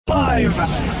live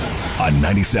on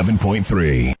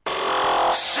 97.3.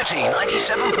 City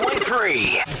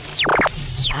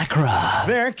 97.3. Accra.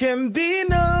 There can be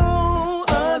no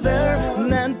other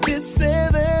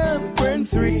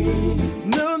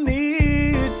 97.3. No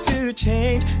need to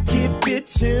change. Keep it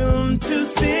tuned to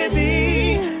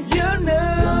City. You're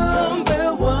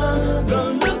number one.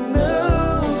 Don't look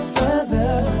no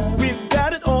further. We've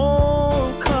got it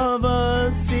all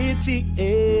covered. City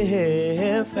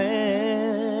FM.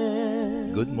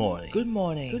 Good morning. Good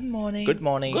morning. Good morning. Good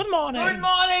morning. Good morning. Good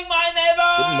morning, my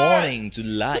neighbor. Good morning to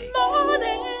life. Good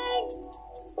morning.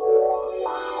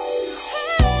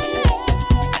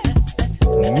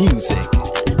 Music,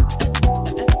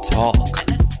 talk,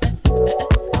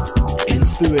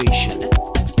 inspiration,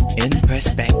 in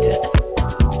perspective.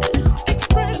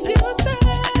 Express yourself.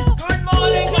 Good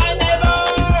morning, my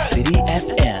neighbor. City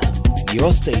FM,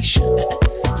 your station.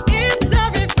 It's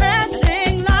a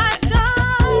refreshing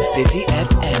lifestyle. City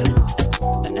FM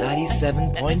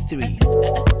 97.3.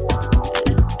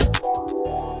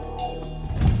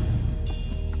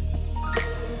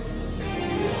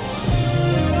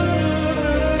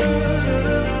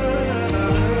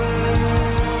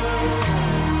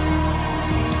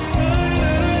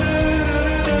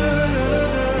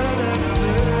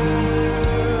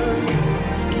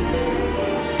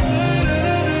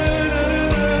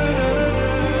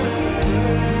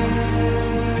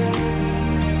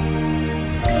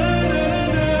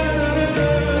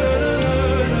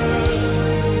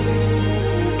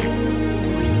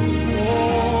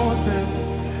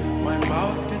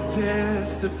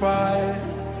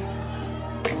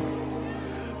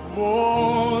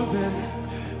 More than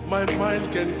my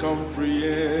mind can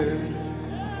comprehend.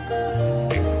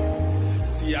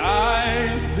 See,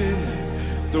 I've seen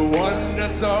the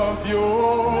wonders of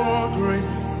your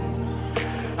grace.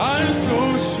 I'm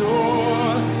so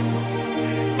sure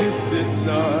this is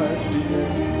not the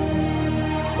end.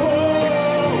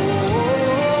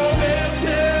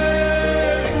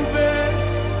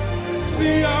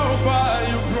 See how far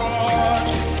you brought.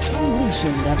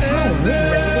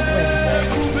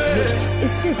 This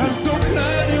is City. I'm so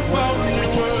glad you found me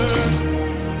words.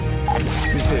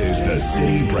 This is the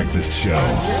City Breakfast Show,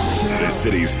 the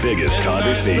city's biggest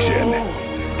conversation.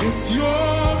 It's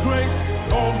your grace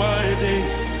all my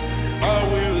days. I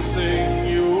will sing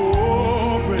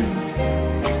your praise.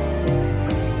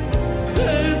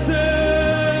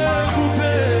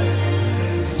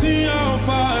 See how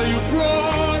far you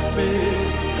brought me.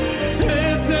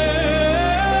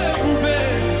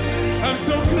 I'm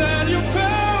so glad you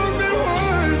found me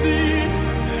worthy.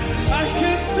 I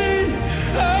can see,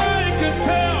 I can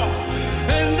tell,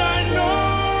 and I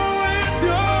know it's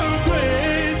your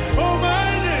grace. Oh, my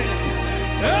days,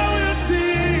 I will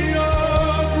see your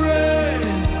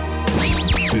praise.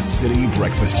 The City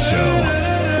Breakfast Show.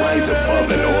 Rise above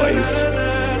the noise.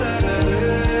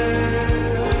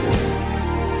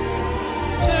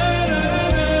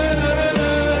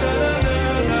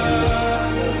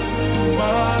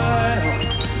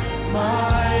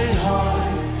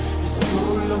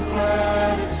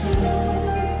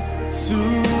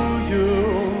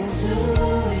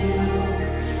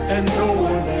 And no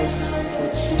one else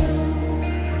but you.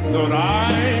 Lord,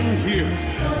 I'm here.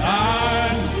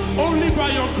 I'm only by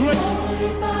your grace.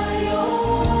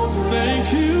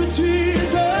 Thank you,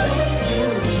 Jesus,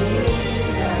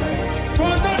 for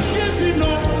not giving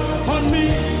up on me.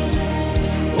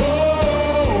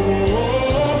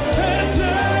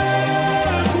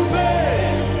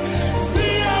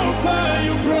 See how far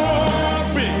you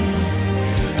brought me.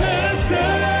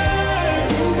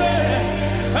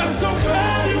 I'm so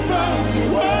glad you found me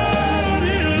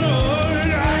worthy, Lord. I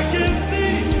can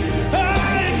see, I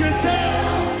can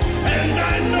tell, and I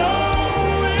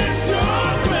know it's your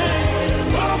grace.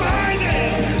 For my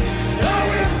days, I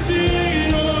will see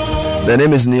you. The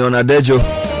name is Neon Adejo.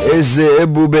 Eze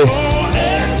Ebube.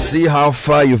 See how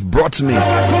far you've brought me.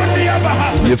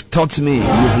 You've taught me.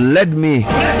 You've led me.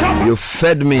 You've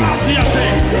fed me.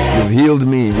 You've healed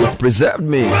me. You've preserved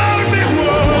me.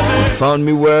 You found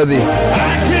me worthy.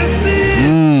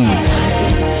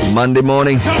 Monday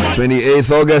morning,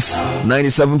 28th August,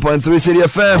 97.3 City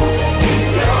FM.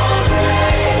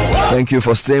 Thank you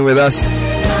for staying with us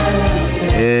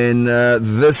in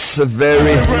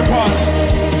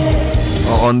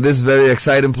on this very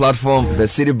exciting platform, the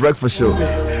City Breakfast Show.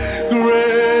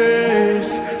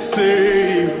 Grace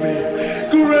saved me.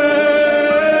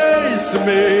 Grace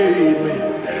made me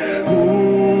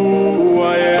who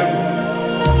I am.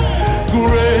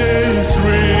 Grace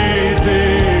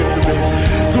redeemed me.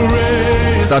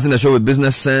 Grace. Starting the show with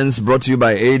Business Sense, brought to you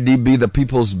by ADB, the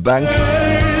People's Bank.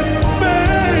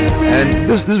 And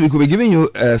this week we'll be giving you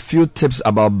a few tips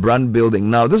about brand building.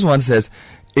 Now, this one says,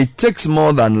 it takes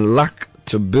more than luck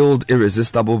to build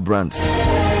irresistible brands.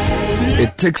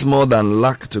 It takes more than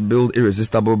luck to build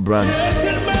irresistible brands.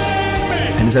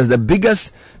 And it says the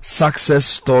biggest success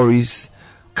stories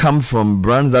come from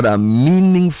brands that are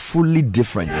meaningfully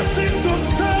different.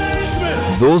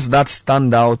 Those that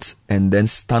stand out and then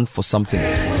stand for something.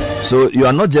 So you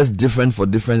are not just different for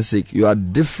different sake. You are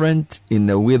different in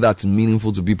a way that's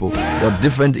meaningful to people. You're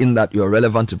different in that you are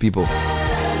relevant to people.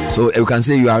 So you can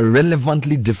say you are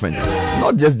relevantly different.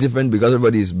 Not just different because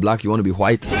everybody is black, you want to be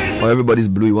white, or everybody's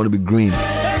blue, you want to be green.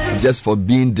 Just for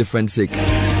being different sake.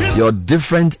 You're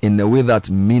different in a way that's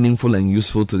meaningful and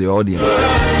useful to the audience.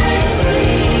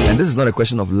 And this is not a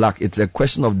question of luck, it's a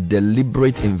question of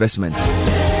deliberate investment.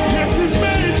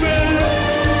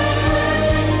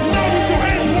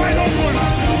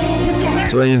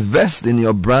 So invest in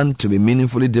your brand to be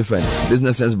meaningfully different.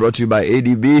 Business Sense brought to you by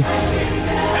ADB.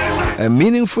 A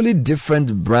meaningfully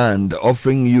different brand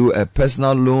offering you a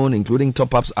personal loan, including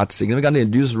top-ups at significantly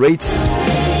reduced rates.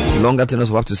 Longer tenors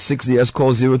of up to 6 years.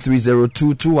 Call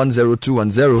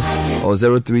 0302210210 or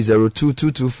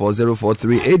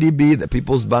 0302224043. ADB, the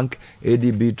People's Bank.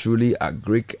 ADB, truly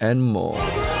agric and more.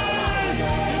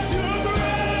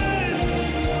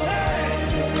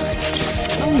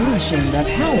 Unleashing the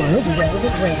power of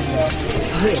relevant radio.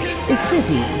 This is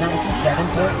Citi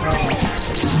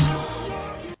 97.3.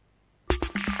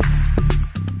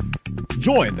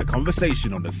 Join the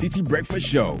conversation on the Citi Breakfast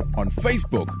Show on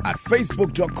Facebook at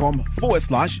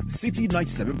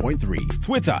facebook.com/Citi97.3,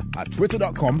 Twitter at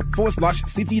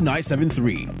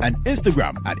twitter.com/Citi973, and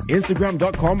Instagram at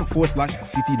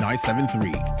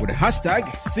instagram.com/Citi973 with the hashtag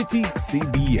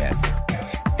CitiCBS.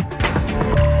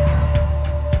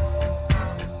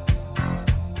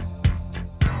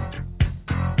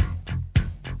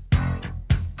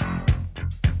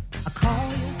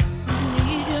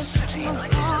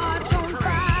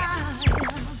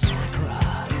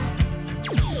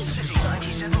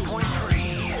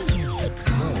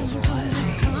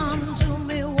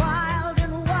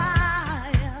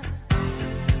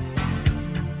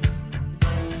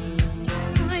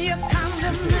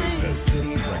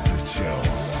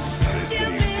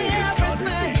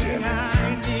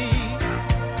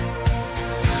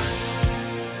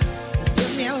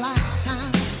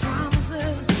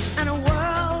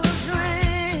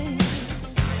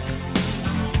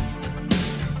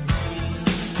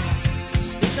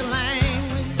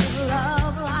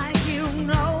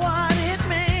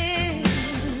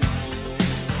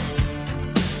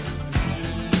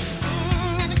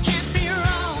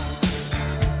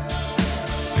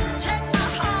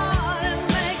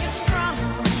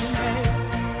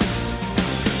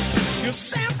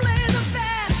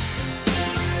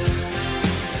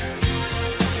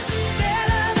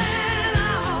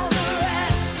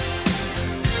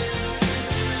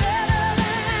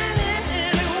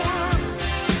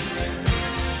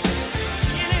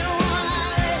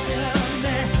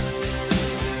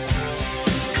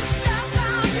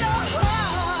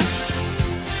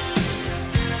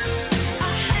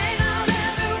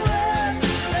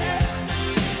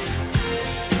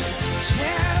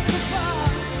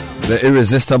 The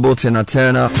irresistible Tina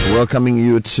Turner, welcoming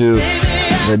you to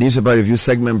the newspaper review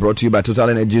segment brought to you by Total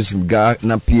Energies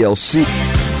Ghana PLC.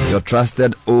 Your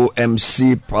trusted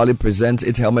OMC proudly presents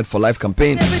its Helmet for Life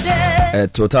campaign.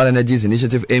 Total Energies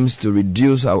initiative aims to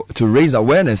raise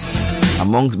awareness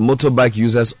among motorbike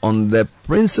users on the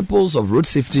principles of road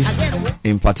safety,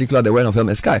 in particular the wearing of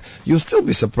helmets. You'll still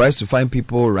be surprised to find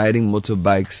people riding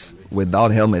motorbikes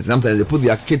without helmets. Sometimes they put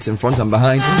their kids in front and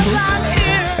behind,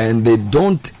 and they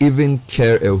don't even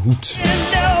care a hoot.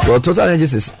 Well, Total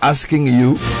Energies is asking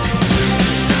you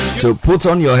to put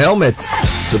on your helmet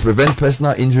to prevent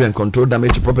personal injury and control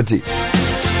damage to property.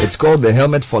 It's called the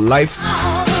Helmet for Life,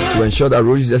 to ensure that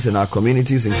road users in our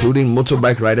communities, including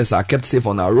motorbike riders, are kept safe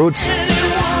on our roads.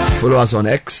 Follow us on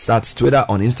X, that's Twitter,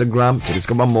 on Instagram to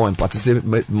discover more and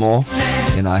participate more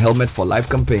in our Helmet for Life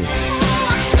campaign.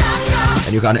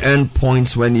 And you can earn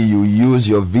points when you use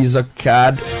your Visa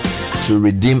card to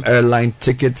redeem airline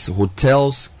tickets,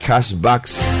 hotels,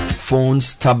 cashbacks,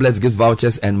 phones, tablets, gift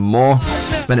vouchers, and more.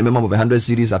 Spend a minimum of 100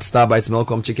 CDs at Starbites,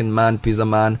 Melcom, Chicken Man, Pizza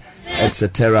Man,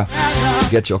 etc.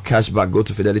 Get your cash back. Go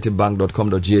to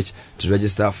fidelitybank.com.gh to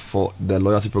register for the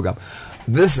loyalty program.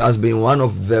 This has been one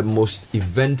of the most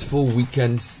eventful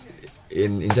weekends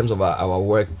in terms of our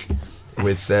work,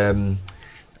 with a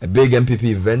big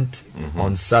MPP event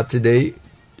on Saturday,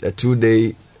 a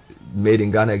 2-day Made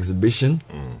in Ghana exhibition.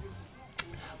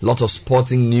 Lots of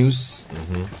sporting news,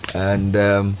 and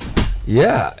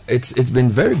Yeah, it's been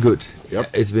very good.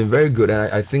 Yep. It's been very good,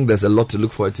 and I think there's a lot to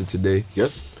look forward to today.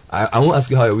 Yes. I won't ask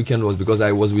you how your weekend was because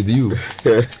I was with you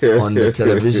on the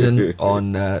television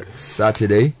on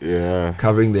Saturday,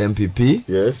 covering the MPP.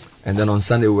 Yes. And then on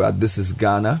Sunday we were at This Is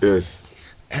Ghana. Yes.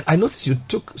 And I noticed you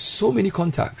took so many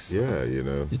contacts. Yeah, you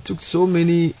know. You took so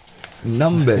many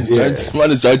numbers.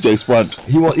 One is trying to expand.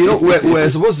 He was, we're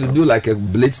supposed to do like a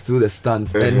blitz through the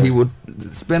stands, and he would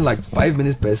spend like 5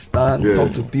 minutes per stand,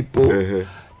 talk to people.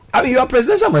 I mean, you are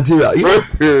presidential material. You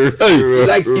know,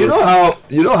 like you know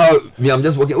how me. I'm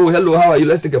just walking. Oh, hello, how are you?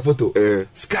 Let's take a photo.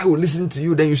 Sky will listen to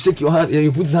you. Then you shake your hand, and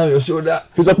you put his hand on your shoulder.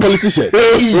 He's a politician.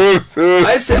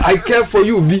 I say I care for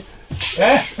you, B.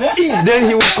 Then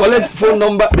he will collect phone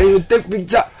number. Then you take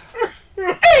picture.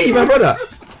 Hey, my brother.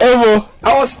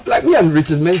 I was like me and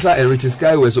Richard Mensah and Richard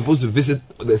Sky were supposed to visit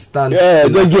the stand. Yeah,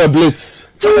 just do a blitz.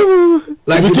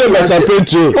 Like we came like a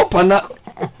painter.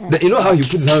 You know how he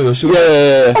puts his hand on your shoulder?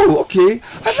 Yeah. Oh, okay.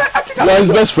 I think I'm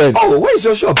his best friend. Oh, where's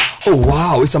your shop? Oh,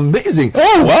 wow, it's amazing.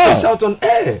 Oh, wow. Shout on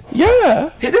air. Yeah.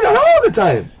 He did that all the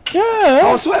time. Yeah.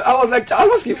 I was like,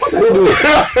 Charlie, what are you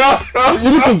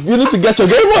doing? you need to get your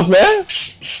game up, man.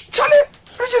 Charlie,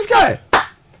 Richard Sky.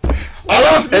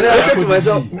 And then I said to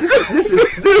myself, this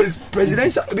is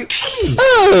presidential. I mean,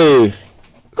 hey,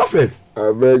 girlfriend.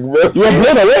 I beg, man. You were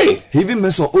blown away. He even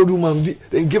made some old woman.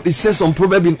 Then he said some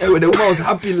proverb in air. The woman was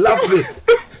happy, laughing.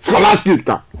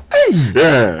 Hey.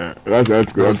 Yeah,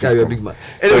 that's good. Sky, you're a big man.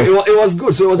 Anyway, it was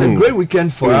good. So it was a great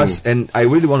weekend for us, and I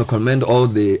really want to commend all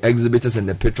the exhibitors and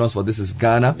the patrons for This Is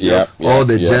Ghana. All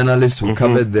the journalists who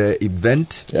covered the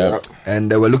event.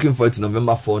 And we're looking forward to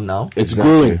November 4 now. It's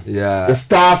growing. Yeah. The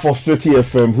staff of Citi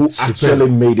FM who actually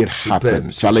made it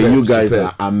happen. Charlie, you guys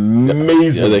are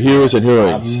amazing. Yeah, the heroes and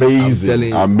heroines.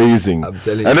 Amazing. Amazing. I'm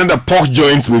telling and then the pork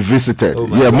joints we visited.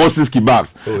 God. Moses Kebab.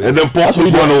 And then pork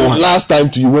 101. Last time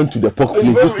you went to the pork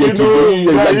place. This year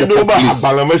you like the pork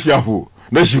place.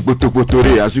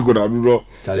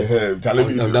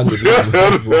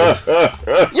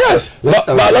 Yes, but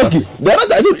let's get the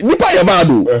other I don't nipa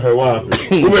yamado.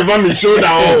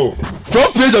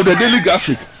 Front page of the Daily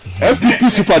Graphic. MPP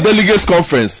Super Delegates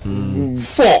Conference.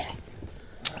 4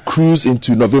 cruise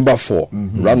into November 4.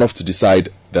 Run off to decide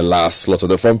the last slot on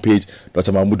the front page.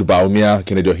 Dr. Mahmoud Baumia,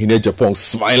 Kennedy Ohine Japan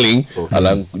smiling,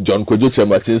 Alan John Kojo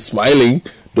Martin smiling,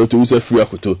 Dr. Yusuf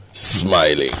Friakoto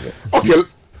smiling. Okay.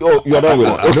 Oh, you're not with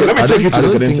okay, let me take you to I the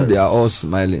don't think they are all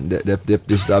smiling. They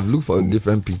should have looked for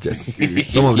different pictures.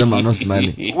 Some of them are not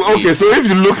smiling. Okay, so if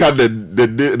you look at the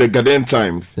Ghanaian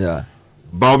Times,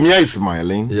 Baumia is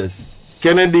smiling. Yes.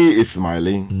 Kennedy is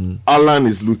smiling. Alan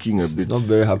is looking a bit. Not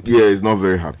very happy. Yeah, he's not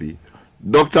very happy.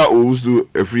 Dr. Owusu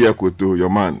Efriakoto, your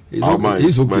man. He's okay.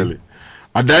 He's smiling.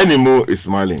 Adainimo is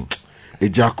smiling.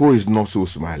 Ejako is not so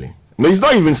smiling. No, he's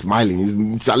not even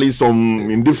smiling. He's actually some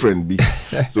indifferent.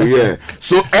 So yeah.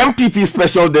 So MPP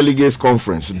Special Delegates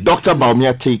Conference. Dr.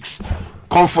 Baumia takes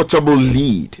comfortable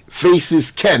lead.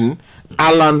 Faces Ken,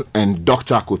 Alan, and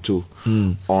Dr. Koto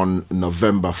on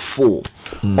November 4.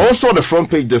 Also, the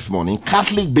front page this morning: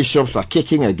 Catholic bishops are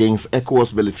kicking against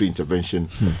ECOWAS military intervention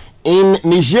in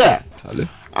Niger.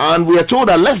 And we are told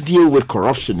that let's deal with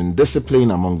corruption and discipline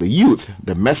among the youth.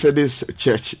 The Methodist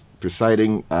Church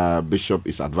presiding bishop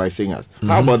is advising us.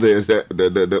 How about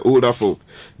the older folk?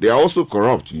 They are also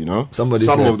corrupt, you know. Some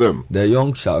of them. The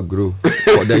young shall grow,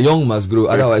 or the young must grow.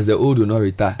 Otherwise, the old will not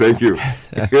retire. Thank you.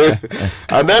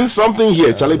 And then something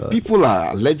here, Charlie. People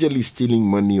are allegedly stealing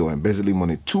money or embezzling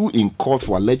money. 2 in court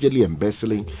for allegedly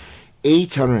embezzling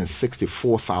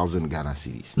 864,000 Ghana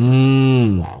cedis.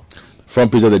 Wow.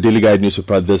 Front page of the Daily Guide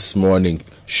newspaper this morning.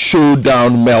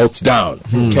 Showdown meltdown.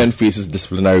 Ken faces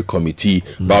disciplinary committee.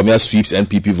 Baumia sweeps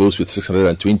MPP votes with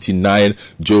 629.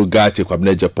 Joe Gate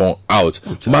Kwabene Japan out.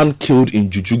 Man killed in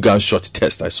Juju gunshot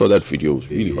test. I saw that video. It was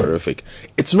really horrific.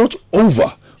 It's not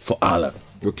over for Alan.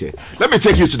 Okay. Let me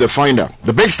take you to the finder.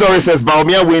 The big story says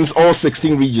Baumia wins all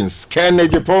 16 regions. Ken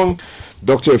Japan,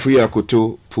 Dr. Efria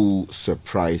Koto pull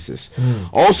surprises.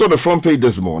 Also, the front page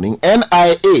this morning: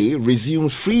 NIA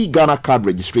resumes free Ghana card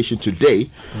registration today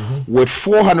with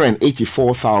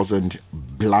 484,000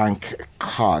 blank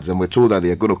cards, and we're told that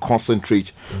they are going to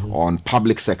concentrate on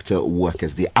public sector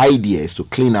workers. The idea is to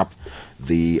clean up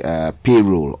the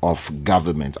payroll of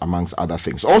government, amongst other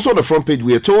things. Also, the front page,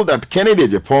 we are told that Kennedy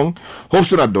Japan,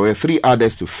 Hobson Adoye, 3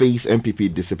 others to face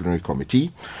MPP disciplinary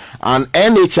committee, and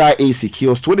NHIA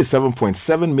secures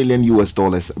 $27.7 million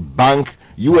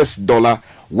US dollar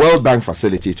World Bank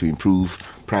facility to improve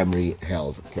primary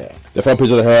health care. The front page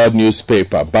of the Herald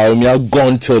newspaper. Baumia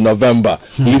gone till November.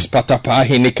 Leaves Patapa,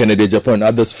 Hene, Kennedy, Japan, and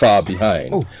others far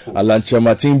behind. Alan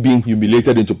Martin being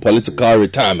humiliated into political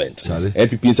retirement.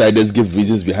 NPP insiders give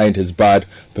reasons behind his bad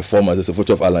performance. There's a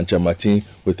photo of Alan Martin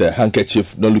with a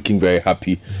handkerchief, not looking very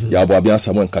happy. Yabo Abian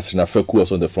Samuel and Katrina Feku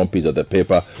was on the front page of the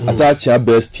paper. Atachia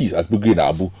bears teeth at Bugrin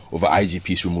Abu over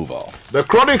IGP's removal. The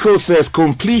Chronicle says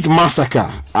complete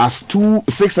massacre as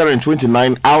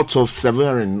 629 out of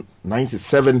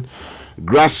 797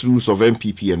 grassroots of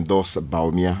MPP endorse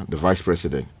Baumia, the vice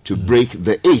president, to break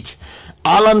the 8.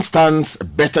 Alan stands a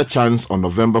better chance on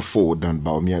November 4 than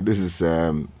Baumia. This is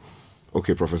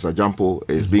Professor Jampo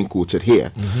is being quoted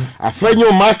here.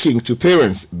 Afenyo marking to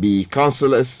parents, be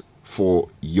counselors for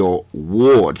your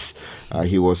wards.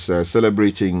 He was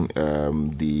celebrating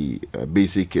the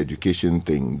basic education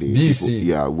thing. The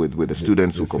people, with the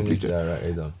students who completed.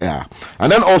 Yeah,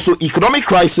 and then also economic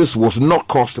crisis was not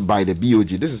caused by the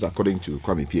BOG. This is according to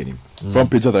Kwame Pianim.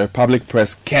 Front page of the Republic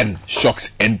Press. Ken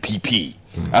shocks NPP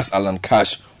as Alan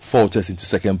Cash falters into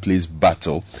second place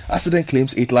battle. Accident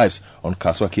claims 8 lives on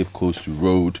Kaswa Cape Coast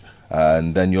Road,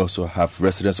 and then you also have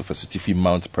residents of Esutifi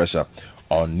mount pressure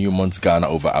on Newmont's Ghana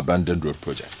over abandoned road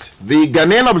project. The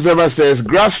Ghanaian Observer says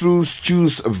grassroots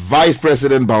choose Vice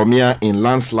President Baumia in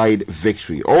landslide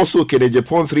victory. Also, Kennedy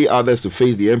Japan 3 others to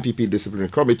face the MPP disciplinary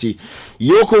committee.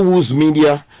 Yoko Wu's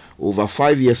media over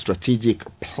 5-year strategic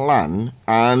plan,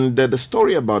 and the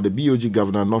story about the BOG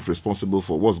governor not responsible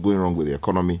for what's going wrong with the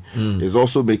economy is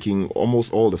also making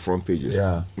almost all the front pages.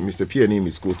 Mr. Pianim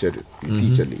is quoted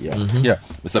repeatedly.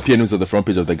 Mr. Pianim is on the front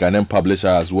page of the Ghanaian Publisher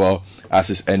as well as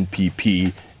his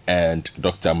NPP and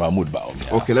Dr. Mahmoud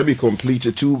Baumia. Okay, let me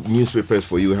complete 2 newspapers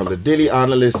for you. We have the Daily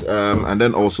Analyst and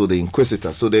then also the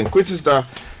Inquisitor. So the Inquisitor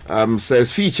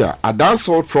says feature a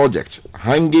dancehall project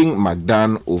hanging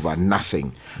McDan over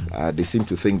nothing. They seem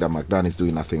to think that McDan is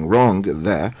doing nothing wrong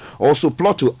there. Also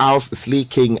plot to oust Slee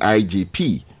King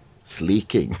IGP. Slee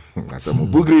King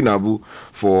Bugri Nabu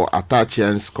for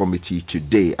Atachian's committee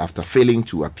today after failing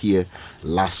to appear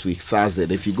last week Thursday.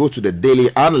 And if you go to the Daily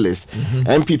Analyst,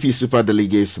 MPP super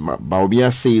delegates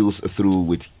Baumia sails through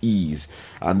with ease.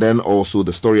 And then also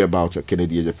the story about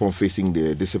Kennedy Japan facing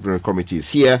the disciplinary committee is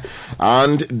here,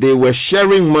 and they were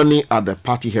sharing money at the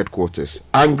party headquarters.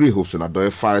 Angry Hopes and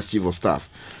Adoye Fire's chief of staff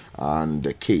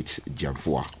and Kate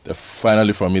Jamfua.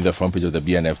 Finally, from me, the front page of the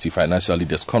BNFT, financial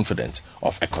leaders confident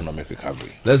of economic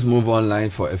recovery. Let's move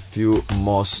online for a few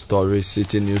more stories.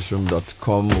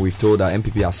 CitiNewsroom.com. We've told that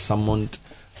MPP has summoned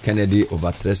Kennedy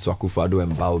over threats to Akufo-Addo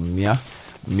and Baumia.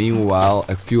 Meanwhile,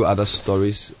 a few other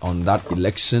stories on that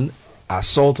election.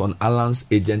 Assault on Alan's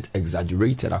agent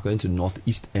exaggerated, according to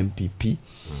Northeast MPP.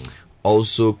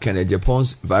 Also, Kennedy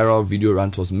Japan's viral video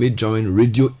rant was made during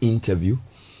radio interview,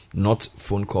 not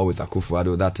phone call with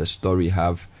Akufo-Addo. That's a story we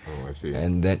have. I see.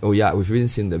 And then, we've even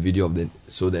seen the video of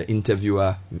the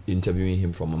interviewer interviewing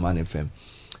him from Oman FM.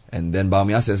 And then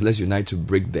Baumia says, let's unite to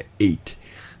break the 8.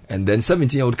 And then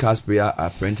 17-year-old cars player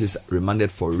apprentice remanded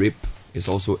for rape is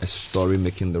also a story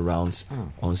making the rounds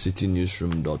on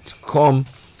CitiNewsroom.com.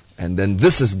 And then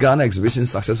This is Ghana exhibition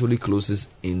successfully closes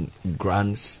in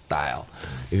grand style.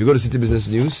 If you go to City Business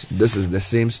News, this is the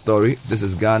same story. This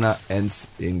is Ghana ends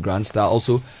in grand style.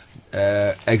 Also,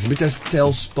 exhibitors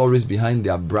tell stories behind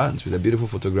their brands with a beautiful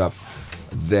photograph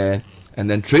there.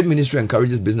 And then Trade Ministry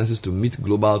encourages businesses to meet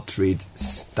global trade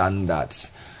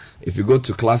standards. If you go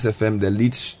to Class FM, the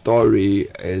lead story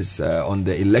is on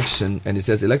the election, and it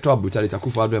says electoral brutality.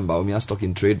 Akufo-Addo and Baumia stuck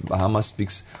in trade. Bahamas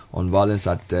speaks on violence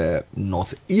at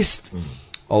Northeast.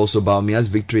 Also, Baumia's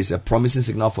victory is a promising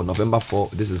signal for November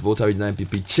 4. This is Volta Regional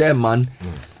MPP chairman.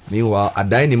 Meanwhile,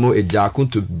 Adainimo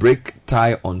Ejakun to break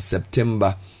tie on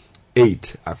September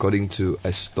 8, according to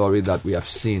a story that we have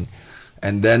seen.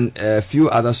 And then a few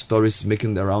other stories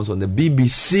making the rounds on the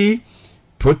BBC.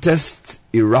 Protests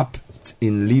erupt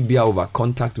in Libya over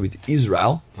contact with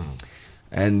Israel.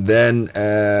 And then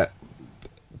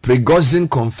Prigozhin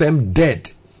confirmed dead.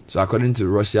 So according to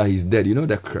Russia, he's dead. You know,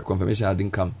 the confirmation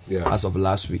hadn't come as of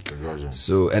last week.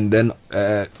 So, and then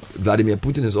Vladimir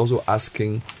Putin is also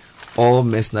asking all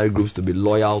mercenary groups to be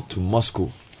loyal to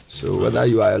Moscow. So whether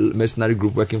you are a mercenary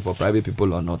group working for private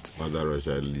people or not,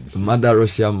 Mother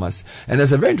Russia must. And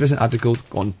there's a very interesting article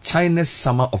on China's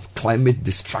summer of climate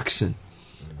destruction,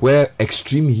 where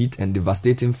extreme heat and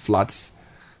devastating floods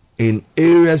in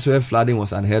areas where flooding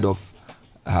was unheard of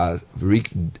has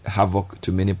wreaked havoc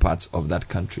to many parts of that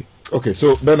country. Okay,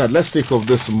 so Bernard, let's take off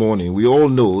this morning. We all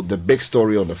know the big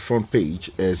story on the front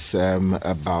page is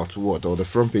about what? Or the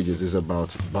front pages is about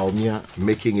Bawumia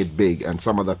making it big and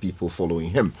some other people following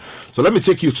him. So let me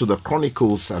take you to the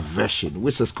Chronicles version,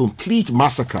 which is Complete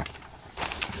Massacre.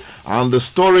 And the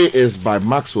story is by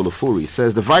Maxwell Ofori. It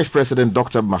says the Vice President,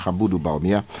 Dr. Mahamudu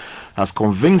Bawumia, has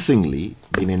convincingly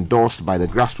been endorsed by the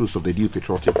grassroots of the New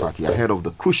Patriotic Party ahead of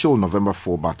the crucial November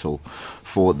 4 battle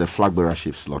for the flag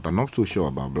bearership slot. I'm not too sure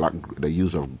about the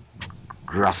use of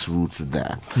grassroots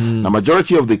there. The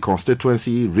majority of the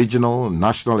constituency, regional,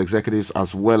 national executives,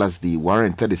 as well as the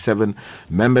 137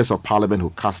 members of parliament who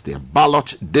cast their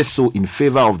ballot, did so in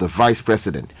favor of the vice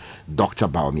president, Dr.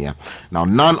 Bawumia. Now,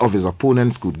 none of his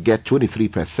opponents could get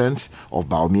 23% of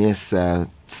Bawumia's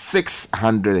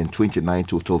 629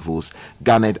 total votes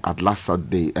garnered at last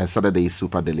Saturday's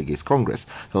Super Delegates Congress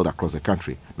held across the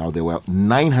country. Now, there were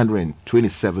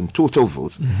 927 total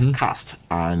votes cast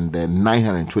and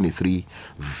 923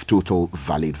 total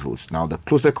valid votes. Now, the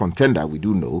closer contender we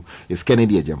do know is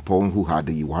Kennedy Ejampong, who had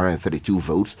the 132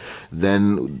 votes.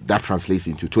 Then that translates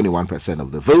into 21%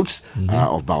 of the votes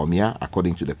of Bawumia,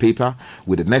 according to the paper,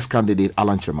 with the next candidate,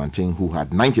 Alan Chemanting, who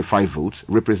had 95 votes,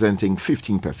 representing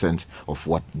 15% of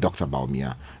what Dr.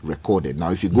 Bawumia recorded.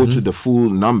 Now, if you go to the full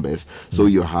numbers, so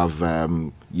you have,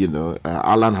 Alan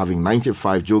having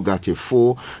 95, Joe Gate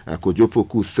 4,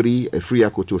 Kojopoku 3,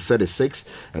 Efria Koto 36,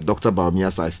 Dr. Bawumia,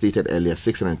 as I stated earlier,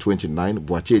 629,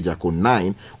 Boache Jako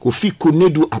 9, Kofi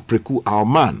Kunedu Apreku, our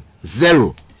man,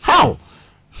 0. How?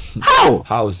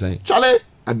 How, saying? Charlie,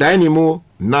 Adainimo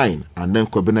 9, and then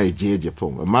Kobina J.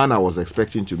 Japong, a man I was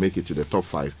expecting to make it to the top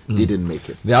 5, didn't make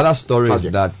it. The other story is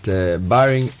that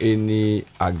barring any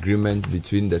agreement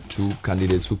between the two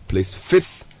candidates who placed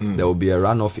 5th, there will be a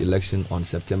runoff election on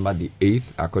September the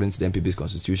 8th, according to the MPP's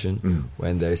constitution.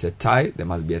 When there is a tie, there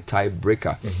must be a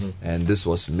tiebreaker. And this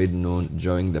was made known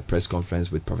during the press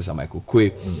conference with Professor Michael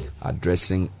Kwe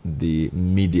addressing the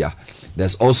media.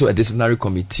 There's also a disciplinary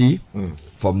committee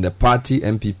from the party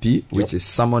MPP, which is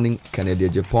summoning Kennedy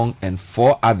Ejapong and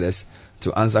 4 others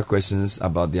to answer questions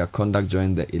about their conduct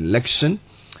during the election.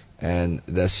 And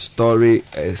the story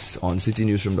is on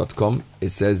citynewsroom.com. It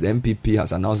says the MPP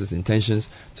has announced its intentions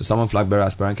to summon flag bearer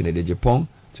aspirant Kennedy Ejapong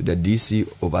to the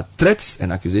DC over threats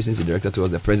and accusations he directed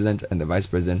towards the president and the vice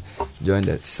president during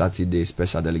the Saturday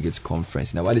Special Delegates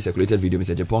Conference. Now, while the circulated video,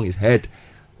 Mr. Ejapong is heard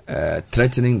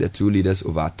threatening the two leaders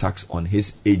over attacks on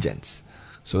his agents.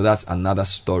 So that's another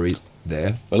story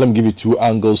there. Well, let me give you 2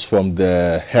 angles from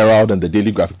the Herald and the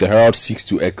Daily Graphic. The Herald seeks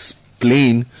to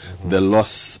explain the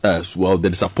loss, the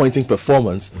disappointing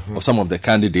performance of some of the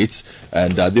candidates,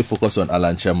 and they focus on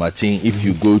Alan Chemanting. If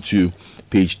you go to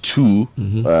page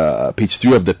 2, page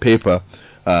 3 of the paper,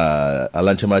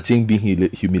 Alan Chemanting being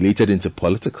humiliated into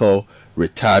political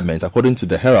retirement. According to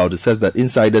the Herald, it says that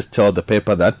insiders tell the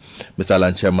paper that Mr.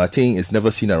 Alan Chemanting is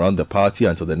never seen around the party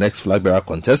until the next flag bearer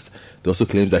contest. They also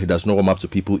claims that he does not warm up to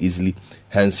people easily,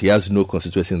 hence he has no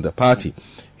constituency in the party.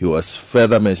 He was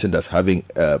further mentioned as having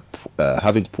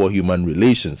poor human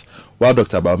relations. While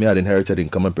Dr. Bawumia had inherited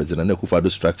incumbent President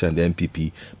Akufo-Addo's structure in the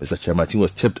MPP, Mr. Chemanting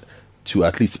was tipped to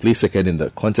at least play second in the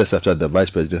contest after the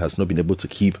vice president has not been able to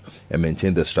keep and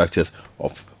maintain the structures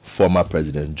of former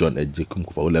President John Ejekun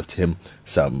Kufuor, who left him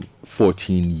some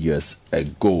 14 years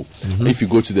ago. If you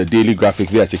go to the Daily Graphic,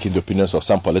 they are taking the opinions of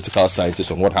some political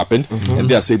scientists on what happened, and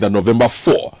they are saying that November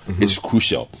 4 is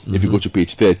crucial. If you go to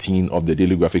page 13 of the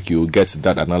Daily Graphic, you will get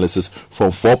that analysis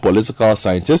from 4 political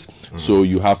scientists. So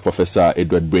you have Professor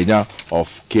Edward Brenya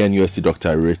of KNUST,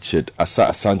 Dr. Richard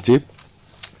Asante,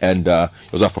 and you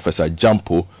also have Professor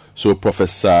Jampo. So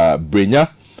Professor Brenya,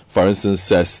 for instance,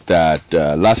 says that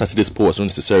last Saturday's poll was not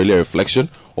necessarily a reflection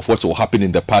of what will happen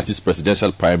in the party's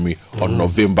presidential primary on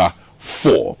November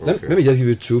 4. Let me just give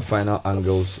you 2 final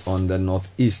angles on the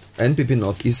Northeast. NPP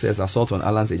Northeast says assault on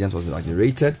Alan's agents was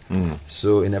exaggerated.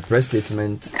 So in a press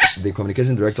statement, the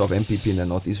communication director of NPP in the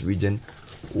Northeast region,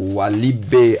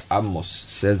 Walibe Amos,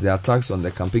 says the attacks on the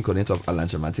campaign coordinator of Alan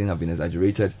Chemanting have been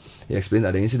exaggerated. He explained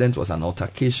that the incident was an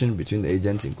altercation between the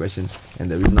agents in question and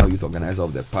the regional youth organizer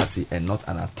of the party and not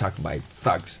an attack by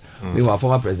thugs. Meanwhile,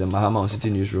 former President Mahama on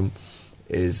Citi Newsroom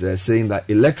is saying that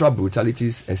electoral brutality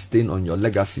is a stain on your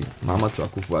legacy. Mahama to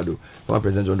Akufo-Addo. Former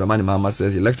President John Dramani Mahama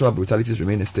says electoral brutalities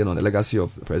remain a stain on the legacy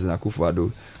of President Akufo-Addo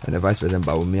and the Vice President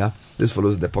Bawumia. This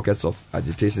follows the pockets of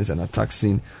agitations and attacks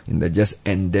seen in the just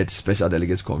ended Special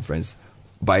Delegates Conference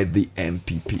by the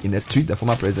MPP. In a tweet, the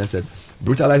former president said,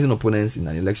 brutalizing opponents in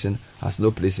an election has no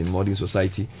place in modern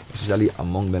society, especially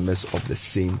among members of the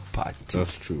same party.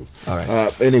 That's true. All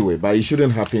right. Anyway, but it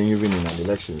shouldn't happen even in an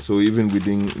election. So even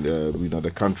within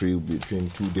the country, between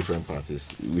two different parties,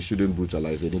 we shouldn't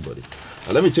brutalize anybody.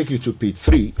 Let me take you to page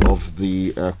 3 of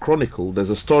the Chronicle. There's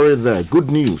a story there.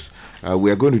 Good news. We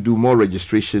are going to do more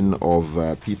registration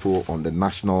of people on the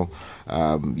national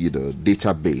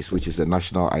database, which is the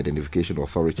National Identification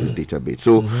Authorities database.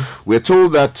 So we're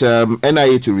told that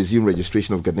NIA to resume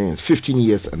registration of Ghanaians 15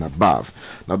 years and above.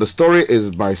 Now the story is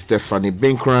by Stephanie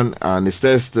Binkran, and it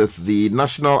says that the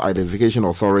National Identification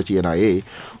Authority NIA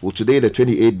will today, the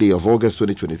 28th day of August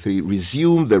 2023,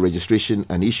 resume the registration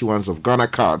and issuance of Ghana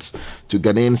cards to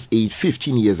Ghanaians aged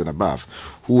 15 years and above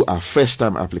who are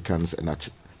first-time applicants and at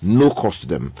no cost to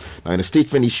them. Now, in a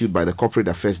statement issued by the Corporate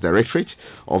Affairs Directorate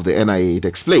of the NIA, it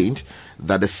explained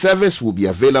that the service will be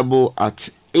available at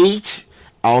 8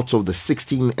 out of the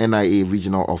 16 NIA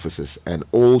regional offices and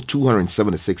all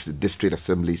 276 district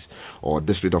assemblies or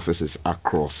district offices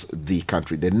across the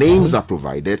country. The names are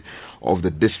provided of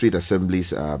the district assemblies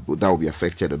that will be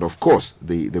affected, and of course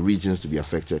the regions to be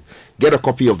affected. Get a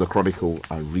copy of the Chronicle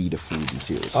and read the full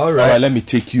details. All right, let me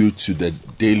take you to the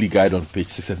Daily Guide on page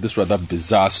 6, and this rather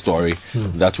bizarre story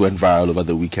that went viral over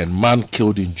the weekend. Man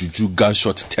killed in Juju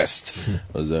gunshot test. It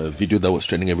was a video that was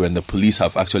trending everywhere, and the police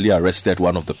have actually arrested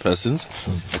one of the persons.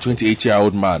 A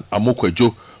 28-year-old man,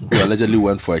 Amokwejo, who allegedly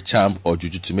went for a charm or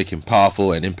juju to make him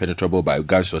powerful and impenetrable by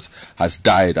gunshots, has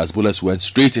died as bullets went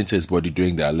straight into his body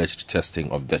during the alleged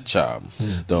testing of the charm.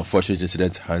 The unfortunate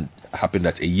incident happened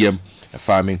at Eyem, a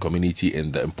farming community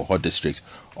in the Mpoho district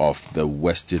of the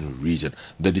Western region.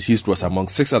 The deceased was among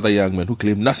 6 other young men who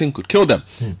claimed nothing could kill them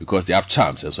because they have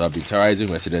charms, and so have been terrorizing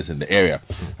residents in the area.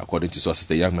 According to sources,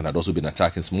 the young men had also been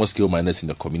attacking small-scale miners in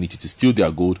the community to steal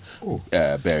their gold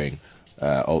bearing,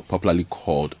 or popularly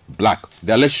called black.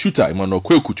 The alleged shooter, Emmanuel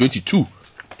Kweku, 22,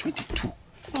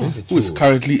 who is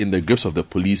currently in the grips of the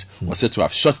police, was said to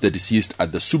have shot the deceased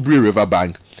at the Subri River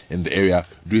bank in the area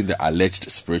during the alleged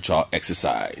spiritual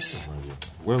exercise.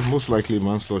 Well, most likely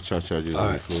manslaughter charges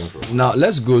are flowing from. Now,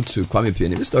 let's go to Kwame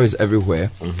Pieni. This story is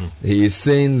everywhere. He is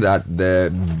saying that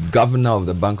the governor of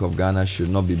the Bank of Ghana should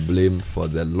not be blamed for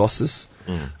the losses.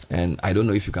 And I don't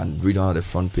know if you can read on the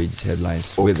front page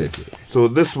headlines with it. So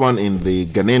this one in the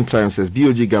Ghanaian Times says,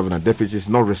 BOG governor deputies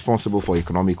not responsible for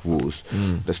economic woes.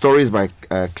 The story is by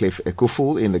Cliff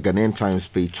Ekoful in the Ghanaian Times,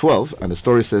 page 12. And the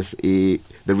story says,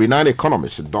 the renowned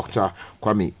economist, Dr.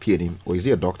 Kwame Pieni, or is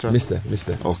he a doctor?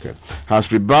 Mr. Okay.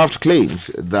 Has rebuffed claims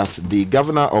that the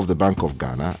governor of the Bank of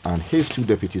Ghana and his 2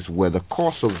 deputies were the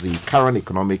cause of the current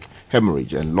economic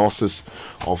hemorrhage and losses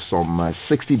of some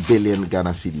 60 billion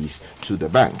Ghana cedis to the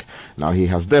bank. Now, he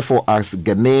has therefore asked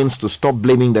Ghanaians to stop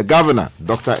blaming the governor,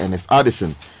 Dr. Ernest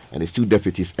Addison, and his 2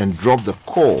 deputies, and drop the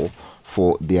call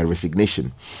for their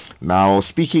resignation. Now,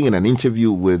 speaking in an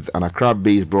interview with an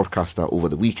Accra-based broadcaster over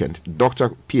the weekend, Dr.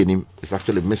 Pieni, is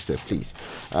actually Mr. Please,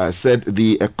 said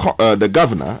the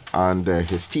governor and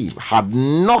his team had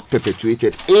not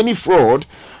perpetuated any fraud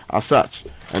as such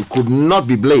and could not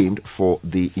be blamed for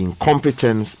the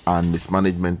incompetence and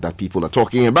mismanagement that people are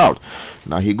talking about.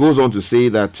 Now, he goes on to say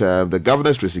that the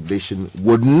governor's resignation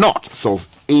would not solve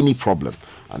any problem.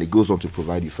 And he goes on to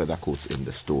provide you further quotes in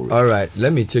the story. All right,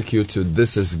 let me take you to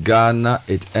This is Ghana.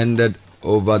 It ended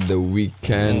over the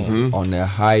weekend on a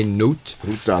high note.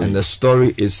 And the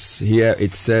story is here.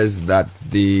 It says that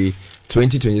the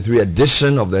 2023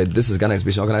 edition of the This is Ghana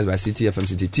exhibition, organized by Citi FM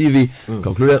Citi TV,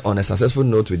 concluded on a successful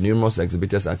note with numerous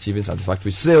exhibitors achieving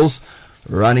satisfactory sales,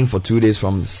 running for 2 days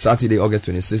from Saturday, August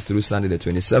 26th through Sunday, the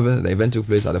 27th. The event took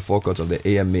place at the forecourt of the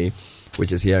AMA,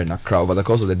 which is here in Accra. Over the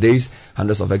course of the days,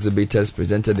 hundreds of exhibitors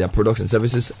presented their products and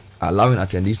services, allowing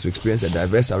attendees to experience a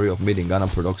diverse array of made-in-Ghana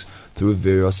products through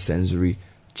various sensory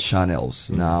channels.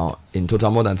 Now, in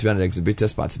total, more than 300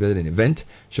 exhibitors participated in the event,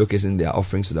 showcasing their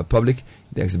offerings to the public.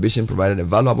 The exhibition provided a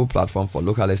valuable platform for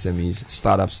local SMEs,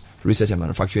 startups, research and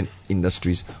manufacturing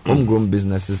industries, homegrown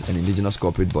businesses, and indigenous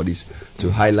corporate bodies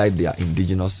to highlight their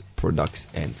indigenous products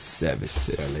and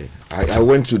services. I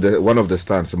went to one of the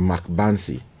stands,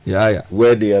 McBancy. Yeah.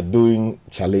 Where they are doing,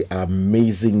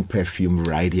 amazing perfume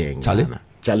right here in Ghana.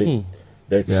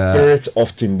 The Yeah. spirit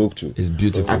of Timbuktu. It's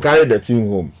beautiful. I carried the team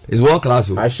home. It's world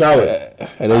class. I showered.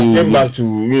 And I then came back to,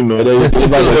 you know, then you it came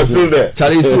back was still there.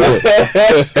 Charlie, it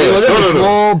was just a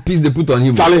small piece they put on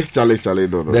him. Charlie,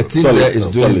 no. The team Solid, there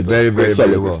is doing solid. very, very, Solid.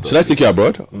 very well. Should I take you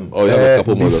abroad? Or you have a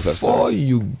couple more local Before stories?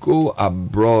 you go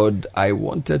abroad, I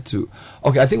wanted to.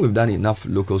 Okay, I think we've done enough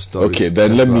local stories. Okay,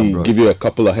 then let Let's go me abroad. give you a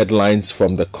couple of headlines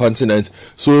from the continent.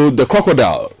 So the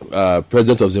crocodile,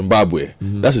 president of Zimbabwe,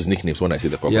 that's his nickname when I say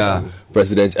the crocodile. Yeah.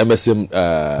 President Emerson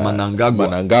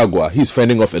Mnangagwa, he's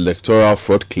fending off electoral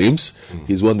fraud claims.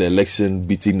 He's won the election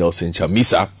beating Nelson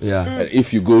Chamisa. Yeah. And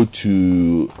if you go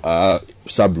to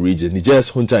sub-region, Niger's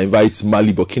junta invites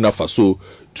Mali, Burkina Faso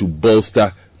to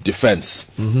bolster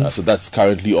defense. So that's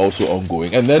currently also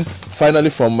ongoing. And then finally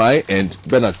from my end,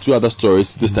 Bernard, two other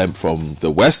stories, this time from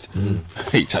the West.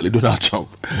 Hey, Charlie, Donald Trump.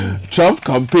 Trump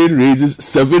campaign raises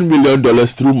 $7 million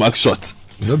through mugshot.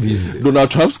 No busy. Donald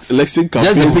Trump's election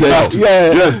Just campaign the said,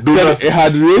 pickout. said it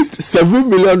had raised $7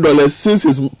 million since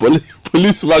his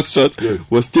police mugshot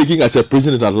was taken at a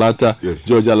prison in Atlanta,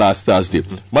 Georgia last Thursday.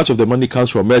 Much of the money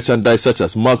comes from merchandise such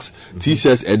as mugs,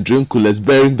 t-shirts and drink coolers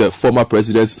bearing the former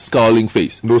president's scowling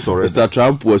face. No surrender. Mr.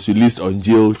 Trump was released on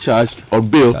bail,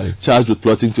 charged with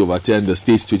plotting to overturn the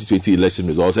state's 2020 election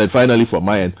results. And finally, from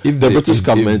my end, the British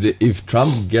government... If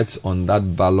Trump gets on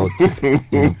that ballot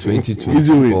in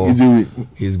 2024, Easy win.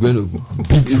 he's going to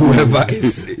beat whoever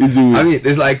is. Easy win. I mean,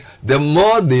 it's like the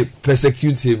more they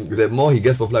persecute him, the more he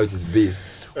gets popular with his base.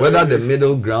 Whether the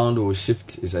middle ground will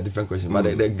shift is a different question.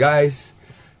 But the guys,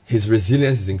 his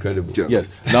resilience is incredible. Yes.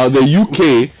 Now, the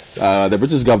UK, the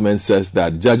British government says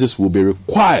that judges will be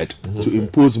required to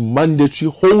impose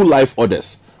mandatory whole life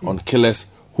orders on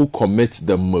killers who commit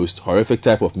the most horrific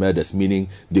type of murders, meaning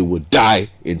they will die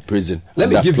in prison. Let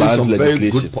me under give you planned some very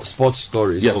legislation. good sports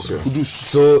stories. Yes. Okay.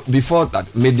 So before that,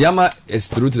 Mediama is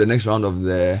through to the next round of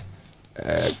the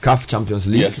CAF Champions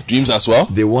League. Yes, Dreams as well.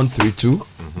 They won 3-2.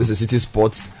 This is Citi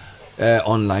Sports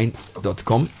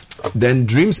online.com. Then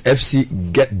Dreams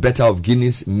FC get better of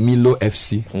Guinea's Milo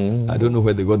FC. I don't know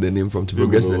where they got the name from to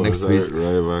progress to the next phase.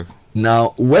 Right back.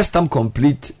 Now, West Ham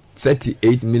complete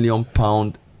 £38 million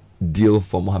deal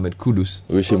for Mohamed Kudus.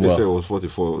 Wish him It well. was 42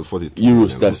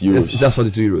 Euros, that's euros. It's just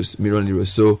 42 million euros.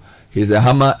 So he's a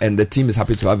hammer, and the team is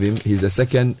happy to have him. He's the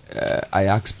second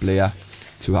Ajax player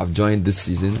to have joined this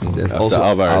season. There's After also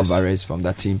Alvarez from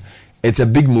that team. It's a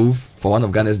big move for one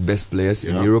of Ghana's best players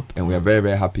in Europe, and we are very,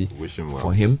 very happy Wish him well.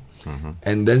 for him.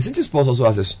 And then City Sports also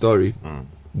has a story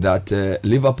that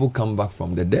Liverpool come back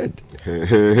from the dead.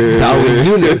 Darwin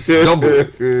Nunes double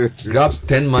grabs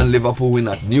 10-man Liverpool win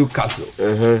at Newcastle.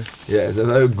 Yeah, it's a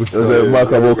very good It's a story.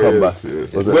 remarkable comeback.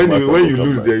 Yes. When you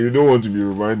lose there, you don't want to be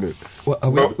reminded.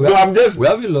 Well, we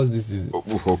haven't lost this season.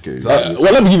 Okay. Well,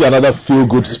 let me give you another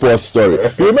feel-good sports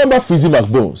story. You remember Frizzy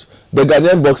McBones, the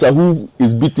Ghanaian boxer who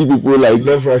is beating people like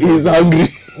Left, right, he's hungry.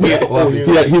 What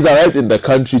He's arrived in the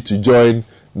country to join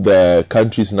the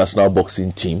country's national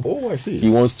boxing team. Oh, I see. He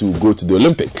wants to go to the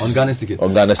Olympics. On Ghana's ticket.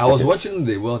 On Ghana's I was ticket. watching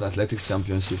the World Athletics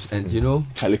Championships, and you know,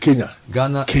 Charlie, Kenya.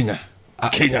 Ghana, Kenya.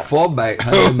 4 by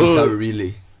 100 meter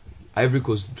relay. Ivory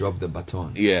Coast dropped the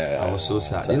baton. Yeah. I was so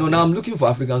sad. You know, now I'm looking for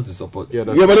Africans to support. Yeah,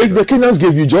 Yeah, but the Kenyans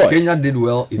gave you joy. Kenya did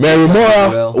well. Mary Ethiopia did Mora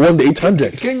well. won the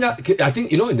 800. Kenya, I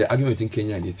think, you know, in the argument between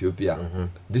Kenya and Ethiopia,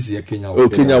 this year Kenya Oh, won.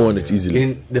 Kenya won it easily.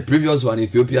 In the previous one,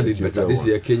 Ethiopia did better. This won.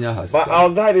 year Kenya has. But our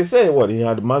guy, they said what? He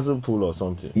had muscle pull or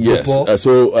something. Yes. Football.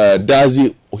 So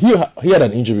Dazi, he had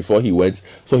an injury before he went,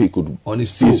 so he could On his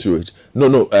see toe. through it. No.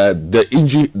 The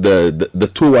injury,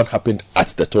 the toe one happened at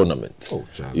the tournament. Oh,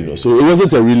 Charlie. you know, so it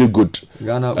wasn't a really good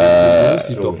Ghana, we don't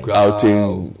see top crowd.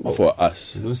 outing for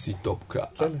us. You don't see top crowd.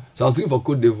 So I was looking for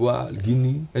Cote d'Ivoire,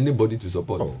 Guinea, anybody to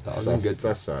support. I wasn't getting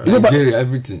that's sad. Nigeria,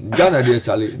 everything. Ghana, there,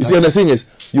 Charlie. You see, and the thing is,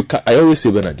 I always say,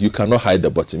 Bernard, you cannot hide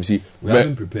the bottom. You see, We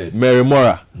haven't prepared. Mary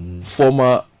Mora,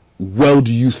 former world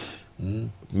youth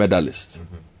medalist.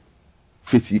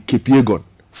 Fitzy Kipiegon,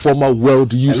 former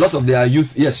world youth. A lot of their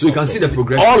youth, yes. So you can see the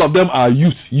progression. All of them are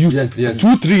youth. Yes.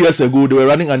 2-3 years ago, they were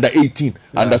running under 18,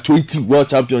 under 20 world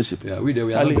championship. Yeah, we are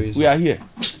not Charlie, doing so. we are here.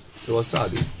 It was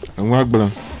sad. And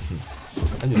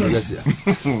you know, let's see.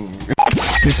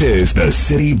 This is the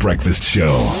City Breakfast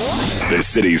Show, the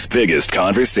city's biggest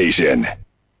conversation.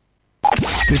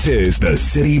 This is the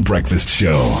City Breakfast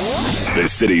Show, the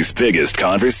city's biggest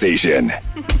conversation.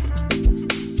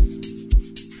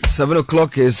 7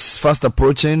 o'clock is fast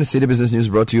approaching. City Business News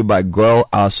brought to you by Goil,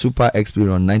 our Super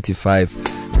XP on 95.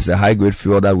 It's a high-grade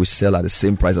fuel that we sell at the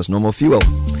same price as normal fuel.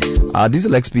 Our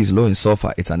diesel XP is low in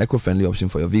sulfur. It's an eco-friendly option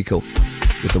for your vehicle.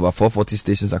 With over 440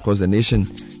 stations across the nation,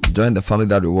 join the family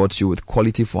that rewards you with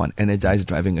quality for an energized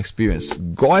driving experience.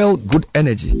 Goil, good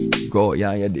energy. Go,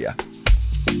 yeah, dear.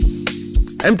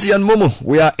 MTN Momo.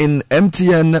 We are in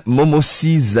MTN Momo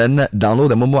season. Download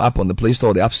the Momo app on the Play Store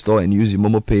or the App Store and use your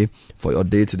Momo Pay for your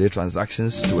day-to-day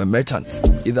transactions to a merchant,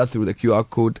 either through the QR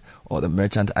code or the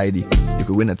merchant ID. You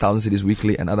could win 1,000 cedis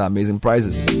weekly and other amazing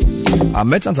prizes. Our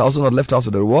merchants are also not left out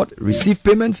of the reward. Receive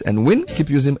payments and win.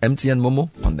 Keep using MTN Momo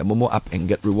on the Momo app and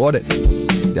get rewarded.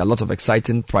 There are lots of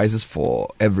exciting prizes for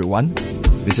everyone.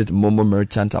 Visit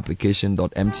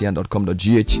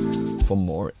momomerchantapplication.mtn.com.gh for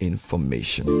more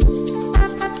information.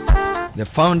 The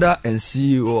founder and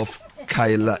CEO of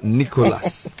Kyla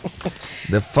Nicholas.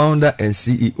 The founder and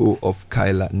CEO of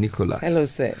Kyla Nicholas. Hello,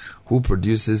 sir. Who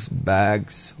produces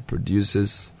bags,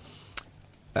 produces...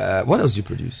 what else do you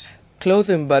produce?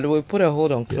 Clothing, but we put a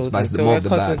hold on clothing. Yes, so we're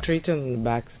concentrating on the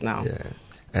bags now. Yeah.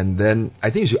 And then I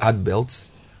think you should add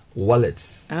belts,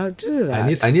 wallets. I'll do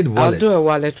that. I need wallets. I'll do a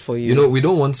wallet for you. You know, we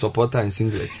don't want supporter and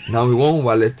singlet. Now we want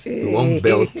wallet, we want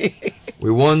belt.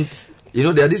 We want, you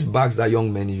know, there are these bags that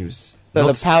young men use.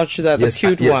 The pouch, the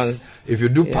cute ones. If you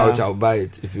do pouch, I'll buy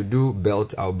it. If you do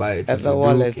belt, I'll buy it. If you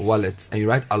wallet. do wallet, and you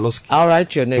write Aloski. I'll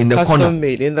write your name. In the custom corner.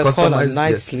 made. In the corner,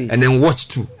 nicely. Yes. And then watch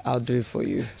too. I'll do it for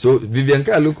you. So Vivian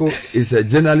Kaluko is a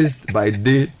journalist by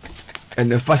day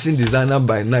and a fashion designer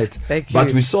by night. Thank you.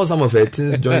 But we saw some of her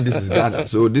things join This Is Ghana.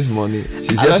 So this morning,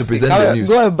 she's here to present the news.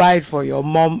 Go and buy it for your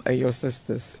mom and your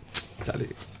sisters. Charlie.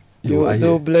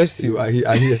 They'll bless you. You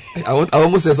are here. I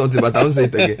almost said something, but I won't say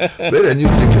it again. Play the news.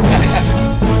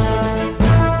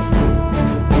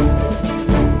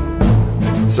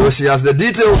 So she has the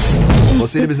details for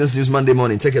City Business News Monday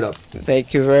morning. Take it up.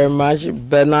 Thank you very much,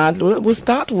 Bernard. We'll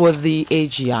start with the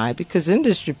AGI because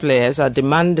industry players are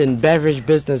demanding beverage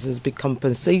businesses be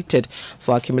compensated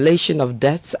for accumulation of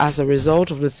debts as a result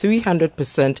of the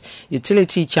 300%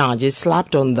 utility charges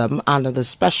slapped on them under the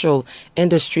special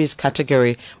industries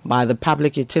category by the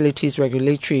Public Utilities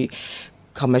Regulatory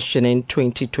Commission in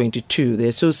 2022. The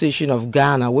Association of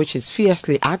Ghana, which is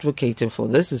fiercely advocating for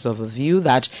this, is of a view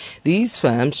that these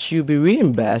firms should be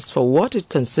reimbursed for what it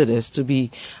considers to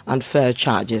be unfair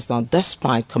charges. Now,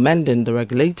 despite commending the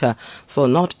regulator for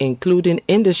not including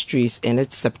industries in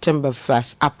its September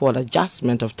 1st upward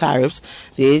adjustment of tariffs,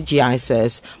 the AGI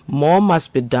says more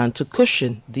must be done to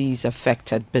cushion these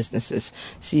affected businesses.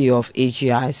 CEO of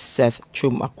AGI, Seth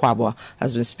Chum Akwabwa,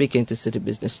 has been speaking to City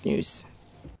Business News.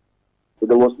 So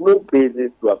there was no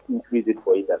basis to have increased it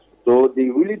for industry. So they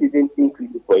really didn't increase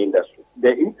it for industry.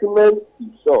 The increment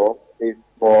you saw is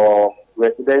for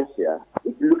residential.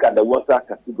 If you look at the water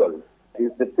category,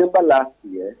 in September last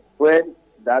year, when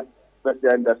that special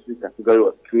industry category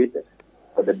was created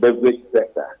for the beverage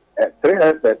sector,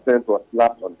 300% was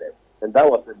slapped on them. And that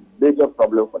was a major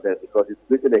problem for them because it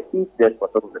created a huge debt for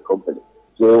some of the companies.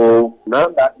 So now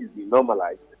that is being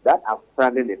normalized, that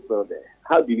outstanding is still there.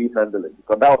 How do we handle it?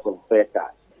 Because that was unfair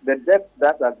charge. The debt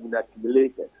that has been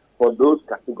accumulated for those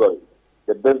categories,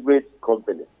 the beverage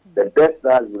companies, the debt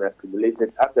that has been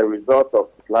accumulated as a result of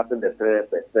slapping the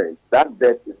 300%, that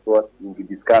debt is what we'll be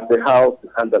discussing how to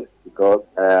handle it. Because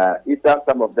either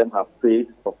some of them have paid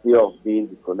for fear of being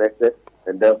disconnected,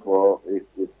 and therefore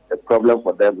it's a problem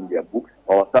for them in their books,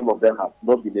 or some of them have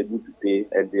not been able to pay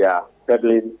and they are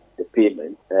struggling the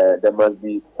payment. There must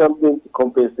be something to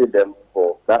compensate them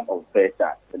for that unfair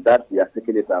charge, and that we are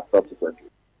taking it up subsequently.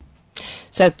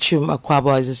 Seth Chum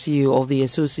Akwabwa is the CEO of the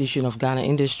Association of Ghana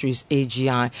Industries,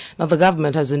 AGI. Now, the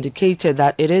government has indicated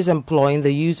that it is employing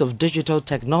the use of digital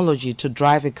technology to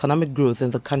drive economic growth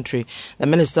in the country. The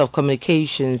Minister of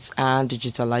Communications and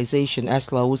Digitalization,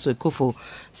 Esla Owusu-Ekufo,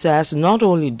 says not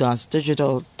only does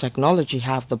digital technology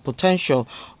have the potential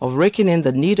of raking in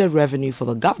the needed revenue for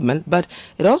the government, but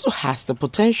it also has the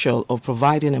potential of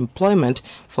providing employment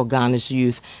for Ghana's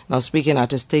youth. Now, speaking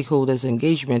at a stakeholders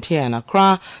engagement here in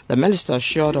Accra, the Minister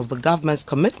assured of the government's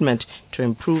commitment to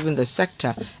improving the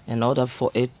sector in order for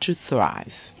it to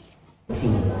thrive.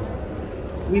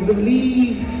 We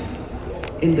believe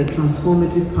in the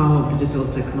transformative power of digital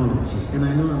technology, and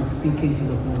I know I'm speaking to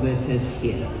the converted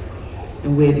here.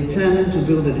 And we're determined to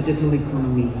build a digital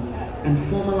economy and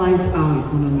formalize our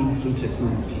economy through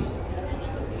technology.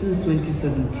 Since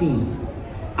 2017,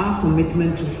 our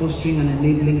commitment to fostering an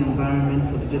enabling environment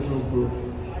for digital growth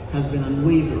has been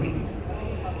unwavering.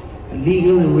 A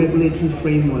legal and regulatory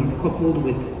framework coupled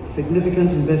with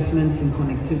significant investments in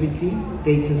connectivity,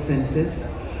 data centers,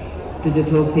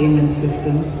 digital payment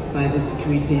systems,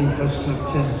 cybersecurity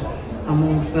infrastructure,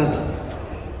 amongst others,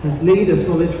 has laid a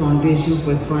solid foundation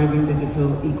for a thriving digital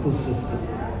ecosystem.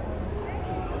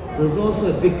 There's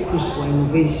also a big push for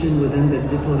innovation within the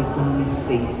digital economy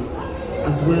space,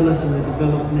 as well as in the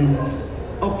development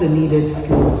of the needed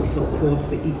skills to support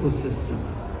the ecosystem.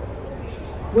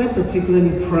 We're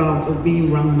particularly proud of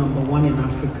being ranked number 1 in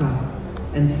Africa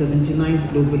and 79th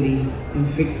globally in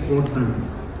fixed broadband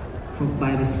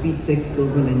by the SpeedText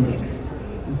Global Index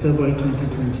in February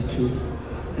 2022,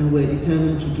 and we're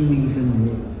determined to do even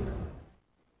more.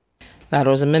 That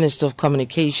was the Minister of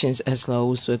Communications, Esla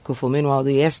Owusu-Ekufo. Meanwhile,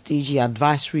 the SDG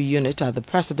Advisory Unit at the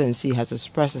Presidency has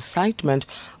expressed excitement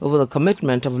over the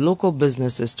commitment of local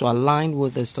businesses to align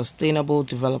with the Sustainable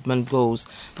Development Goals.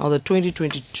 Now, the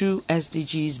 2022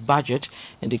 SDGs budget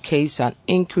indicates an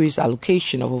increased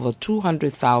allocation of over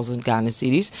 200,000 Ghana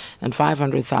cedis and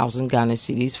 500,000 Ghana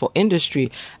cedis for industry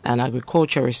and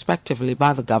agriculture, respectively,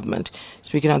 by the government.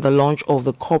 Speaking at the launch of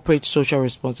the Corporate Social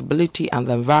Responsibility and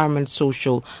the Environment,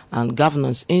 Social and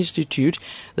Governance Institute,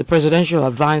 the presidential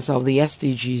advisor of the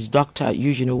SDGs, Dr.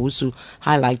 Eugene Owusu,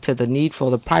 highlighted the need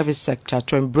for the private sector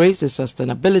to embrace the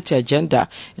sustainability agenda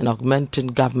in augmenting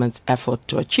government's effort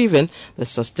to achieving the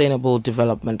Sustainable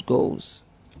Development Goals.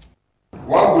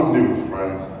 One good news,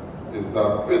 friends, is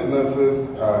that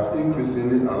businesses are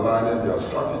increasingly aligning their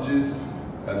strategies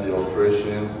and their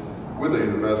operations with the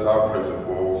universal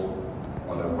principles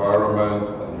on environment,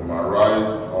 on human rights,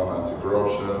 on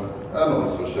anti-corruption, and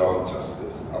on social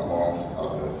justice, amongst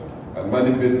others. And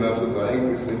many businesses are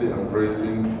increasingly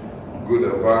embracing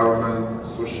good environment,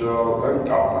 social, and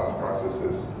governance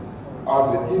practices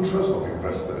as the interest of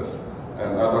investors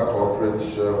and other corporate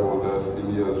shareholders in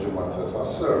ESG matters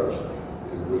has surged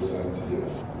in recent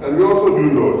years. And we also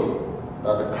do note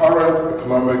that the current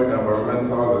economic,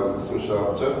 environmental, and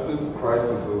social justice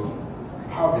crises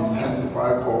have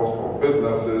intensified calls for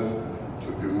businesses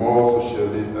to be more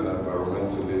socially and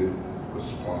environmentally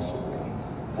responsible.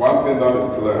 One thing that is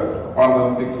clear,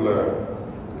 abundantly clear,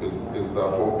 is that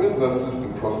for businesses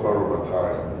to prosper over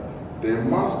time, they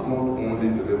must not only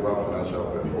deliver financial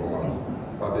performance,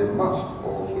 but they must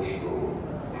also show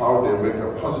how they make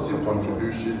a positive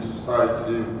contribution to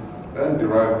society and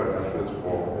derive benefits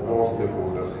for all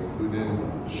stakeholders,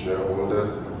 including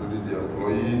shareholders, including the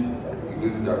employees,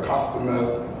 including their customers.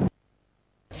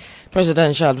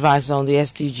 Presidential advisor on the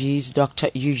SDGs, Dr.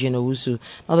 Eugene Owusu.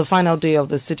 Now, the final day of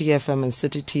the Citi FM and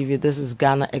Citi TV This is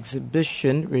Ghana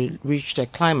exhibition reached a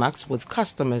climax with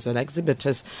customers and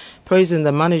exhibitors praising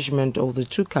the management of the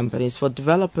two companies for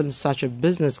developing such a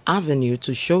business avenue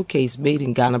to showcase made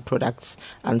in Ghana products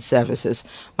and services.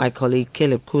 My colleague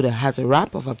Caleb Kuda has a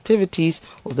wrap of activities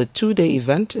of the two-day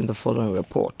event in the following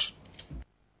report.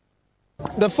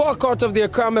 The forecourt of the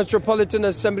Accra Metropolitan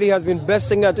Assembly has been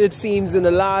bursting at its seams in the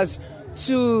last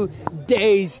 2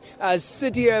 days as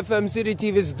Citi FM, Citi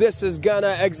TV's This is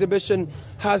Ghana exhibition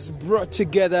has brought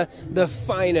together the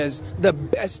finest, the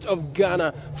best of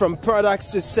Ghana, from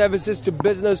products to services to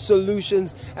business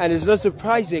solutions. And it's not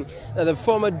surprising that the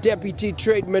former Deputy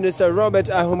Trade Minister Robert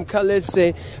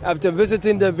Ahom-Kalese, after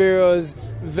visiting the various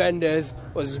vendors,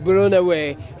 was blown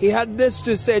away. He had this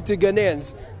to say to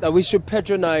Ghanaians, that we should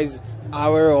patronize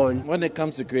our own. When it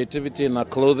comes to creativity in our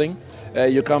clothing,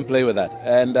 you can't play with that.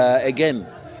 And again,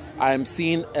 I'm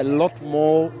seeing a lot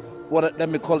more, let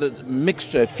me call it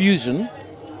mixture, fusion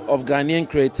of Ghanaian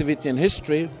creativity and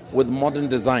history with modern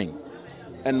design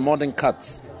and modern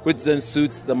cuts, which then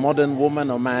suits the modern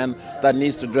woman or man that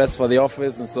needs to dress for the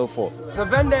office and so forth. The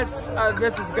vendors at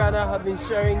This is Ghana have been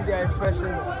sharing their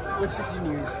impressions with Citi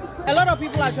News. A lot of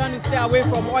people are trying to stay away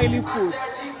from oily foods,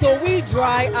 so we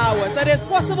dry ours. And it's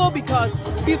possible because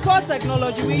before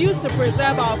technology, we used to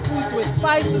preserve our foods with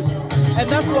spices, and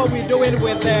that's what we're doing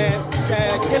with the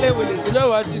Kele Willy. You know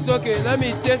what? It's okay. Let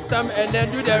me taste some and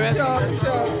then do the rest.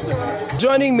 Sure.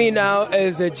 Joining me now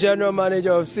is the general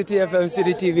manager of Citi FM,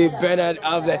 Citi TV, Bernard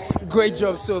Alve. Great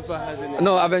job so far, hasn't it?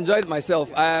 No, I've enjoyed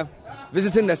myself.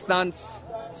 Visiting the stands,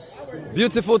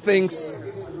 beautiful things,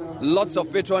 lots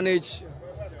of patronage,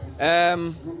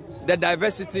 the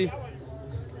diversity,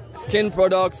 skin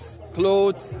products,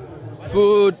 clothes,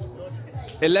 food,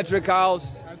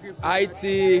 electricals,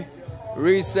 IT,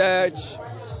 research,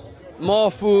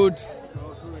 more food,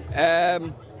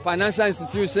 financial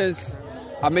institutions.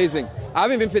 Amazing. I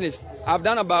haven't even finished. I've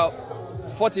done about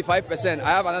 45%. I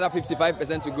have another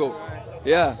 55% to go.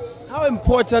 Yeah. How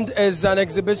important is an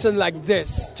exhibition like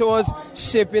this towards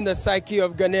shaping the psyche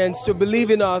of Ghanaians to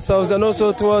believe in ourselves and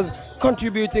also towards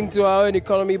contributing to our own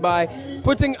economy by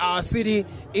putting our city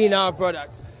in our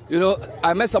products? You know,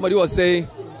 I met somebody who was saying,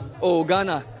 oh,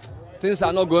 Ghana, things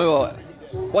are not going well.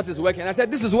 What is working? I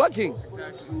said, this is working.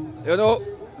 You know,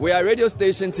 we are a radio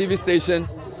station, TV station.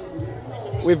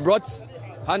 We've brought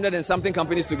 100 and something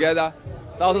companies together.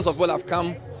 Thousands of people have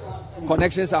come.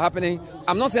 Connections are happening.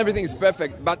 I'm not saying everything is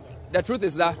perfect, but the truth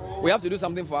is that we have to do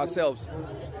something for ourselves.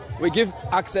 We give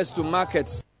access to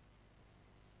markets.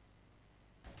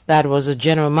 That was the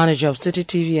general manager of Citi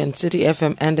TV and Citi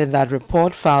FM ending that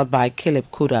report filed by Caleb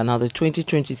Kuda. Now, the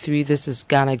 2023 This is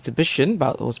Ghana exhibition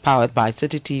was powered by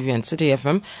Citi TV and Citi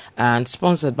FM and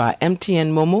sponsored by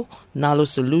MTN Momo, Nalo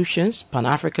Solutions,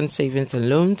 Pan-African Savings and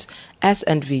Loans,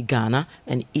 SNV Ghana,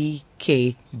 and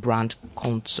EK Brand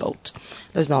Consult.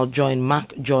 Let's now join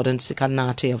Mark Jordan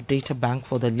Sikanate of Data Bank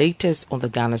for the latest on the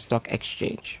Ghana Stock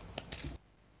Exchange.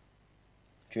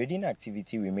 Trading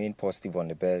activity remained positive on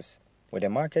the bears, with the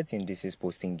market indices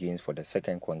posting gains for the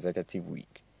second consecutive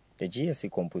week. The GSE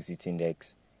Composite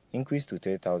Index increased to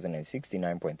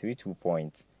 3,069.32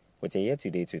 points, with a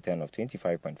year-to-date return of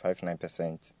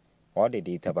 25.59%, while the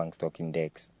Data Bank Stock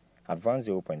Index advanced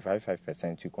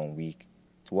 0.55% week on week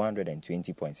to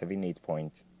 120.78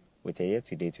 points, with a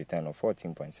year-to-date return of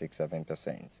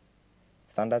 14.67%.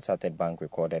 Standard Chartered Bank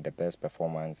recorded the best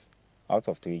performance out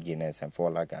of 3 gainers and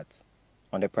 4 laggards.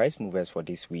 On the price movers for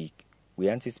this week, we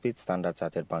anticipate Standard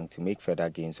Chartered Bank to make further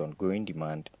gains on growing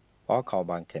demand, while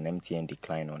Cowbank and MTN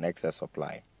decline on excess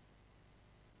supply.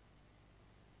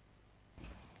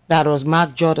 That was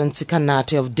Mark Jordan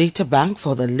Sikanate of Data Bank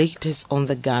for the latest on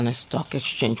the Ghana Stock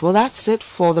Exchange. Well, that's it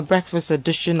for the breakfast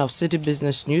edition of City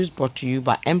Business News, brought to you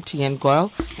by MTN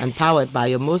Goil and powered by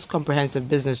your most comprehensive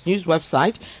business news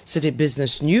website,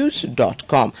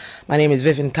 citybusinessnews.com. My name is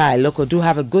Vivian Kai. Loco, do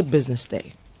have a good business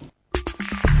day.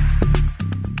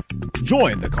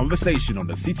 Join the conversation on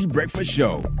the City Breakfast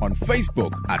Show on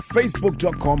Facebook at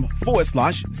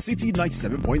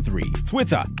facebook.com/City97.3,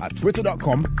 Twitter at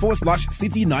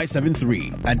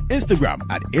twitter.com/City973, and Instagram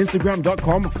at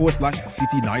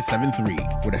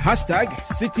instagram.com/City973 with the hashtag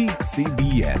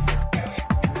CityCBS.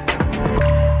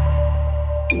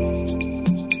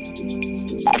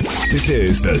 This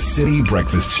is the City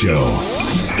Breakfast Show,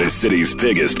 the city's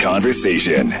biggest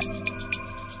conversation.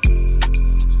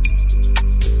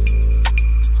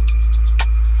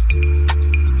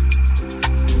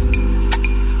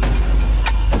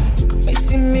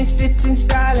 Sit in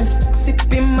silence,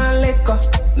 sipping my liquor,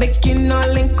 making no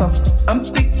link up. I'm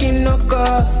picking no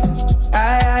calls.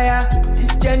 This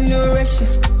generation,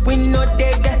 we know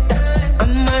they get that. Our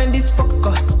mind is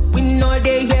focused, we know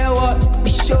they hear what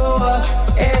we show up.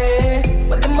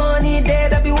 But the money there,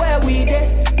 that be where we there.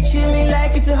 Chilling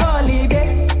like it's a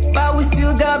holiday, but we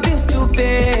still got bills to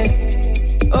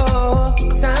pay. Oh,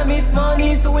 time is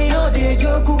money, so we know they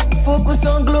joke. Focus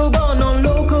on global, non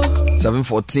local.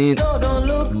 7:14,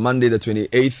 Monday the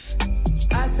 28th.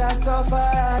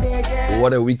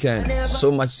 What a weekend.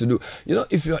 So much to do. You know,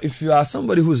 if you are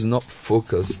somebody who's not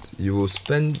focused, you will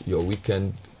spend your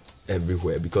weekend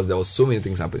everywhere because there was so many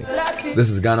things happening. This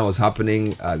is Ghana was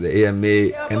happening, the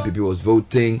AMA, MPP was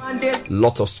voting,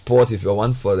 lots of sport. If you're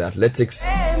one for the athletics,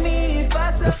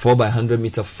 the 4x100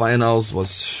 meter finals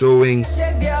was showing,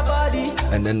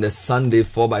 and then the Sunday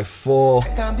 4x4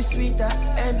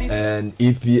 and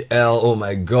EPL. Oh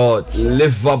my God,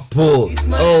 Liverpool.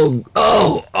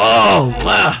 Oh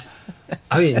man.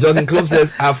 I mean, Jurgen Klopp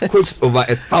says I've coached over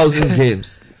 1,000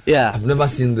 games. Yeah, I've never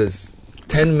seen this.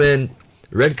 10 men,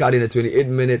 red card in a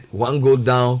 28-minute, 1 goal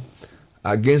down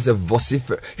against a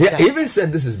vociferous. He even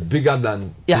said this is bigger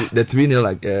than the 3-0,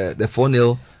 like the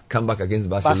 4-0 comeback against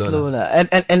Barcelona.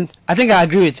 And I think I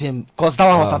agree with him because that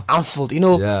one was at Anfield. You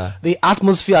know, the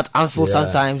atmosphere at Anfield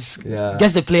sometimes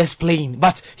gets the players playing.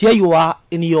 But here you are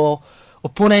in your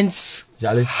opponent's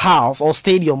house or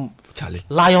stadium,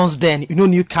 Lions Den. You know,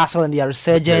 Newcastle and their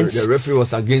resurgence. The referee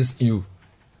was against you.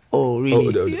 Oh,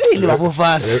 really? Liverpool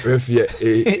fans. Liverpool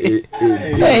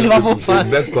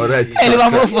fans. Correct.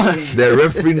 Liverpool fans. The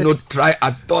referee no try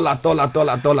at all.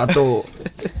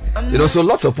 You know, so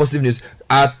lots of positive news.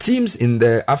 Our teams in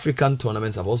the African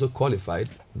tournaments have also qualified.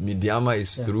 Midiama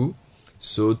is through.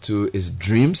 So too is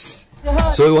Dreams.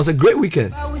 So it was a great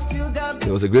weekend.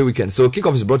 So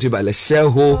kickoff is brought to you by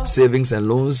Lesheho Savings and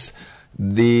Loans,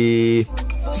 the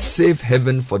safe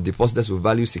haven for depositors with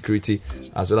value, security,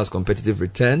 as well as competitive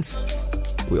returns.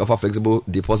 We offer flexible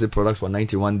deposit products for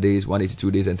 91 days,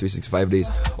 182 days, and 365 days.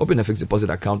 Open a fixed deposit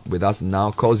account with us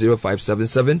now. Call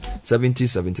 0577 70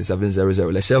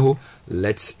 7700. Lesheho,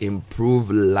 let's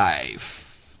improve life.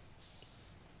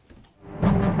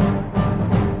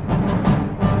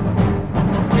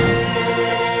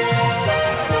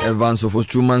 Evans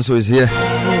Ofochumanso is here.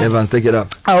 Evans, take it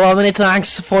up. Well, many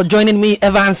thanks for joining me,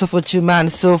 Evans Ofochuman.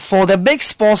 So, for the big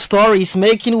sports stories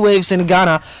making waves in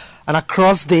Ghana and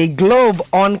across the globe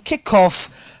on kickoff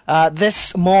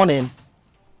this morning.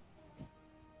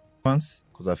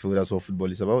 Because I feel that's what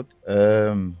football is about.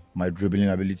 My dribbling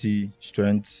ability,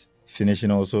 strength,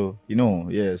 finishing also,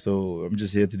 so I'm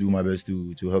just here to do my best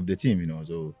to help the team,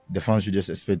 so the fans should just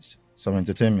expect some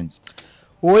entertainment.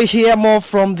 We hear more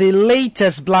from the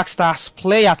latest Black Stars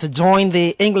player to join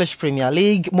the English Premier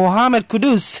League, Mohamed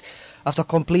Kudus, after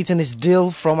completing his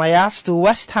deal from Ajax to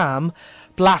West Ham.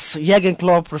 Plus, Jurgen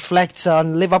Klopp reflects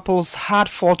on Liverpool's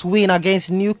hard-fought win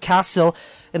against Newcastle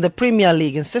in the Premier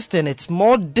League, insisting it's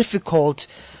more difficult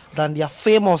than their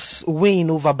famous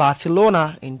win over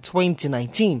Barcelona in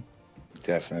 2019.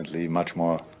 Definitely much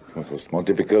more. It was more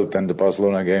difficult than the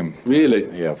Barcelona game. Really?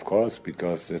 Yeah, of course,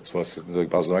 because the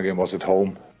Barcelona game was at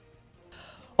home.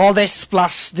 All this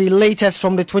plus the latest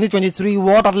from the 2023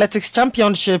 World Athletics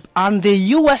Championship and the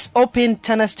US Open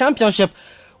Tennis Championship,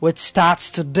 which starts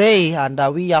today, and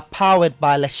we are powered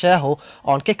by Lesheho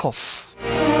on kickoff.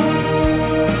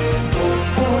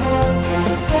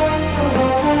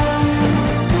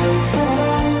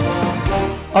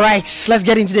 All right, let's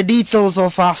get into the details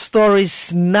of our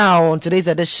stories now on today's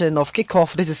edition of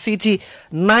Kickoff. This is Citi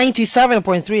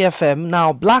 97.3 FM.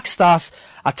 Now, Black Stars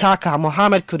attacker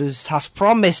Mohamed Kudus has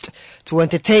promised to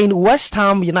entertain West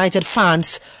Ham United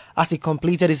fans as he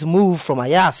completed his move from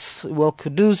Ajax. Well,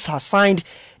 Kudus has signed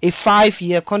a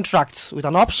 5-year contract with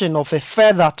an option of a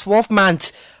further 12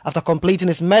 months after completing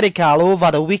his medical over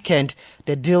the weekend.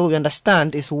 The deal, we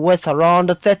understand, is worth around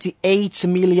 £38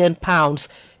 million,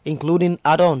 including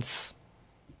add-ons.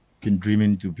 Been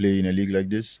dreaming to play in a league like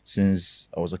this since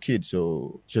I was a kid,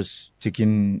 so just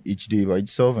taking each day by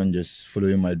itself and just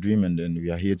following my dream, and then we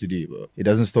are here today. But it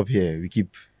doesn't stop here. We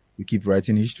keep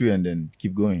writing history and then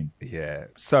keep going. Yeah,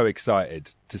 so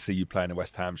excited to see you play in a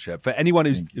West Ham shirt. For anyone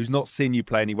who's not seen you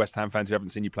play, any West Ham fans who haven't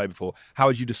seen you play before, how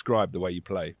would you describe the way you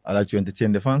play? I like to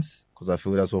entertain the fans because I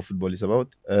feel that's what football is about.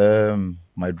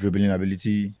 My dribbling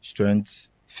ability, strength,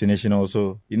 finishing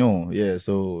also,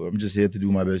 so I'm just here to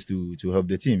do my best to help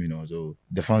the team, so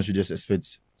the fans should just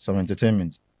expect some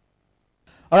entertainment.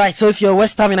 All right, so if you're a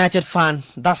West Ham United fan,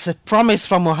 that's a promise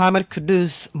from Mohamed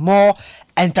Kudus, more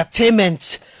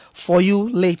entertainment for you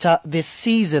later this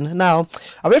season. Now,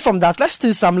 away from that, let's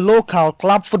do some local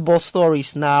club football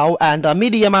stories now. And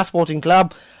Mediama Sporting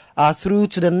Club through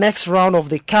to the next round of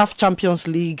the CAF Champions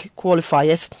League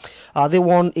qualifiers. They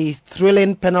won a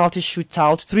thrilling penalty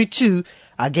shootout 3-2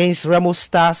 against Remo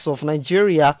Stars of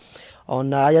Nigeria.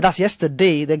 That's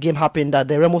yesterday. The game happened at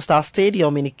the Remo Stars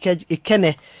Stadium in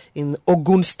Ikenne in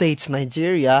Ogun State,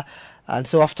 Nigeria. And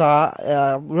so after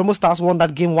Remo Stars won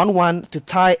that game 1-1 to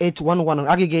tie it 1-1 on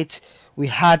aggregate, we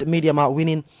had Mediama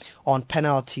winning on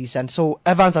penalties. And so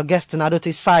Evans Augustine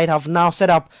Adote's side have now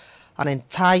set up an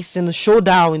enticing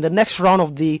showdown in the next round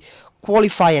of the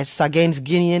qualifiers against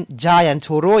Guinean giant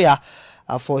Horoya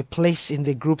for a place in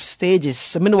the group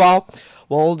stages. Meanwhile,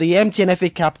 the MTN FA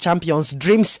Cup champions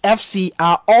Dreams FC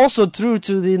are also through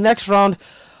to the next round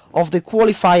of the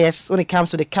qualifiers when it comes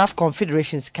to the CAF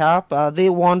Confederations Cup. They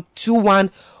won 2-1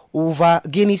 over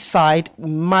Guinea side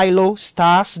Milo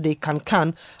Stars de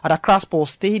Cancan at Accra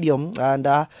Sports Stadium, and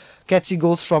Ketty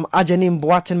goals from Ajanim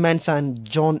Boaten-Mensah and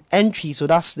John Entry. So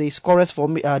that's the scorers for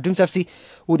Dreams FC,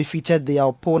 who defeated their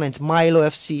opponent Milo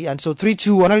FC. And so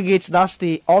 3-2 on aggregate, that's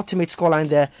the ultimate scoreline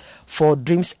there for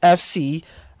Dreams FC.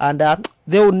 And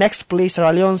they will next play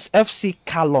Sierra Leone's FC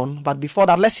Kalon. But before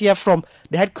that, let's hear from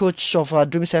the head coach of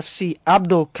Dreams FC,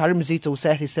 Abdul Karim Zito, who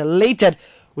says he's elated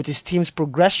with his team's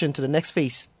progression to the next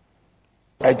phase.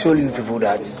 I told you people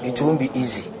that it won't be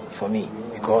easy for me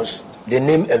because the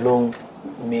name alone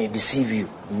may deceive you,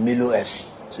 Milo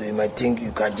FC. So you might think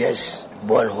you can just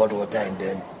boil hot water and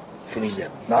then finish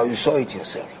them. Now you saw it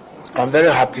yourself. I'm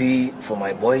very happy for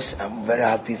my boys. I'm very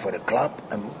happy for the club.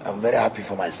 I'm very happy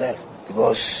for myself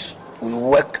because we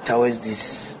work towards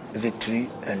this victory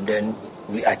and then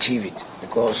we achieve it.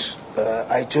 Because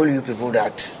I told you people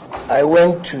that I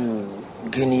went to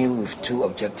Guinea with two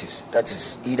objectives. That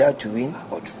is either to win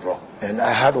or to draw. And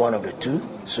I had one of the two.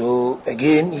 So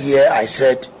again, here I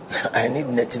said, I need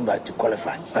nothing but to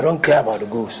qualify. I don't care about the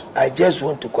goals. I just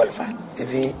want to qualify.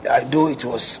 Though it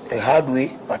was a hard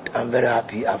way, but I'm very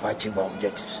happy I've achieved my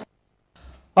objectives.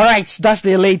 All right, that's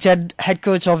the elated head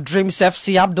coach of Dreams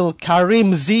FC, Abdul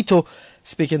Karim Zito,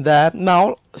 speaking there.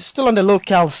 Now, still on the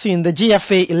local scene, the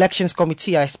GFA Elections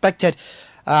Committee are expected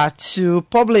to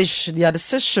publish their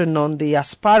decision on the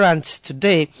aspirants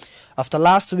today after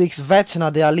last week's vetting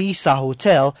at the Alisa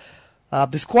Hotel.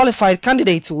 Disqualified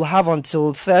candidates will have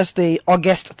until Thursday,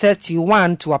 August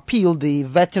 31 to appeal the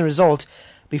vetting result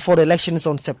before the elections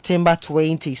on September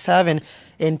 27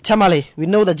 in Tamale. We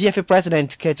know the GFA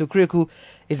president, Ketu Kriku,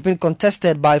 is being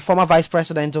contested by former vice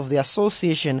president of the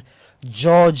association,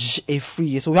 George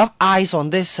Efri. So we have eyes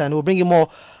on this, and we'll bring you more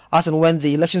as and when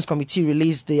the elections committee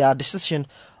released their decision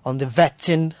on the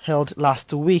vetting held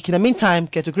last week. In the meantime,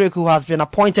 Ketu Kriku has been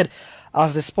appointed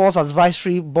as the Sports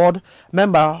Advisory Board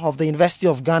member of the University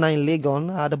of Ghana in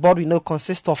Legon. The board we know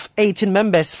consists of 18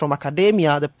 members from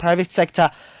academia, the private sector,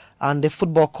 and the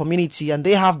football community, and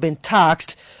they have been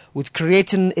tasked with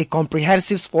creating a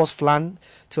comprehensive sports plan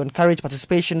to encourage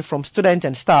participation from students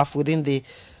and staff within the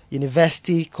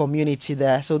university community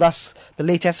there. So that's the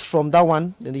latest from that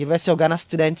one, the University of Ghana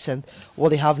students and what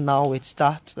they have now with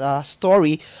that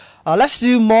story. Let's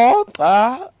do more.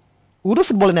 We'll do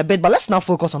football in a bit, but let's now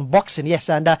focus on boxing. Yes,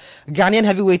 and Ghanaian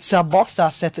heavyweight boxer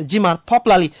Seth Jiman,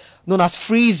 popularly known as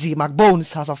Freezy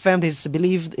McBones, has affirmed his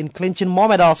belief in clinching more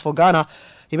medals for Ghana.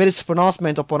 He made his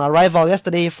pronouncement upon arrival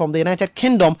yesterday from the United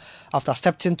Kingdom after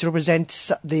accepting to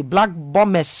represent the Black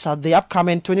Bombers at the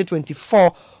upcoming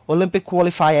 2024 Olympic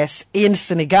qualifiers in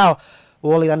Senegal.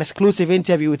 Well, in an exclusive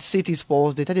interview with Citi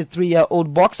Sports, the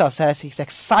 33-year-old boxer says he's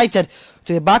excited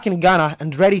to be back in Ghana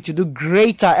and ready to do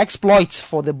greater exploits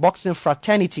for the boxing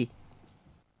fraternity.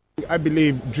 I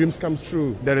believe dreams come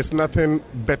true. There is nothing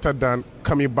better than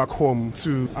coming back home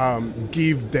to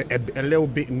give a little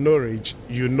bit knowledge,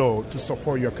 to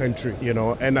support your country,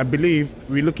 And I believe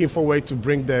we're looking forward to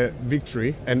bring the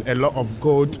victory and a lot of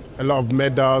gold, a lot of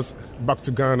medals back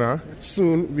to Ghana.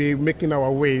 Soon we're making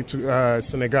our way to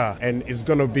Senegal, and it's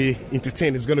going to be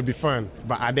entertaining, it's going to be fun.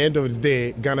 But at the end of the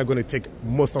day, Ghana going to take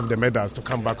most of the medals to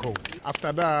come back home.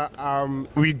 After that,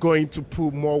 we're going to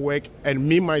put more work, and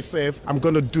me, myself, I'm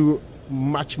going to do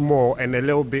much more and a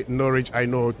little bit knowledge I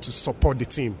know to support the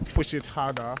team, push it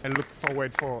harder, and look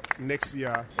forward for next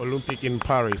year Olympic in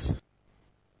Paris.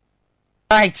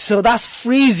 Right, so that's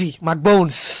Freezy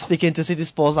McBones speaking to Citi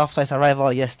Sports after his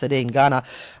arrival yesterday in Ghana.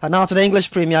 And now to the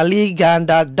English Premier League, and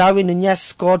Darwin Nunez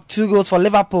scored 2 goals for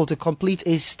Liverpool to complete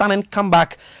a stunning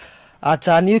comeback at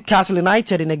Newcastle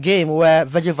United in a game where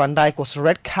Virgil van Dijk was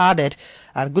red-carded.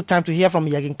 And good time to hear from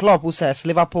Jurgen Klopp, who says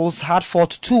Liverpool's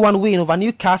hard-fought 2-1 win over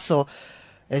Newcastle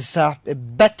is a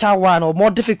better one, or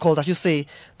more difficult, I should say,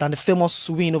 than the famous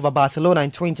win over Barcelona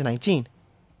in 2019.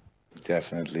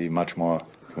 Definitely much more.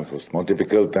 It was more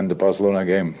difficult than the Barcelona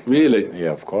game. Really? Yeah,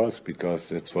 of course, because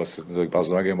the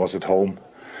Barcelona game was at home.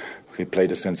 We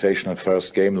played a sensational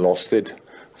first game, lost it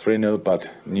 3-0, but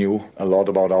knew a lot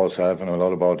about ourselves and a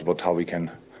lot about how we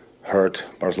can hurt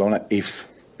Barcelona if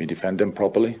we defend them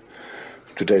properly.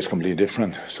 Today is completely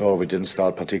different, so we didn't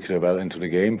start particularly well into the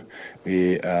game.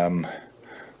 We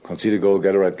conceded a goal,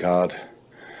 get a red card,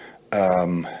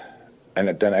 and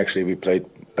then actually we played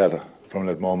better from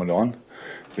that moment on.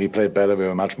 We played better, we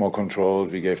were much more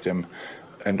controlled, we gave them,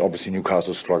 and obviously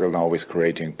Newcastle struggled now with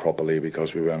creating properly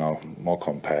because we were now more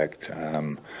compact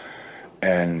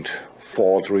and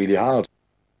fought really hard.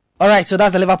 Alright, so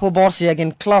that's the Liverpool boss here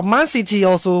again. Club Man City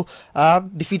also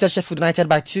defeated Sheffield United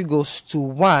by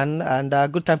 2-1,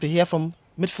 and good time to hear from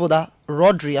midfielder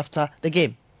Rodri after the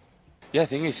game. Yeah, I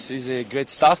think it's a great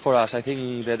start for us. I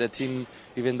think that the team,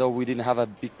 even though we didn't have a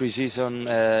big pre-season,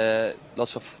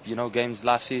 lots of games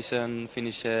last season,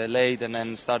 finish late and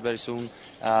then start very soon.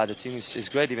 The team is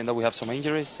great, even though we have some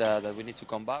injuries that we need to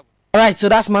come back. Alright, so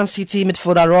that's Man City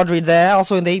midfielder Rodri there.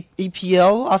 Also in the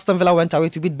EPL, Aston Villa went away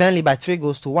to beat Burnley by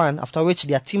 3-1, after which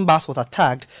their team bus was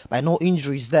attacked by no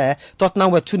injuries there.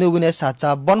 Tottenham were 2-0 winners at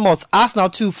Bournemouth. Arsenal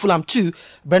 2, Fulham 2.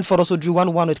 Brentford also drew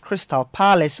 1-1 with Crystal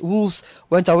Palace. Wolves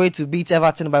went away to beat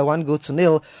Everton by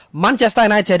 1-0. Manchester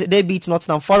United, they beat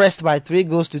Nottingham Forest by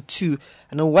 3-2.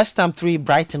 And then West Ham 3,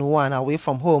 Brighton 1 away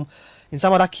from home. In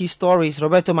some other key stories,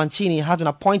 Roberto Mancini has been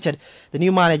appointed the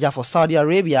new manager for Saudi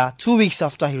Arabia 2 weeks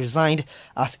after he resigned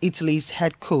as Italy's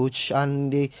head coach. And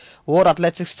the World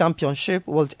Athletics Championship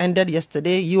ended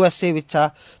yesterday. USA with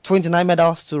 29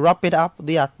 medals to wrap it up.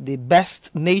 They are the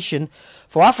best nation.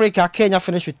 For Africa, Kenya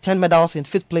finished with 10 medals in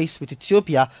 5th place, with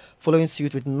Ethiopia following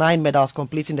suit with 9 medals,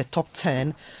 completing the top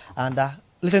 10. And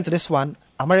listen to this one.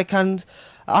 American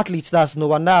athletes, that's no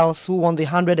one else, who won the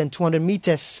 100 and 200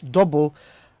 meters double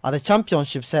at the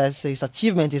championship, says his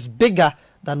achievement is bigger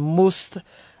than most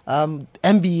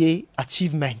NBA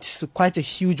achievements. So quite a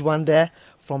huge one there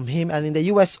from him. And in the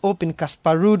US Open,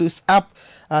 Casper Ruud is up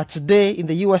today in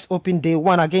the US Open Day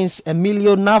 1 against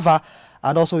Emilio Nava.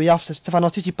 And also we have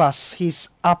Stefanos Tsitsipas. He's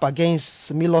up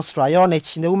against Milos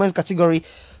Raonic. In the women's category,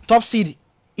 top seed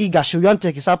Iga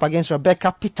Swiatek is up against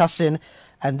Rebecca Peterson.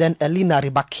 And then Elina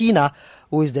Rybakina,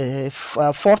 who is the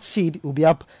 4th seed, will be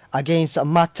up against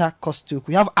Marta Kostyuk.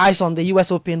 We have eyes on the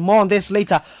US Open. More on this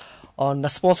later on the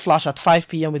Sports Flash at 5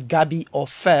 p.m. with Gabby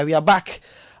Ofer. We are back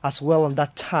as well on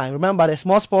that time. Remember, there's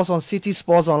more sports on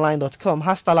citisportsonline.com.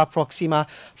 Hasta la próxima.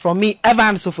 From me,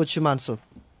 Evan Sofochumanso.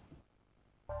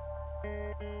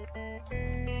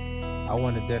 I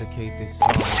want to dedicate this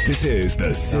song. This is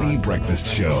the City Breakfast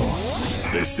Show,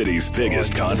 the city's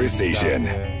biggest conversation.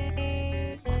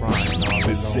 crying all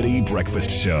The City Breakfast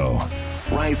Show.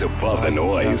 Rise above the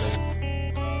noise.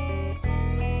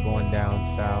 Going down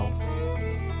south,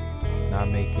 not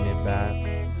making it back.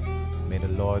 May the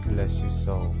Lord bless your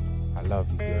soul. I love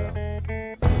you, girl.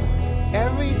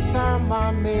 Every time I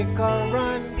make a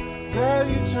run, girl,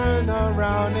 you turn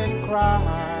around and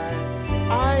cry.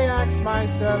 I ask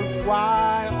myself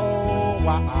why, oh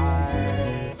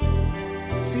why?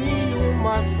 See, you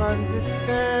must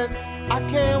understand, I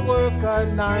can't work a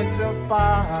 9 to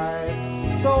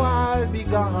 5, so I'll be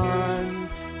gone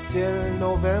till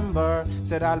November.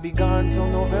 Said I'll be gone till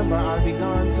November, I'll be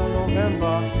gone till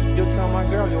November. You tell my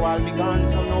girl, yo, I'll be gone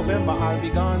till November, I'll be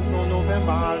gone till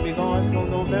November, I'll be gone till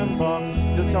November.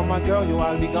 You tell my girl, yo,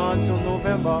 I'll be gone till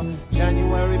November.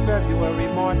 January, February,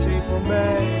 March, April,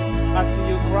 May. I see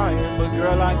you crying, but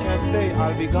girl, I can't stay.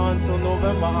 I'll be gone till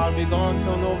November, I'll be gone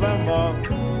till November.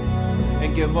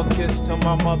 And give a kiss to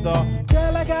my mother.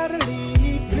 Girl, I gotta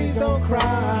leave, please don't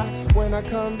cry. When I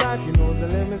come back, you know the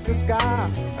limit's the sky.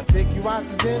 I take you out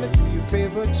to dinner to your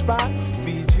favorite spot.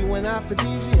 Feed you an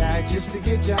aphrodisiac just to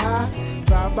get you high.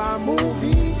 Drive by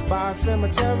movies, by a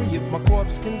cemetery. If my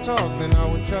corpse can talk, then I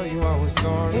would tell you I was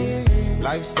sorry.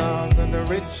 Lifestyles of the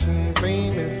rich and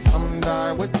famous. Some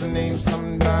die with the name,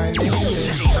 some die nameless.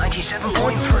 City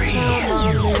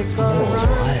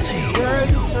 97.3. Girl,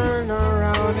 you turn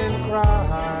around and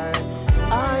cry.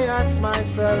 I ask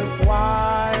myself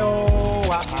why, oh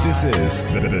why? This is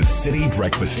the City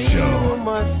Breakfast Show. You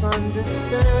must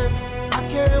understand, I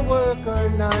can't work a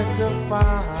 9 to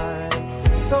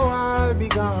 5, so I'll be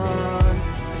gone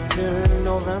till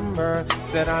November.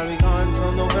 Said I'll be gone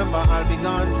till November, I'll be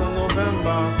gone till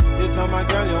November. You tell my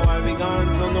girl, yo, I'll be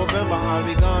gone till November, I'll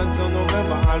be gone till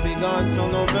November, I'll be gone till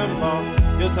November.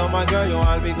 You tell my girl, yo,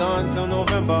 I'll be gone till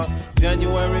November.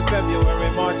 January,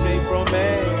 February, March, April,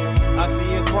 May. I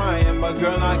see you crying, but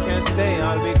girl, I can't stay.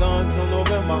 I'll be gone till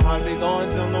November, I'll be gone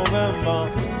till November.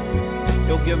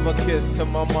 You'll give a kiss to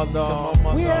my mother.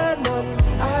 We had nothing,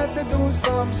 I had to do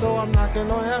something, so I'm knocking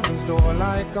on heaven's door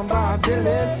like I'm Bob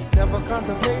Dylan. Never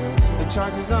contemplating the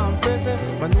charges I'm facing.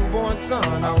 My newborn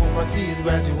son, I hope I see his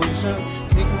graduation.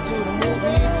 Take him to the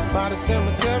movies, by the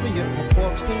cemetery, if my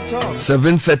corpse can talk.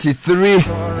 7:33.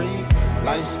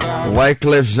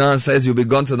 Wyclef Jean says you'll be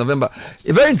gone till November.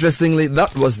 Very interestingly,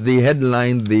 that was the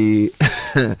headline the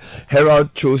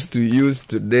Herald chose to use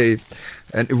today.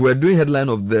 And if we're doing headline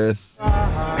of the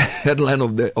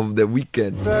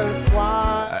weekend,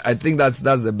 I think that's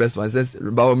the best one. It says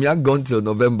Bawumia gone till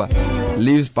November,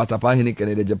 leaves Patapa Hinik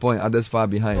and the Japan and others far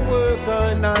behind.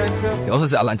 He also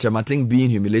said Alan Chemating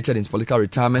being humiliated in his political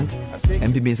retirement.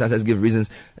 MPB insiders give reasons.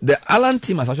 The Alan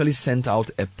team has actually sent out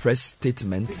a press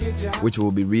statement, which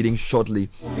we'll be reading shortly.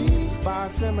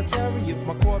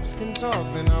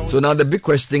 So now the big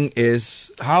question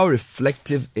is, how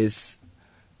reflective is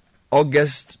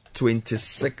August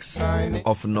 26th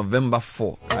of November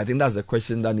 4? I think that's the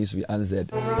question that needs to be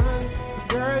answered.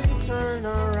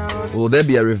 Will there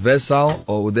be a reversal,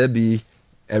 or will there be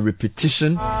a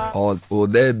repetition, or will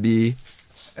there be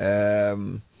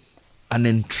an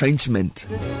entrenchment?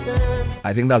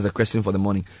 I think that's a question for the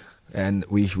morning, and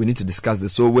we need to discuss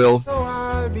this. So will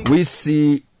we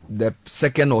see the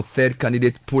second or third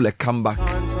candidate pull a comeback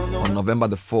on November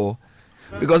the 4th?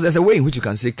 Because there's a way in which you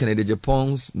can say Kennedy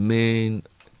Japan's main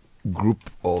group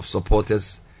of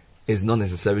supporters is not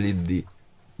necessarily the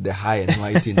high and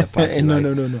mighty in the party.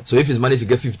 No. So if he's managed to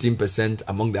get 15%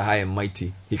 among the high and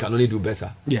mighty, he can only do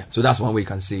better. Yeah. So that's one way you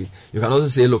can see it. You can also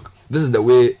say, look, this is the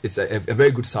way, it's a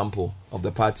very good sample of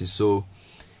the party. So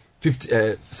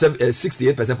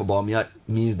 68% for Bawumia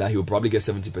means that he will probably get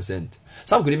 70%.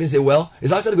 Some could even say, well,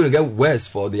 it's actually going to get worse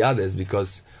for the others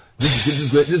because this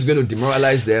is going to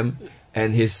demoralize them,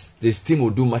 and his team will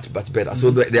do much better.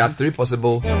 So there are three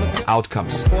possible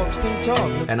outcomes,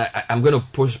 and I'm going to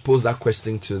pose that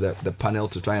question to the panel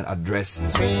to try and address,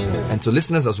 and to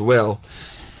listeners as well.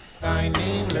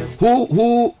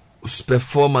 Whose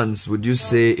performance would you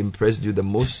say impressed you the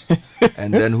most,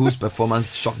 and then whose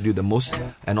performance shocked you the most?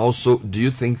 And also, do you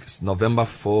think November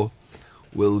 4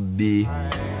 will be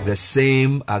the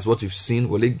same as what we've seen?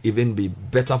 Will it even be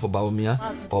better for Bawumia,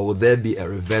 or will there be a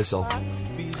reversal?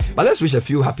 But let's wish a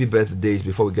few happy birthdays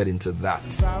before we get into that.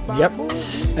 Yep.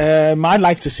 I'd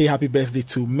like to say happy birthday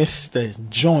to Mr.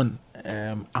 John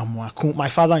Amwaku, my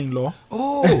father-in-law.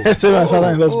 Oh, Same as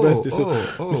father-in-law's birthday. So,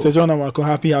 Mr. John Amako,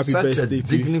 happy birthday to you. Such a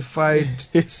dignified,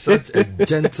 such a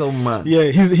gentleman. Yeah,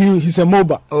 he's a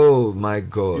MOBA. Oh my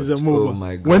God. He's a MOBA. Oh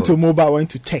my God. Went to MOBA, went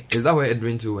to tech. Is that where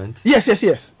Edwin too went?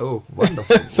 Yes. Oh,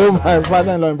 wonderful. So my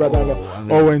father-in-law and brother-in-law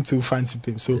all went to fancy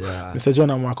him. So Mr. John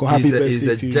Amako, happy birthday to you. He's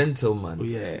a gentleman. Oh,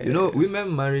 yeah. You know,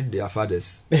 women married their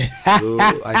fathers. So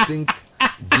I think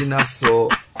Gina saw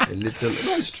a little.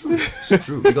 No, it's true. It's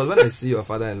true. Because when I see your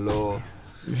father-in-law,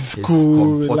 his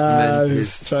cool, comportment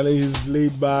he's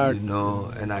laid back. You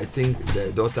know, and I think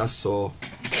the daughter saw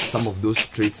some of those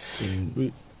traits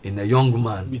in a young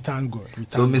man. We thank God.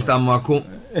 So, Mr. Mako,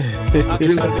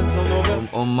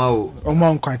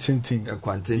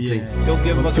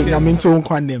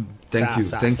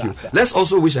 Thank you. Let's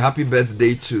also wish a happy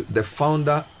birthday to the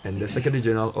founder and the Secretary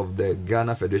General of the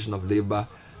Ghana Federation of Labour,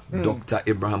 Dr.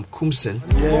 Abraham Kumsen.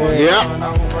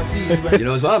 You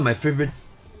know, it's one of my favorite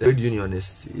trade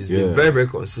unionists. He's been very, very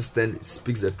consistent.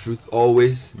 Speaks the truth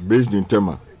always. Based in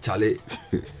Tema. Charlie,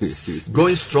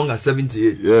 going strong at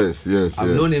 78. Yes. I've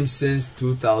known him since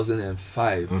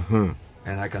 2005.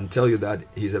 And I can tell you that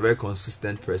he's a very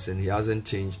consistent person. He hasn't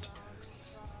changed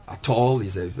at all.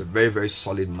 He's a very, very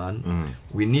solid man.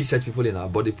 We need such people in our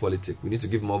body politic. We need to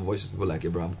give more voice to people like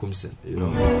Abraham Kumsen. You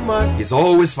know, he's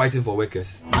always fighting for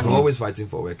workers.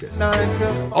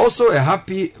 Also, a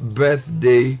happy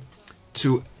birthday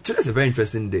to. Today's a very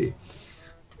interesting day.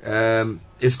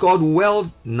 It's called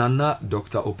World Nana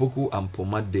Dr. Opoku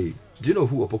Ampoma Day. Do you know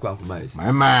who Opoku Ampoma is?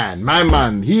 My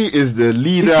man. He is the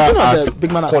leader at the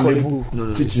big man at Kolebu.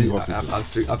 No. See,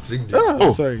 I've tricked you.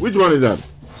 Oh, sorry. Which one is that?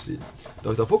 See,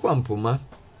 Dr. Opoku Ampoma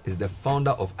is the founder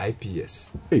of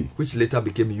IPS, which later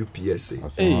became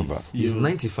UPSA. He's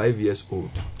 95 years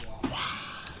old.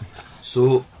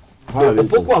 So,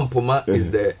 Opoku Ampoma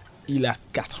is the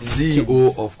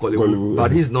CEO of Kolebu,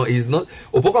 but he's not.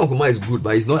 Opoku Ampoma is good,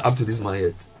 but he's not up to this man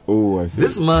yet. I see.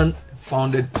 This man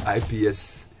founded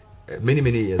IPS many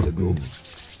years ago,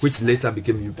 which later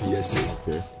became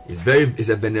UPSA. He's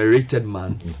a venerated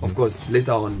man. Of course,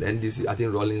 later on NDC, I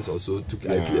think Rollins also took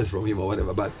IPS from him or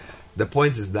whatever. But the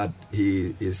point is that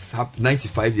he is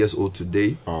 95 years old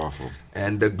today,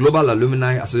 and the Global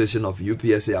Alumni Association of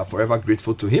UPSA are forever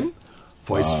grateful to him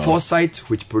for his foresight,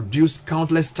 which produced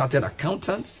countless chartered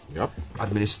accountants,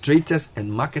 administrators,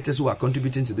 and marketers who are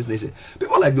contributing to this nation.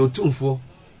 People like the Otumfo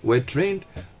were trained.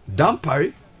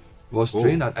 Dampari was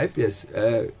trained at IPS.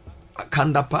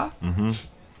 Kandapa.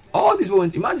 All these people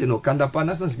went. Imagine, Kandapa,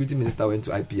 National Security Minister, went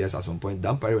to IPS at some point.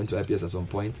 Dampari went to IPS at some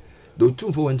point. The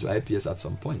Otumfo went to IPS at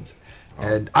some point.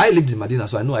 And I lived in Medina,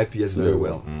 so I know IPS very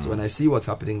well. So when I see what's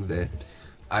happening there,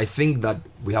 I think that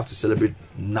we have to celebrate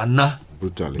Nana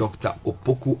Dr.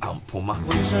 Opoku Ampoma.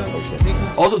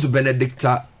 Also to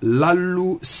Benedicta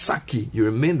Lalu Saki, you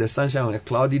remain the sunshine on a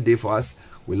cloudy day for us.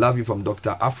 We love you, from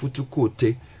Dr. Afutu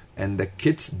Kote and the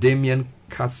kids Damien,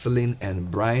 Kathleen,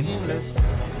 and Brian.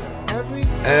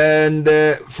 And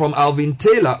from Alvin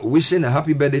Taylor, wishing a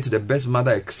happy birthday to the best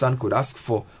mother a son could ask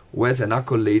for. Words and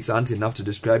accolades aren't enough to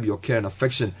describe your care and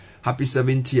affection. Happy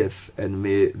 70th, and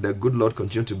may the good Lord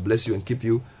continue to bless you and keep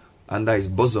you under his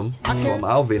bosom. From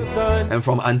Alvin. And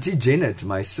from Auntie Janet,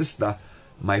 my sister,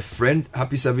 my friend,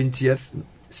 happy 70th.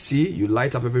 See, you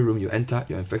light up every room you enter.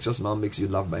 Your infectious smile makes you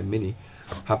loved by many.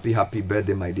 Happy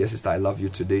birthday, my dear sister. I love you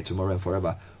today, tomorrow, and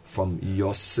forever. From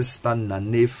your sister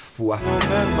Nanefua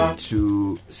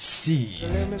to C.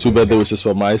 2 birthday wishes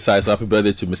from my side. So happy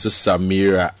birthday to Mrs.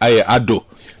 Samira Ayado,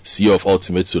 CEO of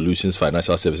Ultimate Solutions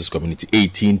Financial Services Community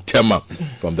 18 Tema,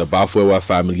 from the Bafwewa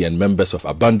family and members of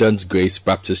Abundance Grace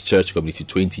Baptist Church Community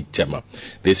 20 Tema.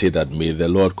 They say that may the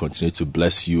Lord continue to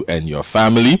bless you and your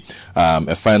family.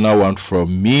 A final one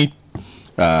from me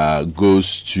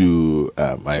goes to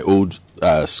my old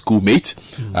schoolmate,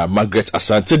 Margaret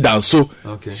Asante Danso.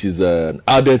 She's an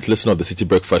ardent listener of the City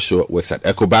Breakfast Show, works at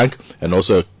EcoBank, and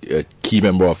also a key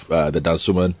member of the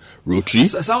Dansoman Rotary.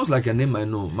 Sounds like a name I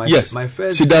know. Yes, my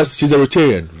first she does. She's a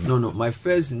Rotarian. No, my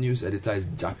first news editor is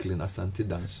Jacqueline Asante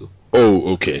Danso.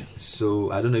 Oh, okay.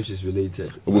 So I don't know if she's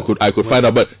related. I could find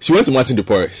out, but she went to Martin de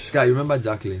Porres. Sky, you remember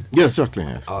Jacqueline? Yes, Jacqueline.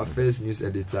 Yeah. Our first news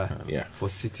editor for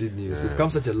City News. We've come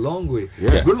such a long way.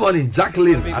 Yeah. Good morning,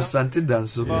 Jacqueline Asante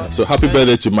Danso. Yeah. So happy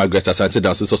birthday to Margaret Asante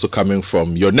Danso. It's also coming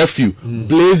from your nephew,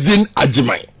 Blazing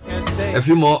Ajimai. A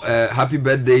few more. Happy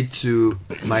birthday to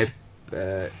my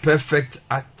perfect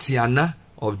Atiana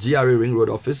of GRA Ring Road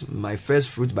office, my first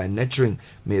fruit by nurturing.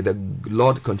 May the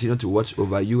Lord continue to watch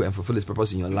over you and fulfill his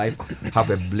purpose in your life. Have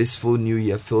a blissful new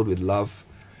year filled with love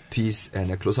peace and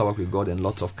a closer work with God and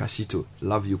lots of kashito.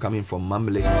 Love you. Coming from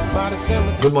Mamle.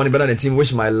 Good morning, brother and team.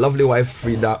 Wish my lovely wife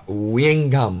Frida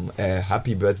Wingham a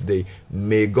happy birthday.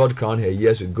 May God crown her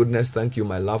years with goodness. Thank you,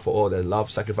 my love, for all the love,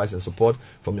 sacrifice and support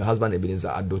from your husband Ebenezer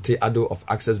Adote Ado of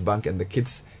Access Bank and the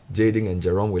kids Jading and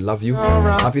Jerome. We love you.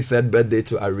 Happy 3rd birthday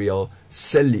to Ariel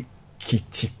Seli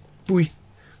Kichipui.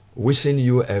 Wishing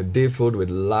you a day filled with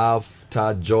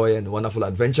laughter, joy, and wonderful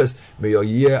adventures. May your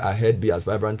year ahead be as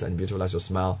vibrant and beautiful as your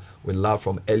smile. With love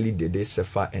from Ellie, Dede,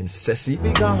 Sefa, and Ceci.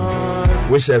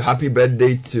 Wish a happy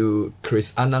birthday to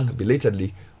Chris Anang,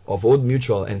 belatedly, of Old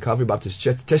Mutual and Calvary Baptist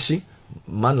Church, Teshi.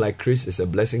 Man like Chris is a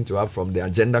blessing to have from the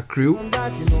Agenda crew.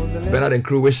 Bernard and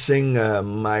crew wishing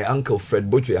my uncle Fred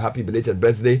Botwe a happy belated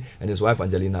birthday, and his wife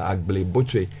Angelina Agbele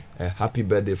Botwe a happy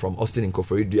birthday from Austin in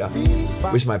Koforidua.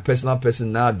 Wish my personal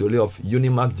person now Dole of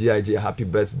Unimark GIJ a happy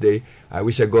birthday. I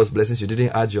wish her God's blessings. You didn't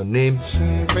add your name.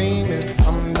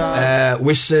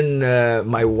 Wishing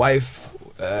my wife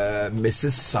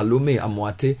Mrs. Salome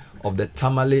Amwate of the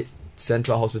Tamale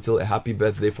Central Hospital a happy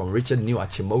birthday from Richard New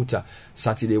Achimota.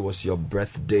 Saturday was your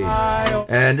birthday.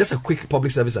 And just a quick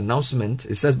public service announcement.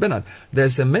 It says, Bernard,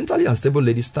 there's a mentally unstable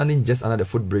lady standing just under the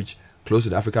footbridge close to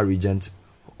the Africa Regent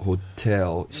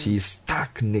Hotel. She's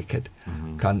stark naked.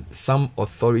 Can some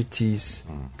authorities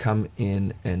come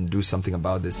in and do something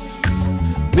about this?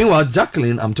 Meanwhile,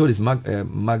 Jacqueline, I'm told, is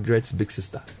Margaret's big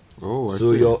sister. Oh,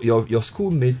 so your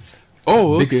schoolmate's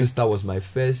big sister was my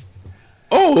first.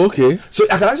 Oh, okay. So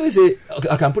I can actually say,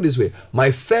 I can put it this way: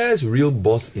 my first real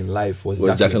boss in life was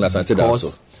Jacqueline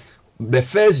because the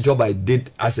first job I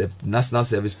did as a national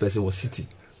service person was Citi.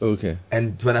 Okay.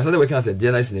 And when I started working as a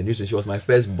journalist in the newsroom, she was my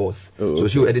first boss. So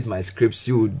she would edit my scripts.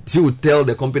 She would tell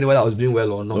the company whether I was doing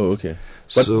well or not. Oh, okay.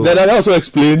 But then that also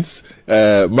explains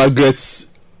Margaret's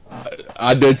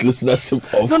ardent listenership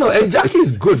of No, and Jackie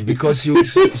is good because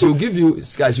she'll give you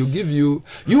Sky. She'll give you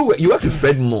work with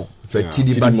Fred Moore.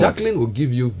 TD, but Jacqueline will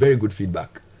give you very good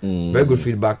feedback, very good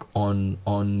feedback on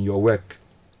your work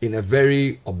in a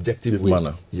very objective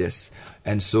manner. Yes,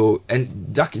 and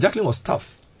Jacqueline was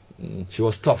tough. She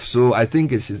was tough, so I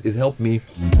think it helped me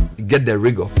get the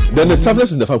rigor. Then the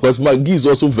toughness is the fact because Maggie is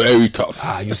also very tough.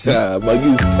 You see, Maggie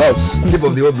is tough. Tip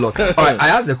of the old block. All right, I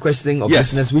asked a question of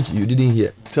listeners which you didn't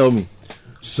hear. Tell me.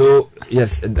 So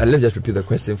yes, and let me just repeat the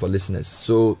question for listeners.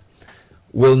 So,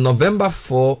 will November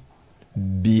 4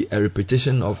 be a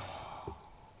repetition of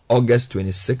August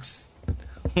 26?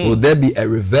 Will there be a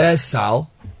reversal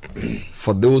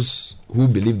for those who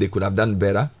believe they could have done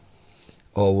better,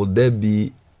 or will there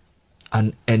be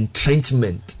an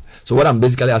entrenchment? So what I'm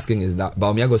basically asking is that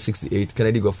Baumia got 68,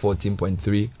 Kennedy got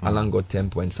 14.3, Alan got 10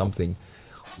 point something.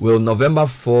 Will November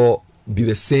 4 be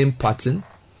the same pattern,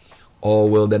 or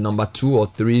will the number 2 or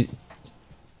 3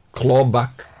 claw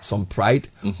back some pride,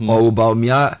 or will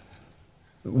Baumia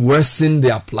worsen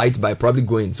their plight by probably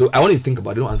going? So I want you to think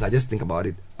about it. Don't answer. Just think about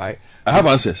it. All right. I have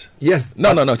answers. Yes.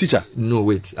 No, teacher. No,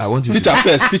 wait. I want you. Teacher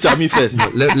first. Teacher me first. No,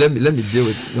 let me deal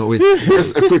with. No, wait.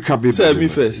 Just a quick happy. Say me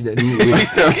first.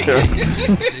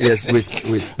 Yes.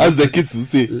 Wait. As the kids will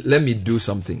say. Let me do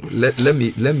something. Let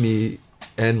me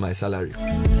earn my salary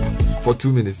for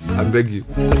 2 minutes. I beg you.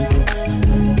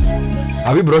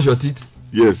 Have you brushed your teeth?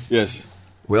 Yes.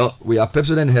 Well, we have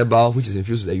Pepsodent Herbal, which is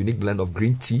infused with a unique blend of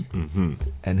green tea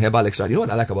and herbal extract. You know what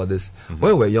I like about this?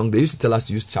 When we were young, they used to tell us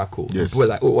to use charcoal. People were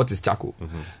like, oh, what is charcoal?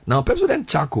 Now, Pepsodent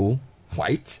Charcoal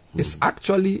White is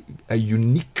actually a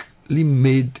uniquely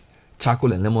made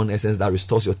charcoal and lemon essence that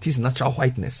restores your teeth's natural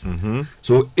whiteness.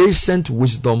 So, ancient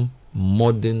wisdom,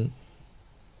 modern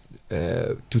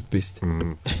toothpaste.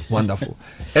 Wonderful.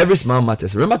 Every smile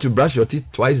matters. Remember to brush your teeth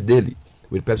twice daily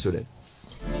with Pepsodent.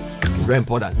 It's very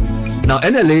important. Now,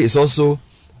 NLA is also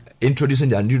introducing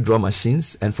their new draw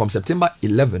machines, and from September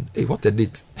 11, what a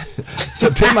date!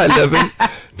 September 11,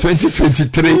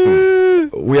 2023,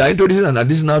 we are introducing an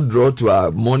additional draw to our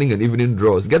morning and evening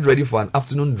draws. Get ready for an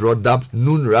afternoon draw dubbed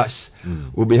Noon Rush.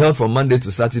 Will be held from Monday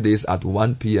to Saturdays at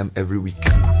 1 p.m. every week.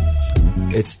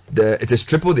 It is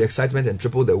triple the excitement and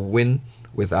triple the win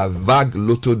with our VAG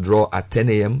Lotto draw at 10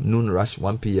 a.m., Noon Rush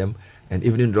 1 p.m., and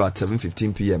evening draw at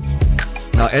 7:15 p.m.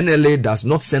 Now, NLA does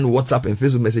not send WhatsApp and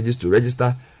Facebook messages to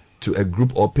register to a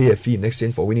group or pay a fee in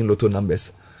exchange for winning Lotto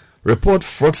numbers. Report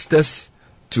fraudsters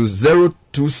to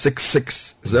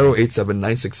 0266 087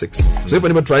 966. So if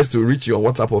anyone tries to reach you on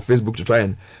WhatsApp or Facebook to try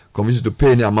and convince you to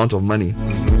pay any amount of money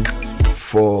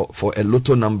for a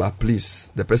Lotto number, please,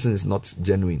 the person is not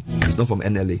genuine. It's not from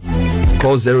NLA.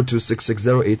 Call 0266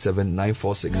 087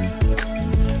 946.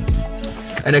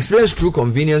 And experience true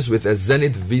convenience with a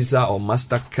Zenith Visa or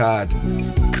MasterCard.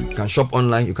 You can shop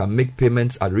online. You can make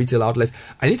payments at retail outlets.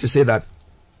 I need to say that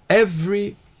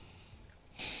every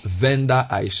vendor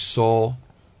I saw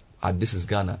at This Is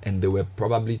Ghana, and there were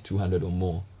probably 200 or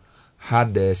more,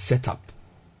 had a setup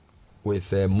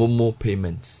with Momo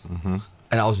payments. And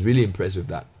I was really impressed with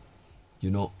that.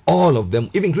 You know, all of them,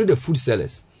 even including the food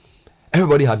sellers,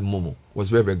 everybody had Momo. It was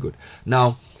very, very good.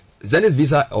 Now, Zenith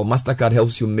Visa or MasterCard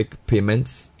helps you make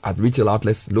payments at retail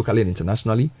outlets locally and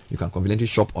internationally. You can conveniently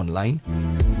shop online,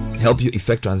 help you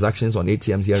effect transactions on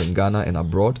ATMs here in Ghana and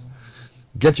abroad.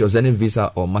 Get your Zenith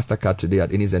Visa or MasterCard today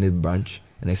at any Zenith branch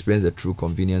and experience the true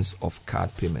convenience of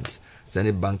card payments.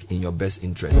 Zenith Bank, in your best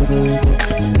interest.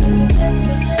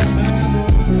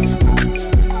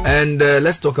 And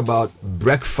let's talk about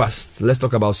breakfast. Let's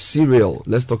talk about cereal.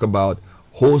 Let's talk about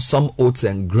wholesome oats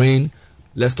and grain.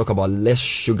 Let's talk about less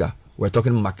sugar. We're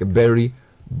talking McBerry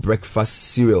breakfast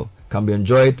cereal. Can be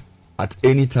enjoyed at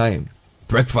any time.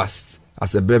 Breakfast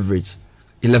as a beverage,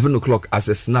 11 o'clock as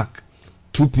a snack,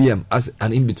 2 p.m. as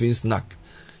an in-between snack.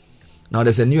 Now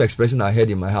there's a new expression I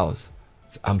heard in my house.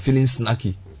 I'm feeling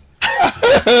snacky.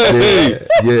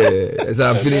 Yeah. So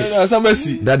I'm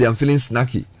feeling, Daddy, I'm feeling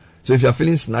snacky. So if you're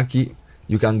feeling snacky,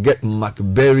 you can get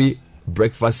McBerry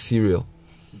breakfast cereal.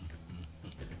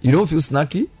 You don't feel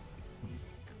snacky?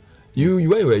 You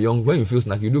when you were young, when you feel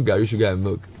snacky, you do Gary sugar and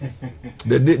milk.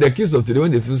 The kids of today,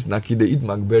 when they feel snacky, they eat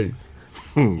McBerry.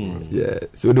 Yeah,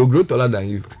 so they'll grow taller than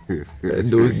you. And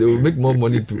they will make more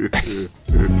money too.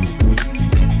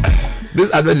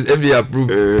 This advert is FDA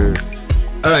approved.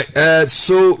 All right,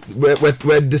 so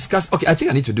we're discussing. Okay, I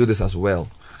think I need to do this as well.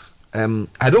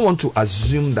 I don't want to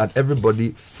assume that everybody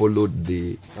followed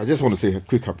the. I just want to say a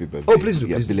quick happy birthday. Oh, please do.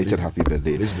 Yes, belated happy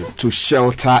birthday. Please do. To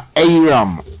Shelter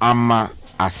Aram Ama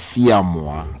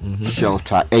Asiamwa.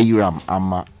 Shelter Aram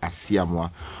Ama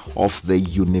Asiamwa of the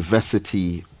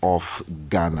University of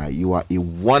Ghana. You are a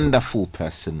wonderful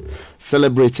person.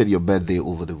 Celebrated your birthday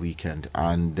over the weekend,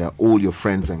 and all your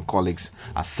friends and colleagues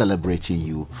are celebrating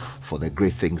you for the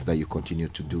great things that you continue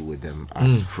to do with them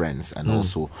as friends and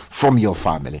also from your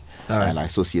family. Right. And I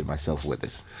associate myself with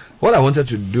it. What I wanted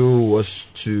to do was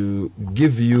to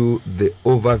give you the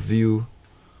overview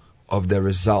of the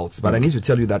results, but I need to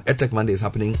tell you that EdTech Monday is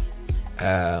happening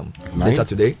later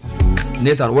today.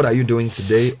 Nathan, what are you doing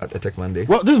today at EdTech Monday?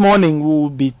 Well, this morning we'll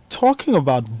be talking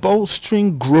about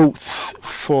bolstering growth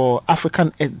for the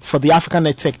African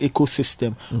EdTech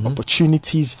ecosystem,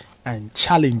 opportunities and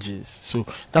challenges. So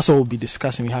that's what we'll be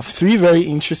discussing. We have 3 very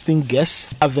interesting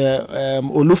guests. We have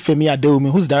Olufemi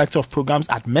Adeomi, who's Director of Programs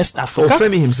at MEST Africa. Oh,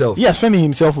 Femi himself. Yes, Femi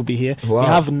himself will be here. Wow. We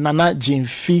have Nana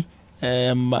Jimfi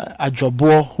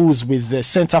Ajobo, who's with the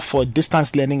Center for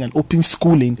Distance Learning and Open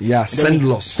Schooling. Yeah,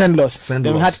 Sendlos.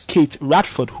 Then we had Kate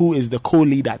Radford, who is the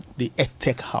co-lead at the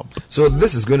EdTech Hub. So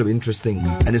this is going to be interesting,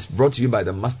 and it's brought to you by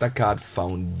the MasterCard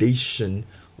Foundation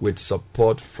with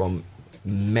support from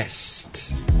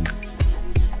MEST.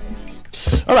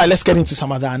 All right, let's get into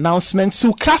some other announcements.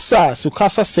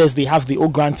 Sukasa says they have the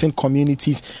O'Granton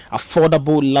Communities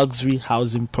Affordable Luxury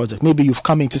Housing Project. Maybe you've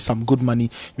come into some good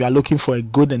money. You are looking for a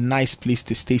good and nice place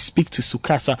to stay. Speak to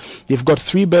Sukasa. They've got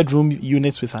 3-bedroom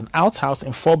units with an outhouse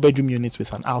and 4-bedroom units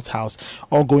with an outhouse,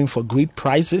 all going for great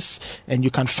prices. And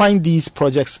you can find these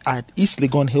projects at East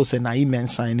Legon Hills and Nai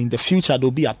Mensa. And in the future,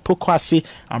 they'll be at Pokwase,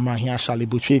 Amrahia,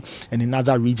 Shalibuche, and in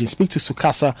other regions. Speak to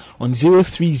Sukasa on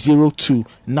 0302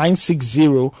 960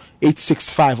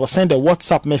 865 or send a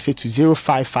WhatsApp message to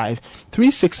 055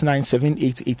 369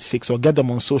 7886 or get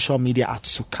them on social media at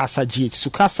Sukasa GH.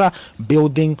 Sukasa,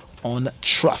 building on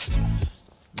trust.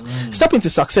 Step into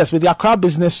success with the Accra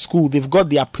Business School. They've got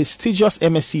their prestigious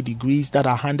MSc degrees that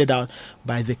are handed out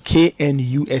by the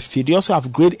KNUST. They also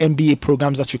have great MBA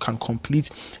programs that you can complete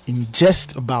in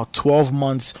just about 12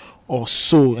 months or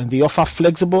so, and they offer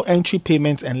flexible entry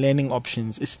payments and learning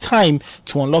options. It's time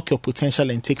to unlock your potential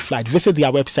and take flight. Visit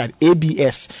their website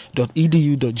abs.edu.gh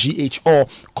or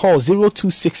call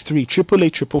 0263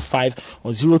 888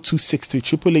 or 0263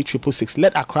 888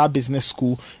 Let Accra Business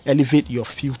School elevate your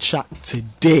future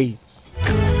today.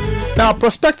 Now,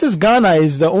 Prospectus Ghana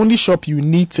is the only shop you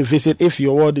need to visit if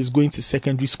your ward is going to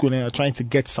secondary school and you're trying to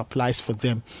get supplies for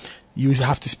them. You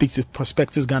have to speak to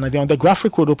Prospectus Ghana. They're on the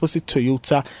Graphic Road opposite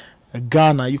Toyota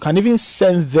Ghana. You can even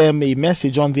send them a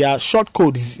message on their short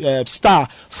code star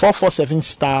 447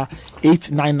 star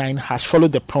 899 hash. Follow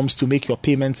the prompts to make your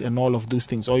payments and all of those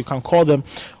things. Or you can call them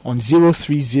on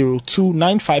 0302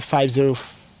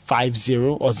 955050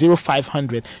 or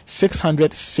 0500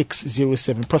 600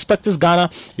 607. Prospectus Ghana,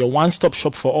 your one-stop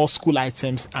shop for all school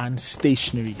items and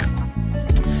stationery.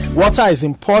 Water is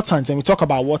important, and we talk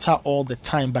about water all the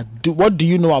time, but what do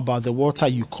you know about the water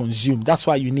you consume? That's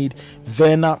why you need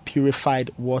Verna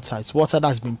purified water. It's water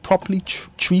that's been properly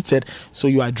treated, so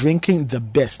you are drinking the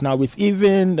best. Now, with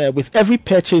every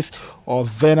purchase of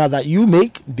Verna that you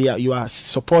make, you are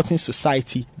supporting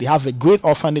society. They have a great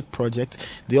orphanage project.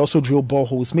 They also drill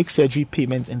boreholes, make surgery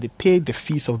payments, and they pay the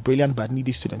fees of brilliant but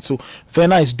needy students. So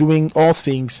Verna is doing all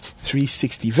things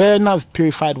 360. Verna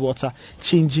purified water,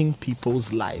 changing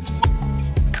people's lives.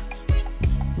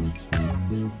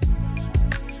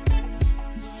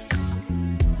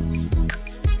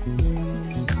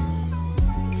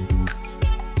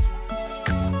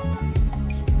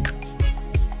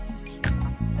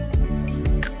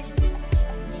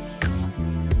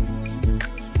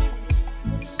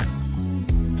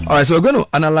 All right, so we're going to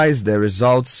analyze the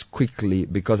results quickly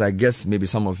because I guess maybe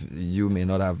some of you may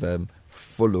not have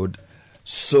followed.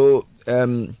 So,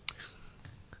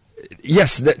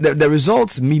 yes, the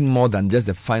results mean more than just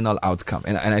the final outcome.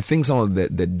 And I think some of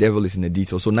the devil is in the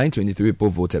details. So 923 people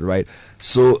voted, right?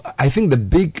 So I think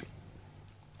the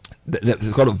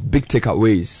kind of big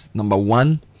takeaways. Number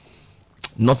one,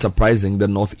 not surprising, the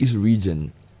Northeast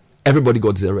region, everybody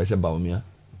got 0 except Bawumia,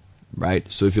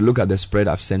 right? So if you look at the spread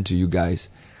I've sent to you guys,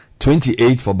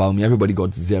 28 for Bawumia, everybody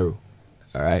got 0.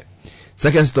 All right.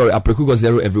 Second story, Apreku got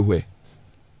 0 everywhere.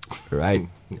 Right.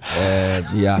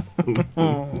 Yeah.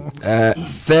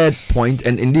 Third point,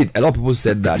 and indeed, a lot of people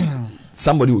said that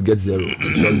somebody would get 0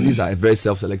 because these are a very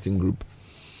self-selecting group.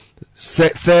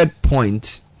 Third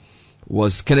point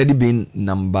was Kennedy being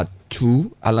number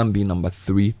 2, Alan being number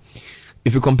 3.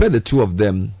 If you compare the two of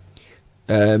them,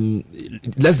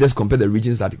 let's just compare the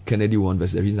regions that Kennedy won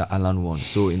versus the regions that Alan won.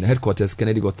 So in the headquarters,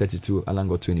 Kennedy got 32, Alan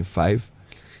got 25.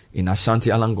 In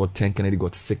Ashanti, Alan got 10, Kennedy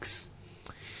got 6.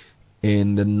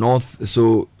 In the north,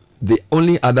 so the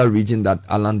only other region that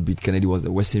Alan beat Kennedy was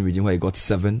the Western region, where he got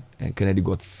 7 and Kennedy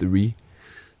got 3.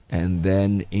 And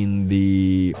then in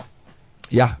the,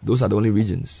 those are the only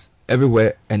regions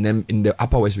everywhere. And then in the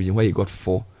Upper West region, where he got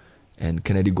 4 and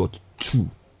Kennedy got 2.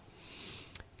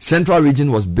 Central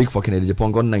region was big for Kennedy.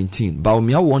 Japan got 19.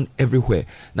 Bawumia won everywhere.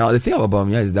 Now, the thing about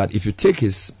Bawumia is that if you take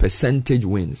his percentage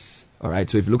wins, all right,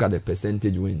 so if you look at the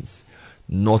percentage wins,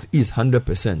 Northeast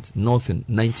 100%, Northern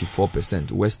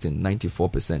 94%, Western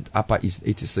 94%, Upper East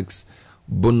 86%,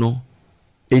 Bono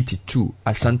 82%,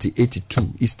 Ashanti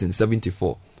 82%, Eastern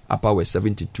 74%, Upper West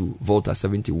 72%, Volta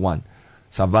 71%,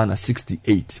 Savannah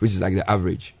 68%, which is like the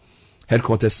average.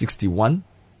 Headquarters 61%.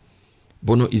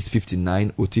 Bono East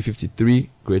 59, OT 53,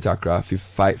 Greater Accra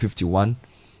 51,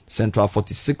 Central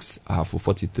 46, Ahafo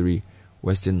 43,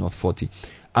 Western North 40.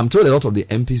 I'm told a lot of the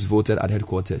MPs voted at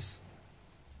headquarters.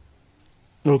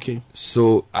 Okay.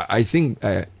 So I think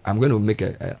I'm going to make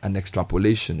an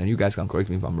extrapolation, and you guys can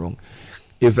correct me if I'm wrong.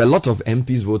 If a lot of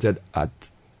MPs voted at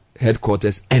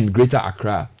headquarters and Greater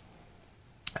Accra,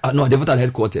 no, they voted at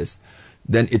headquarters,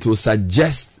 then it will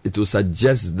suggest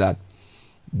that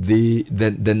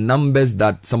the numbers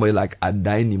that somebody like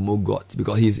Adainimo got,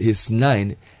 because his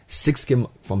 9, 6 came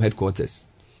from headquarters,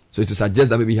 so it will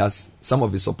suggest that maybe he has some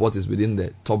of his supporters within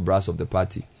the top brass of the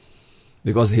party,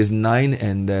 because his 9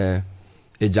 and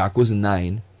Ejaku's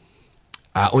 9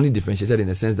 are only differentiated in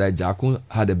the sense that Ejaku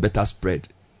had a better spread.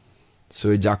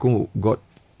 So Ejaku got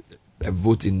a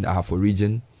vote in the Ahafo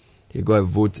region, he got a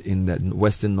vote in the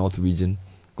Western North region,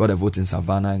 got a vote in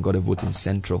Savannah, and got a vote in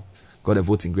Central, got a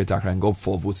vote in Greater Accra, and got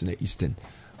 4 votes in the Eastern.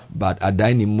 But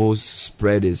Adainimo's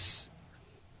spread is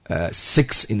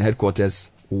 6 in headquarters,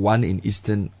 1 in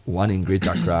Eastern, 1 in Greater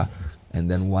Accra,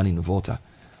 and then 1 in Volta.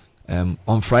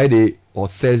 On Friday or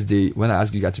Thursday, when I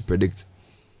asked you guys to predict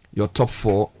your top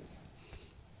 4,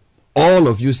 all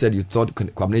of you said you thought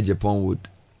Kwame Japan would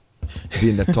be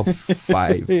in the top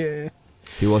 5. Yeah.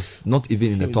 He was not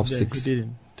even in the top 6. He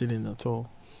didn't at all.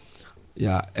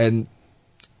 Yeah, and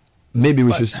maybe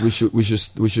we should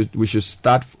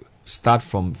start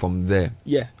from there.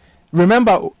 Yeah.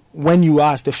 Remember when you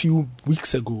asked a few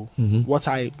weeks ago what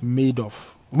I made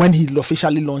of when he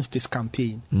officially launched this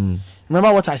campaign?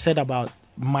 Remember what I said about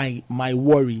my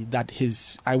worry that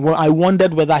I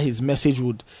wondered whether his message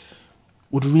would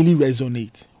really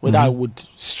resonate, whether I would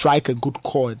strike a good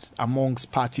chord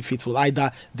amongst party faithful, either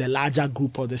the larger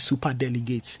group or the super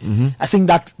delegates. I think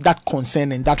that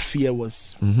concern and that fear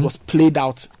was played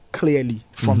out clearly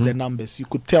from the numbers. You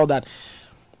could tell that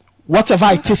whatever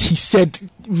it is he said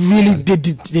really they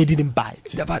didn't buy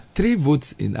it. There were 3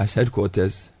 votes in Ash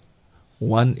headquarters,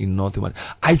 1 in North, 1.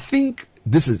 I think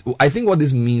what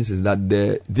this means is that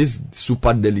these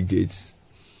super delegates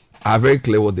are very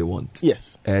clear what they want.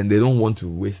 Yes. And they don't want to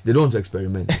waste. They don't want to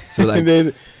experiment. So like,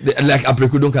 like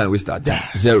Apreku don't kind of waste that time.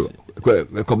 0.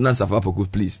 Covenant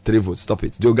Safapoku, please 3 votes. Stop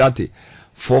it. Jogate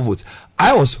 4 votes.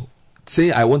 I was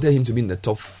saying I wanted him to be in the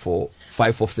top 4,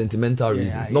 5 for sentimental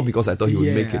reasons, not because I thought he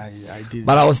would make it. I did.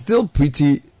 But I was still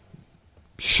pretty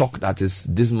shocked at his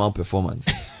dismal performance.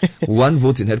 1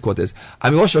 vote in headquarters.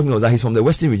 I mean, what shocked me was that he's from the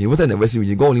Western region. He voted in the Western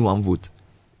region, got only 1 vote.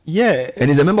 Yeah. And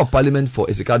he's a member of parliament for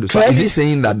Esekado. So is he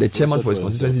saying that the chairman for his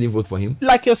constituency didn't vote for him?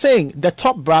 Like you're saying, the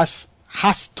top brass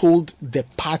has told the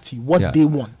party what they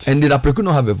want. And did Apreku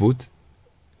not have a vote?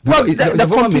 Well, Because the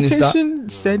computation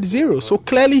said 0. So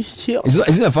clearly here. Is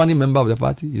he a founding member of the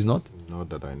party? He's not? Not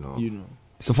that I know. You know.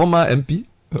 It's a former MP?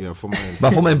 Yeah, former MP.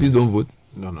 But former MPs don't vote?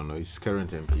 No. It's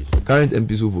current MPs. Current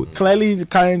MPs who vote? Clearly, the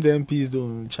current MPs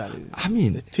don't challenge. I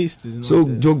mean, the taste is not so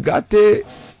there. Jogate,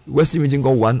 Western region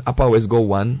got 1, Upper West got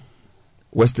 1,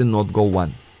 Western North got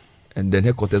 1, and then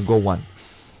headquarters got 1.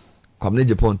 Kwamne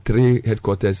Japan 3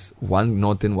 headquarters, 1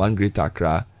 Northern, 1 Greater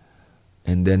Accra,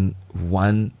 and then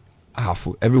 1 half.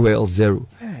 Everywhere else 0.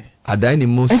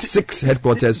 Adainimo 6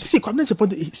 headquarters. See, Kwamne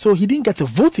Japan, so he didn't get a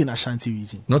vote in Ashanti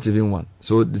region. Not even 1.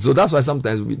 So that's why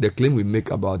sometimes the claim we make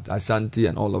about Ashanti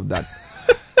and all of that.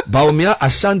 Baumia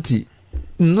Ashanti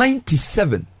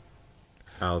 97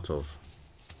 out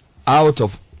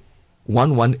of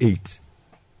 118.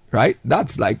 Right?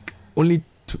 That's like only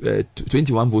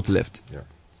 21 votes left.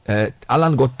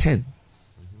 Alan got 10.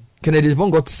 Kennedy Japan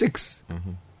got 6.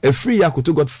 Efri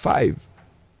Yakutu got 5.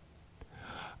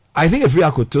 I think Efri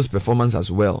Yakutu's performance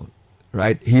as well,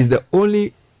 right? He's the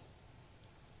only.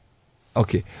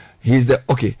 He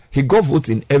got votes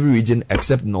in every region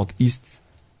except Northeast,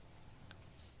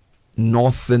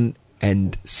 Northern,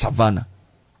 and Savannah.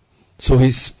 So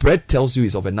his spread tells you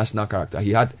he's of a national character.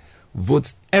 He had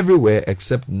votes everywhere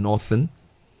except Northern.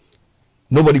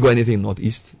 Nobody got anything in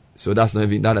Northeast, so that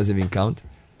doesn't even count.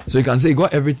 So you can say he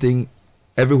got everything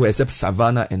everywhere except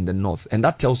Savannah and the North, and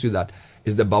that tells you that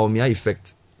it's the Baumia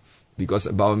effect, because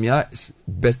Baumia's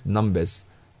best numbers,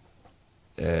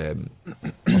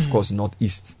 of course,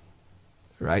 Northeast,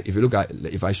 right? If you look at,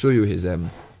 if I show you his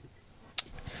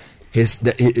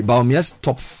Baumia's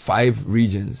top 5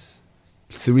 regions,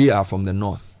 3 are from the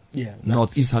North. Yeah,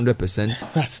 Northeast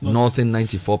 100%, Northern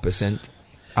 94%,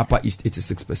 Upper East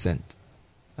 86%.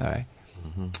 All right.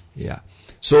 Yeah.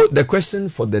 So the question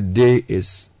for the day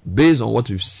is, based on what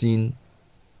we've seen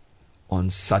on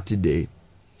Saturday,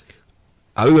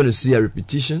 are we going to see a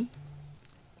repetition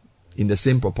in the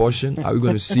same proportion? Are we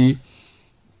going to see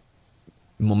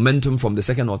momentum from the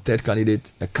second or third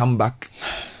candidate, a comeback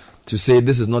to say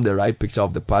this is not the right picture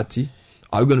of the party?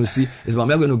 Are we going to see, is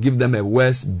Bamia going to give them a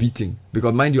worse beating?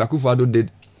 Because mind you, Akufo-Addo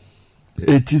did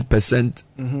 80%,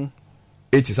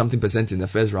 80-something% in the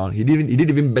first round. He did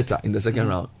even better in the second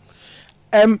round.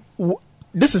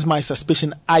 This is my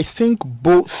suspicion. I think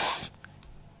both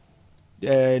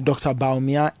Dr.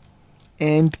 Baumia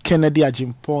and Kennedy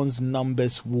Ajimpon's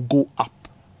numbers will go up.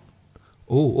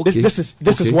 Oh, okay. This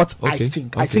is what I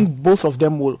think. I think both of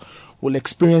them will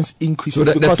experience increases.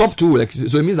 So the top 2 will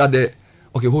so it means that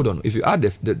hold on. If you add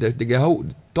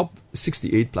the top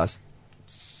 68 plus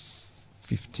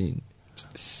 15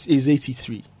 is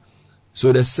 83.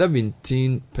 So the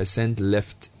 17%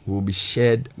 left will be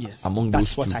shared among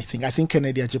those 2. That's what I think. I think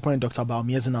Kennedy Ajipon and Dr.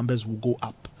 Baumia's numbers will go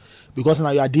up, because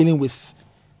now you are dealing with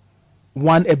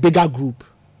a bigger group.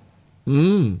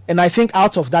 And I think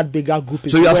out of that bigger group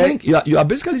is, so you are saying you are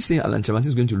basically saying Alan Chamanti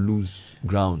is going to lose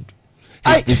ground.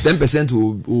 His 10%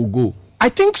 will go. I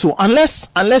think so, unless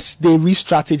they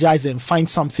re-strategize and find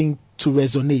something to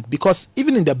resonate. Because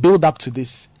even in the build up to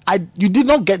this, you did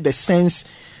not get the sense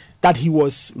that he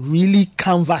was really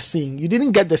canvassing. You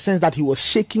didn't get the sense that he was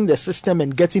shaking the system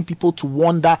and getting people to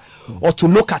wonder or to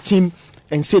look at him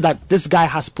and say that this guy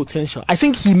has potential. I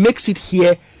think he makes it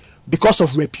here because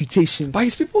of reputation. But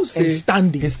his people say, and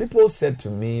standing. His people said to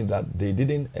me that they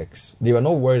they were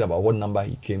not worried about what number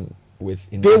he came with.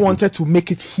 They wanted to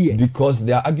make it here, because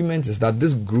their argument is that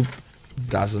this group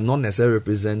does not necessarily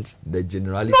represent the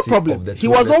generality of the 200,000. He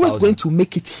was always going to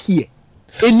make it here.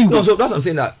 Anyway. No, so that's what I'm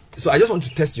saying. That so I just want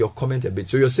to test your comment a bit.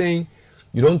 So you're saying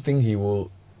you don't think he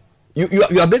will. You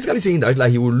are basically saying that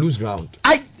like he will lose ground.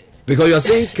 Because you're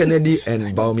saying Kennedy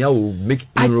and Baumia will make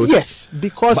inroads. Yes,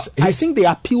 because I think they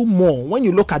appeal more when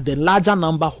you look at the larger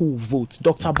number who vote.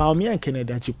 Dr. Baumia and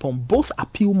Kennedy Ajipon both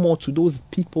appeal more to those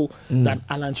people than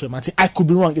Alan Chamanti. I could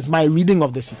be wrong. It's my reading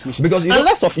of the situation. Because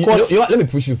unless, of course, let me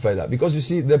push you further. Because you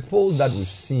see, the polls that we've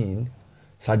seen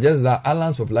suggest that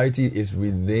Alan's popularity is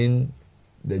within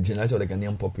the generality of the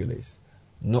Ghanaian populace,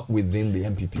 not within the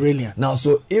MPP. Brilliant. Now,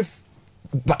 so if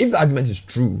the argument is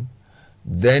true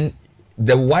then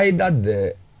the wider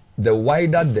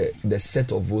the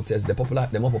set of voters, the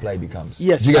more popular it becomes.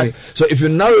 Yes. Do you get me? So if you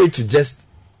narrow it to just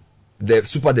the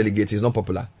super delegates, he's not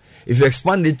popular. If you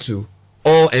expand it to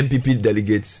all MPP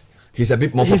delegates, he's a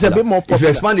bit more popular. If you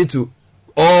expand it to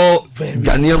all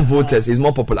Ghanaian voters, he's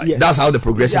more popular. Yes. That's how the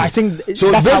progression is. I think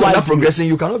so. Based on that progression,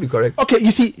 you cannot be correct. Okay,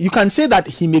 you see, you can say that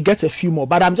he may get a few more,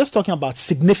 but I'm just talking about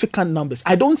significant numbers.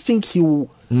 I don't think he will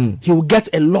get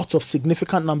a lot of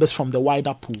significant numbers from the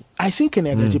wider pool. I think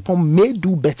Kennedy Ajipong may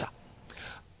do better.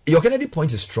 Your Kennedy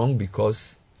point is strong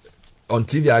because on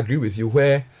TV I agree with you,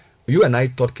 where you and I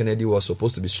thought Kennedy was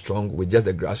supposed to be strong with just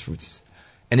the grassroots.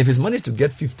 And if he's managed to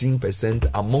get 15%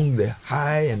 among the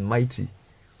high and mighty,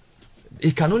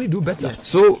 he can only do better. Yes.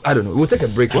 So, I don't know. We'll take a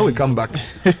break. When we come back,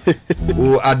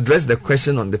 we'll address the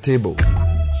question on the table.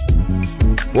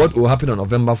 What will happen on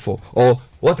November 4? Or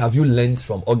what have you learned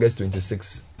from August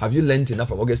 26? Have you learned enough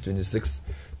from August 26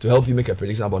 to help you make a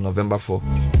prediction about November 4?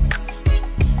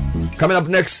 Coming up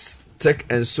next, tech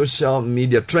and social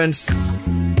media trends.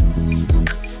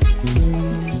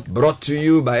 Brought to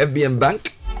you by FBN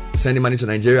Bank. Sending money to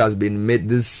Nigeria has been made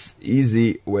this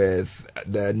easy with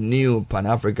the new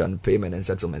Pan-African Payment and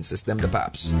Settlement System, the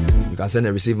PAPS. You can send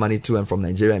and receive money to and from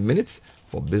Nigeria in minutes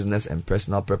for business and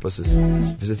personal purposes.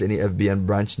 Visit any FBN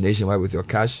branch nationwide with your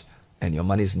cash and your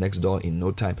money is next door in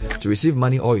no time. To receive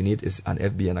money, all you need is an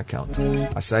FBN account.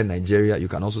 Aside Nigeria, you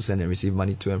can also send and receive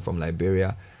money to and from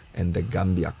Liberia and the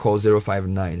Gambia. Call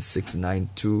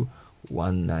 059-692-1921.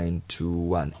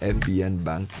 FBN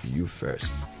Bank, you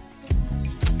first.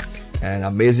 And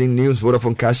amazing news,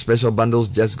 Vodafone Cash special bundles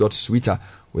just got sweeter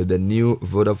with the new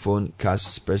Vodafone Cash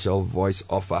special voice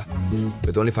offer.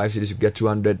 With only 5 Cedis, you get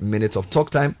 200 minutes of talk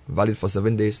time, valid for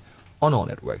 7 days on all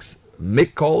networks.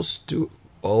 Make calls to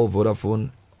all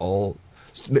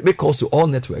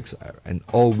networks and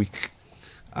all week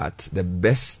at the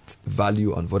best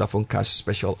value on Vodafone Cash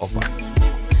special offer.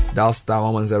 Dial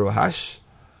 *110#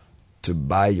 to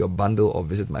buy your bundle or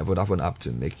visit my Vodafone app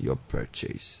to make your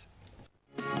purchase.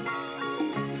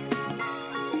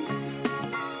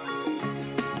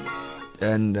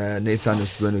 And Nathan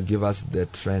is going to give us the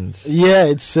trends. Yeah,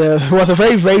 it was a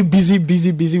very, very busy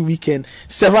weekend.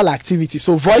 Several activities.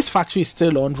 So Voice Factory is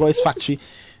still on. Voice Factory.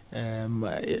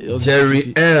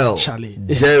 Jerry L.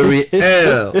 Jerry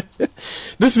L.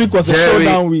 This week was a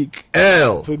showdown week.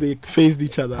 L. So they faced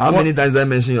each other. How many times did I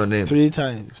mention your name? 3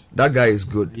 times. That guy is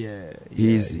good. Yeah.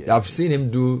 I've seen him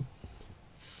do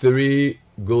 3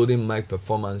 Golden Mic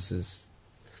performances,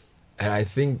 and I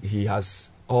think he has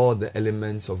all the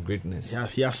elements of greatness. Yeah,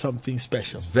 he has something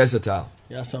special. He's versatile.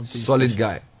 He has something solid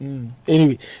special. Guy.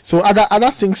 Anyway, so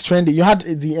other things trending. You had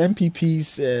the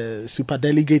MPP's Super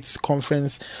Delegates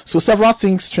conference. So several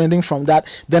things trending from that.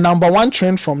 The number one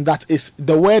trend from that is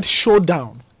the word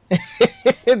showdown.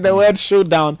 The word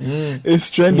showdown is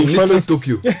trending. Little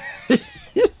Tokyo.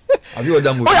 Have you heard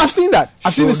that movie? Oh, I've seen that.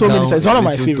 I've seen it so many times. It's one of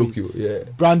my favorites. Tokyo, yeah.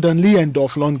 Brandon Lee and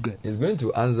Dolph Lundgren. He's going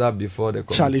to answer before the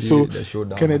committee. Charlie, so the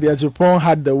showdown. Kennedy Ajipong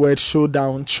had the word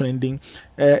showdown trending.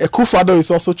 Akufo-Addo is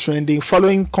also trending,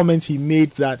 following comments he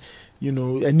made that, you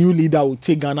know, a new leader will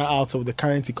take Ghana out of the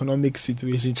current economic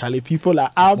situation. Charlie, people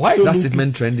are absolutely... Why is that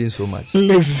statement trending so much?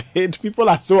 Livid. People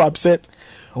are so upset.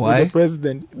 Why? With the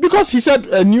president. Because he said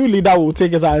a new leader will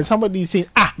take us out, and somebody is saying,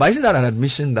 But isn't that an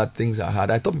admission that things are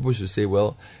hard? I thought people should say,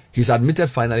 well, he's admitted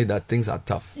finally that things are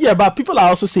tough. Yeah, but people are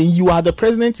also saying you are the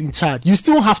president in charge. You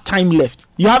still have time left.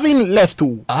 You haven't left.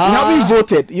 You haven't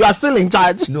voted. You are still in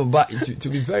charge. No, but to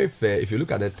be very fair, if you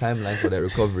look at the timeline for the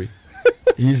recovery,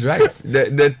 he's right.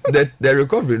 The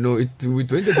recovery, no, it will be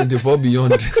 2024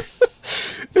 beyond.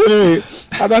 Anyway,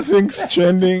 other things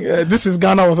trending. This is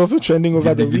Ghana was also trending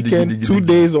over the weekend. 2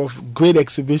 days of great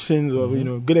exhibitions, or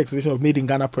great exhibition of made in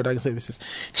Ghana product and services.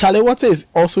 Charlie Water is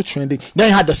also trending. Then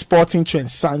you had the sporting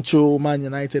trends: Sancho, Man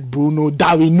United, Bruno,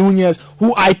 Darwin Nunez,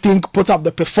 who I think put up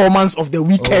the performance of the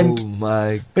weekend. Oh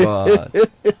my God!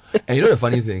 And you know the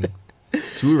funny thing?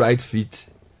 2 right feet,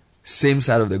 same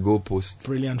side of the goalpost.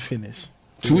 Brilliant finish.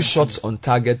 2 shots on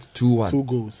target, 2-1. 2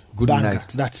 goals. Good Banger. night.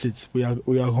 That's it. We are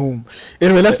home.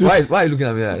 Anyway, let's do. Why are you looking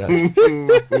at me like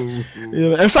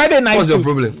that? And Friday night. What's your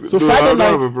problem? So Friday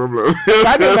night. Have a problem.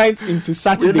 Friday night into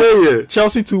Saturday.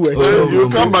 Chelsea 2 West. You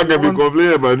come back and be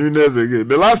complaining about Nunes again.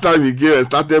 The last time you came and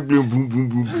started playing boom boom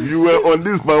boom, you were on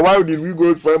this man. Why did we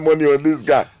go spend money on this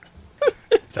guy?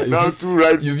 Now 2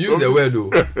 right. You've used the word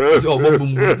though. It's all boom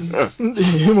boom boom.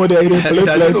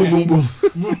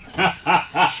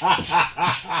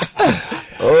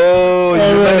 Oh, you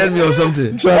reminded me of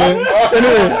something.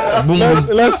 Anyway,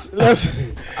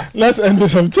 let's end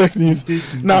with some tech news.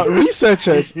 Now,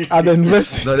 researchers at the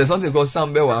university. No, there's something called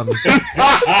Sambe Wami.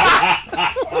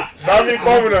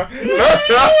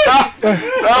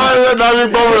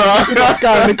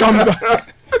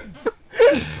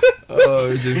 Oh,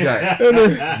 this guy.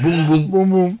 Boom, boom. Boom,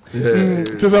 boom.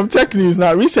 To some tech news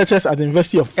now. Researchers at the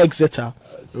University of Exeter,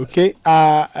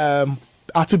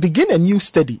 are to begin a new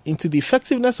study into the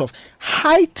effectiveness of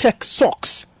high-tech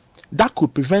socks that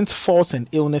could prevent falls and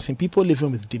illness in people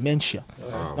living with dementia.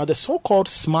 Now, the so-called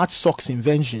smart socks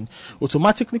invention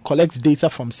automatically collects data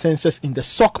from sensors in the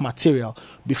sock material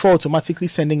before automatically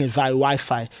sending it via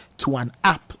Wi-Fi to an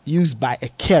app used by a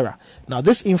carer. Now,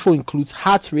 this info includes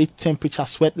heart rate, temperature,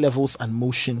 sweat levels, and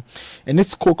motion. And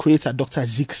its co-creator, Dr.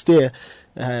 Zeke Steer,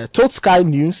 told Sky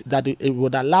News that it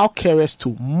would allow carers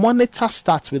to monitor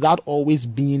stats without always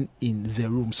being in the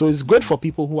room. So it's great for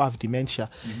people who have dementia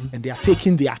and they are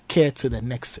taking their care to the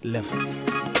next level.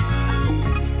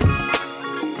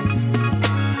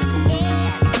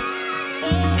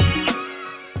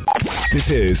 This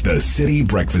is the City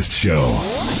Breakfast Show,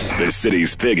 the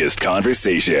city's biggest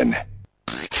conversation.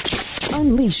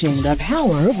 Unleashing the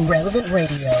power of relevant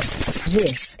radio.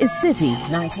 This is City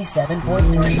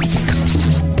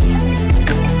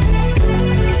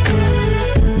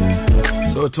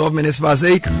 97.3. So 12 minutes past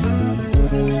 8.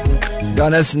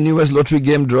 Ghana's newest lottery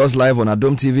game draws live on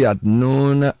Adom TV at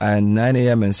noon and 9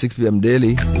 a.m. and 6 p.m.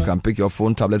 daily. You can pick your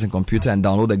phone, tablet, and computer and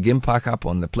download the Game Park app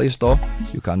on the Play Store.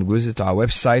 You can visit our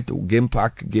website,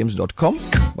 gameparkgames.com,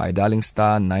 by dialing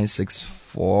star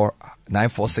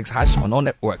 946 hash on all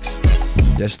networks.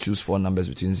 Just choose 4 numbers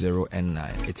between 0 and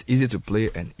 9. It's easy to play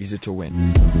and easy to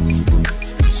win.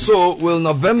 So, will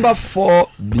November 4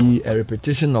 be a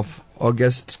repetition of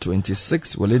August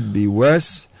 26? Will it be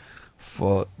worse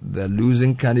for the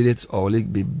losing candidates, or will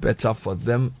it be better for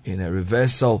them in a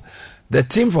reversal? The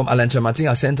team from Alan Chamating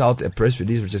has sent out a press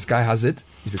release, which Sky has it.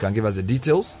 If you can give us the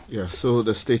details. Yeah, so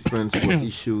the statement was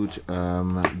issued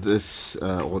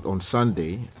on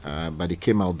Sunday, but it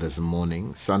came out this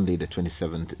morning, Sunday the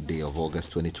 27th day of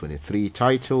August 2023,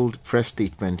 titled Press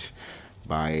Statement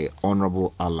by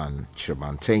Honorable Alan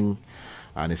Chamating.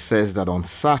 And it says that on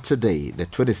Saturday, the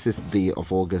 26th day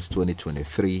of August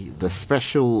 2023, the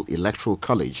Special Electoral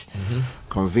College,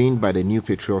 convened by the New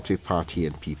Patriotic Party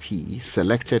NPP,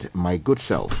 selected my good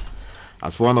self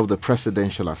as one of the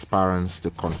presidential aspirants to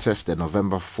contest the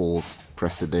November 4th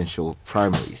presidential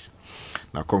primaries.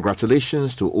 Now,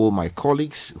 congratulations to all my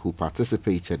colleagues who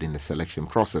participated in the selection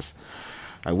process.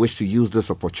 I wish to use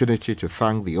this opportunity to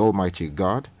thank the Almighty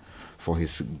God for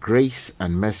His grace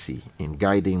and mercy in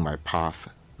guiding my path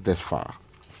this far.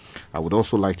 I would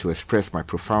also like to express my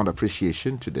profound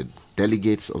appreciation to the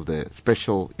delegates of the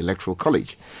Special Electoral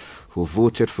College who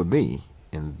voted for me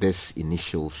in this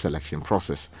initial selection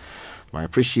process. My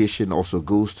appreciation also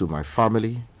goes to my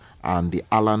family and the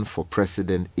Alan for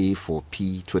President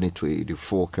A4P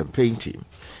 2024 campaign team,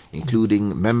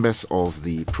 including members of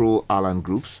the pro-Alan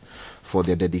groups, for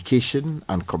their dedication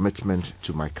and commitment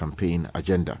to my campaign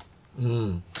agenda.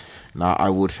 Now, I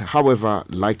would, however,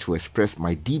 like to express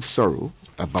my deep sorrow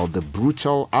about the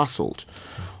brutal assault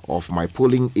of my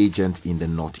polling agent in the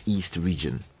Northeast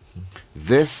region.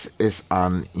 This is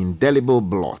an indelible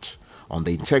blot on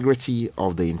the integrity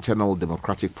of the internal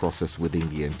democratic process within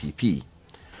the NPP.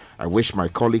 I wish my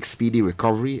colleague speedy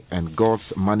recovery and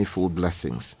God's manifold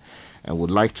blessings, and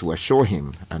would like to assure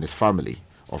him and his family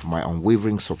of my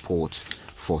unwavering support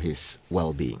for his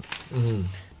well-being.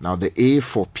 Now, the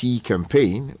A4P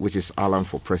campaign, which is Alan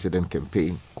for President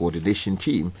campaign coordination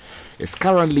team, is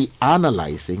currently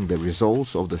analyzing the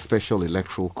results of the Special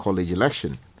Electoral College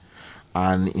election.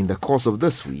 And in the course of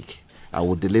this week, I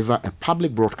will deliver a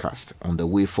public broadcast on the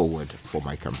way forward for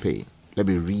my campaign. Let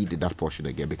me read that portion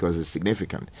again because it's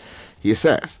significant. He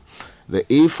says, the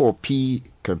A4P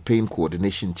campaign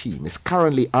coordination team is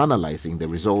currently analyzing the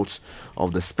results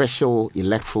of the Special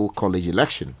Electoral College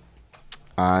election.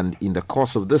 And in the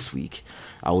course of this week,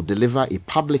 I will deliver a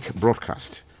public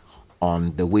broadcast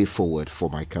on the way forward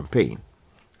for my campaign.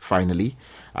 Finally,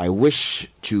 I wish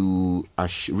to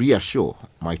reassure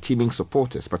my teaming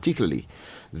supporters, particularly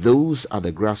those at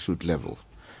the grassroots level,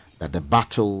 that the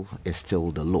battle is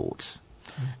still the Lord's,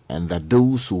 and that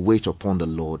those who wait upon the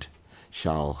Lord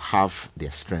shall have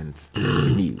their strength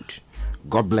renewed.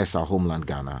 God bless our homeland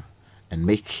Ghana and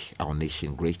make our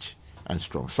nation great and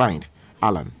strong. Signed,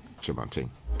 Alan Chamating.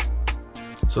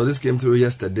 So this came through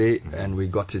yesterday and we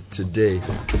got it today.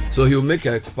 So he'll make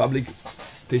a public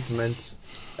statement,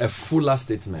 a fuller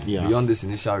statement beyond this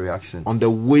initial reaction on the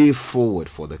way forward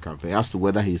for the campaign as to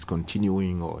whether he's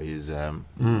continuing or he's doing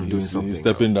something. He's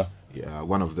stepping down. Yeah,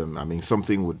 one of them. I mean,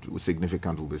 something would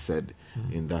significant will be said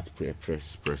in that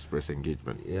press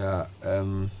engagement. Yeah,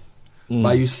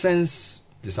 but you sense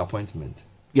disappointment.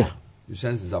 Yeah. You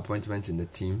sense disappointment in the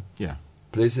team. Yeah.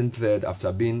 Placing third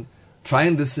after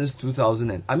trying this since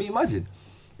 2000. I mean, imagine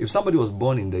if somebody was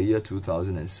born in the year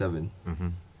 2007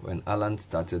 when Alan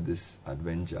started this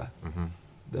adventure.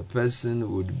 The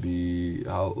person would be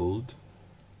how old?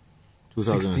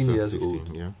 16 years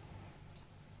old. Yeah.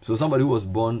 So somebody who was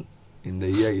born in the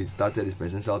year he started his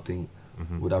presidential thing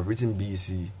would have written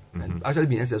BC and actually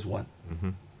been SS1.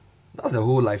 That's a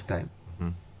whole lifetime.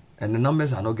 And the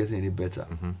numbers are not getting any better.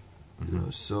 You know,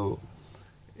 so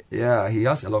yeah, he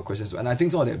asked a lot of questions. And I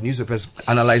think some of the newspapers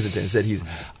analyzed it and said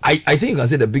I think you can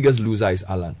say the biggest loser is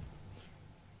Alan.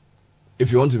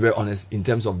 If you want to be very honest, in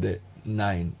terms of the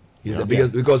 9, he's the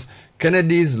biggest because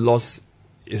Kennedy's loss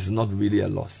is not really a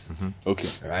loss. Okay.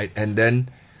 Right? And then,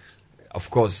 of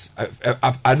course,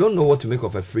 I don't know what to make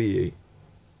of a free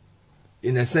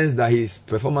in a sense that his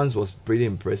performance was pretty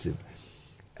impressive.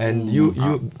 And you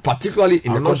particularly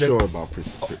in I'm the context... I'm not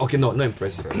sure about okay, no, not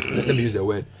impressive. Let me use the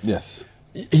word. Yes.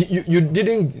 You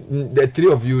didn't, the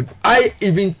three of you, I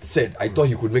even said I thought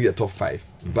he could make the top 5.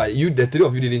 But the three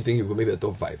of you didn't think he could make the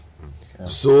top 5. Yeah.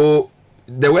 So,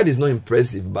 the word is not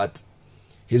impressive, but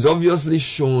he's obviously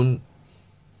shown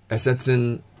a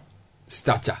certain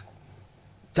stature.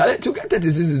 Charlie, to get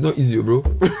 36 is not easy, bro.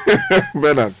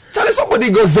 Bernard. Charlie, somebody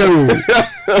got 0.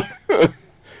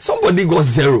 Somebody got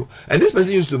 0. And this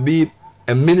person used to be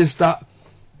a minister.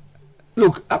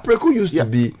 Look, Apreko used to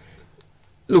be...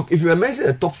 Look, if you were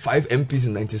mentioning the top 5 MPs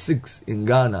in 96 in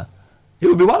Ghana, he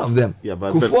would be one of them. Yeah,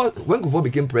 but when Kufuor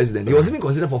became president, he was even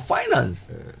considered for finance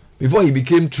before he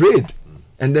became trade.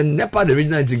 And then NEPA, the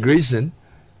regional integration,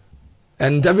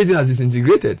 and everything has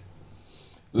disintegrated.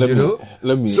 Let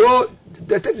me. So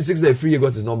the 36 that free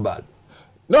got is not bad.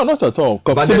 No, not at all.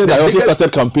 Considering that I also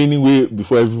started campaigning way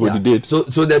before everybody did. So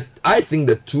that I think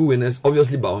the 2 winners,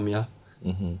 obviously Baumia,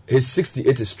 his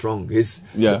 68 is strong. It's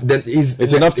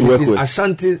enough to work with. His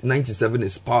Ashanti 97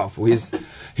 is powerful.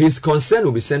 His concern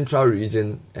will be Central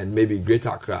Region and maybe Greater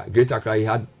Accra. Greater Accra, he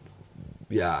had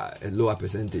a lower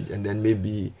percentage, and then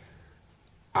maybe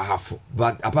half.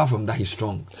 But apart from that, he's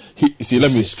strong.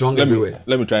 He's strong everywhere.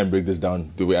 Let me try and break this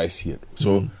down the way I see it.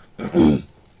 So,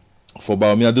 for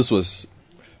Baumia, this was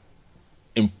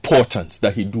important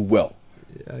that he do well.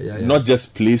 Not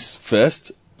just place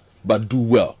first, but do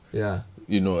well. Yeah.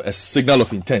 You know, a signal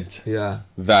of intent. Yeah.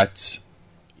 That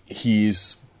he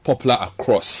is popular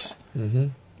across.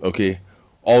 Okay.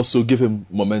 Also give him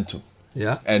momentum.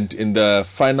 Yeah. And in the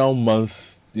final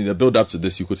month, in the build up to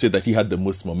this, you could say that he had the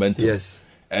most momentum. Yes.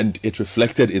 And it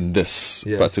reflected in this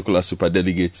particular super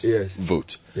delegates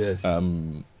vote. Yes.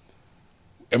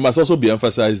 It must also be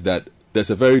emphasized that there's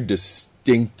a very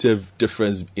distinctive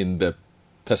difference in the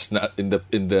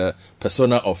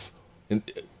persona of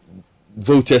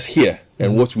voters here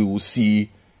and what we will see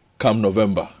come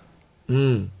November.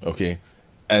 Okay.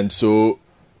 And so,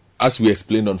 as we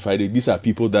explained on Friday, these are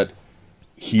people that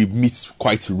he meets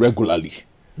quite regularly.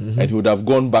 And he would have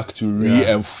gone back to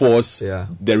reinforce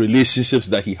the relationships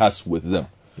that he has with them.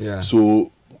 Yeah.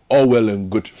 So, all well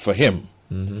and good for him.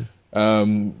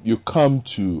 You come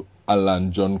to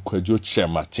Alan John Kwejo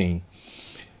Chermatin.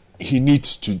 He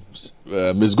needs to...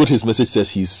 Ms. Good, his message says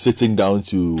he's sitting down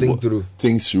to think through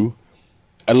things through.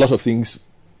 A lot of things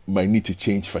might need to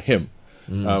change for him.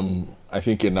 I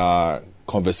think in our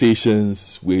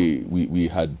conversations, we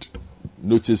had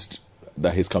noticed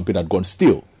that his campaign had gone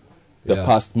still the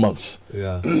past month.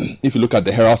 If you look at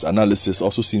the Herald's analysis,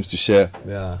 also seems to share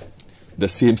the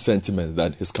same sentiment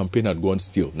that his campaign had gone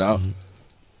still. Now,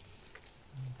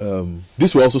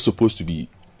 this were also supposed to be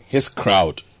his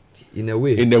crowd. In a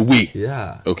way.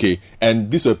 Yeah. Okay.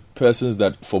 And these were persons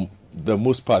that, for the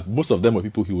most part, most of them were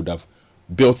people he would have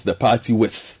built the party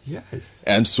with. Yes.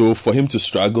 And so for him to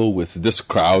struggle with this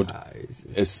crowd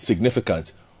is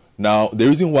significant. Now, the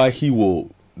reason why he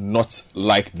will not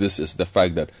like this is the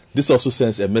fact that this also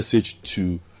sends a message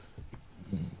to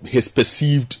his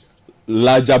perceived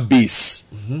larger base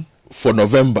for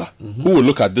November, who will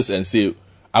look at this and say,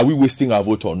 are we wasting our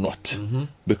vote or not?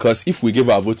 Because if we give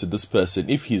our vote to this person,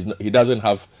 if he doesn't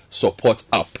have support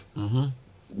up,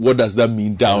 what does that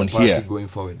mean down here? Going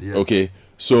forward, Okay,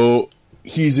 so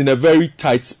he's in a very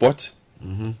tight spot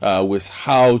with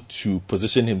how to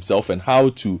position himself and how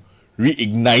to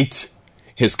reignite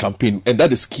his campaign, and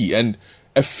that is key. And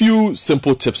a few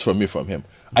simple tips from him.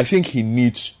 I think he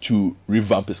needs to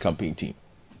revamp his campaign team.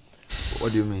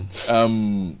 What do you mean?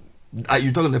 Are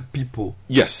you talking to people?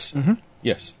 Yes.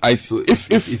 Yes, so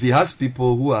if he has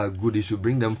people who are good, he should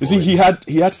bring them forward. You see,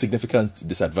 he had significant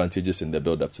disadvantages in the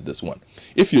build up to this one.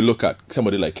 If you look at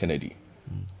somebody like Kennedy,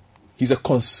 he's a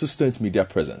consistent media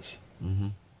presence.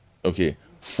 Okay,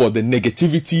 for the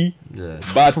negativity,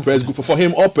 bad press. Good for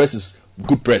him, all press is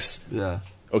good press. Yeah.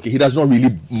 Okay, he does not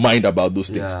really mind about those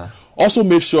things. Yeah. Also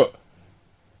made sure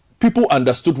people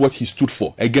understood what he stood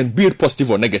for. Again, be it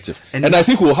positive or negative. And I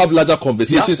think we'll have larger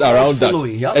conversations around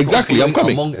that. Exactly, I'm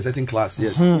coming. Among a certain class,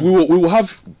 yes. We will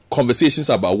have conversations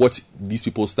about what these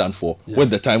people stand for when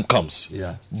the time comes.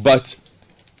 Yeah. But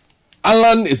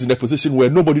Alan is in a position where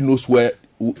nobody knows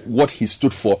what he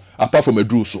stood for apart from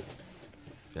Edruso.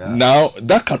 Yeah. Now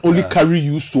that can only carry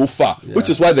you so far, which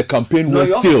is why the campaign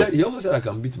went still. He also said I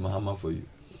can beat Mahama for you.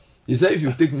 He said if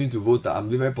you take me to voter, I'm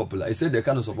very popular. He said the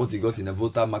kind of support he got in the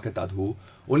voter market at home,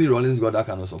 only Rollins got that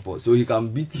kind of support, so he can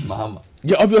beat Mahama.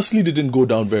 Yeah, obviously didn't go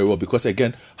down very well because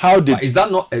again, is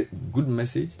that not a good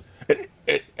message?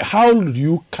 How do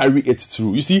you carry it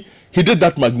through? You see, he did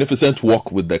that magnificent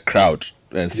walk with the crowd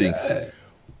and things. Yeah.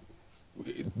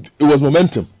 It was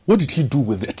momentum. What did he do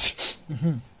with it?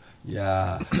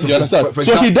 Yeah. So you understand?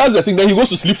 So he does the thing, then he goes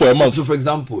to sleep for a month. So for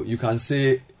example, you can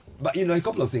say, but a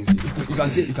couple of things.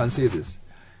 You can say this.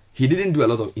 He didn't do a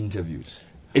lot of interviews.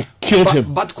 It killed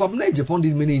him. But Kwabena Japan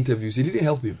did many interviews. It didn't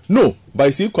help him. No, but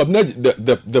you see,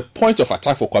 the point of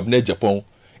attack for Kwabena Japan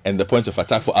and the point of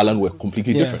attack for Alan were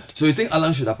completely different. So you think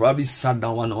Alan should have probably sat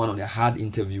down one-on-one on a hard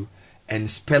interview and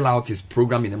spell out his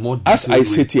program in a more detailed way? As I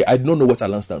sit here, I don't know what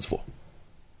Alan stands for.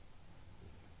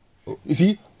 You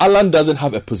see, Alan doesn't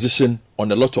have a position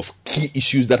on a lot of key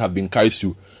issues that have been carried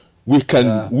through.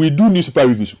 We do newspaper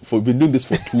reviews. We've been doing this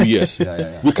for 2 years.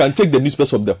 We can take the newspapers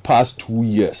from the past 2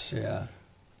 years. Yeah.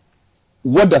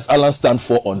 What does Alan stand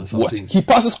for on what? Things. He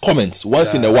passes comments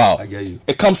once in a while. I get you.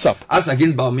 It comes up. As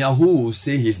against Baumia, who will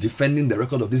say he's defending the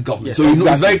record of this government. Yes, so you know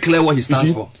it's very clear what he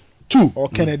stands for. Two. Or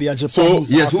Kennedy Japan. So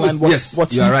Yes,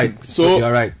 you are right. So you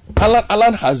are right.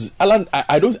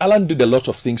 Alan did a lot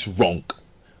of things wrong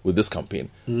with this campaign.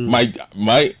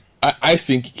 I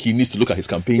think he needs to look at his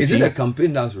campaign. Is it the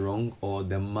campaign that's wrong, or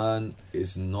the man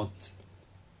is not?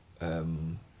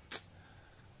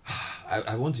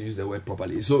 I want to use the word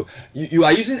properly. So you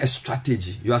are using a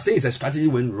strategy. You are saying it's a strategy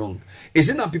went wrong.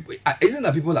 Isn't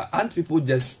that people aren't people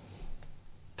just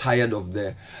tired of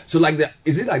the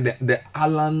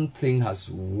Alan thing has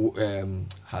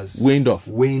waned off?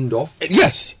 Waned off.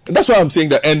 Yes, that's why I'm saying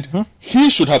that, and he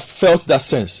should have felt that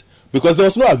sense because there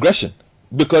was no aggression.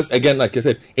 Because again, like I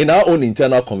said, in our own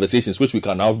internal conversations, which we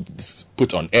can now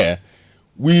put on air,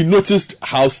 we noticed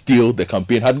how still the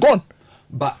campaign had gone.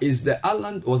 But was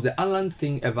the Alan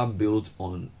thing ever built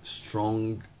on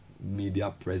strong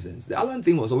media presence? The Alan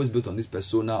thing was always built on this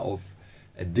persona of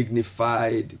a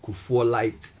dignified,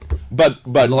 Kufuor-like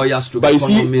lawyer stroke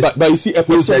economist. But you see,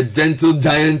 who's a gentle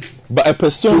giant. But a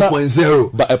persona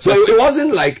 2.0. So it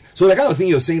wasn't like the kind of thing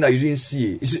you're saying that you didn't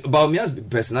see. Baumia's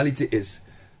personality is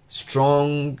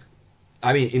strong.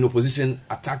 I mean, in opposition,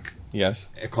 attack. Yes.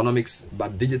 Economics,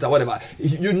 but digital, whatever.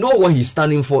 You know what he's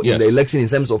standing for in the election in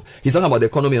terms of he's talking about the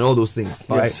economy and all those things.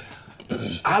 Yes.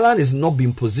 Right? Alan is not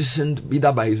being positioned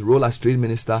either by his role as trade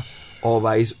minister or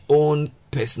by his own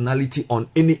personality on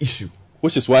any issue.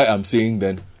 Which is why I'm saying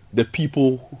then the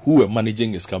people who were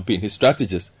managing his campaign, his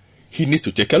strategists, he needs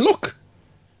to take a look.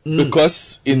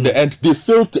 Because in the end, they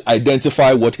failed to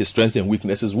identify what his strengths and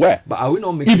weaknesses were. But are we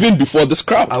not making, even before this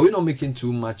crowd? Are we not making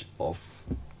too much of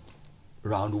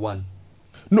round one?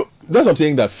 No, that's what I'm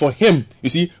saying. That for him, you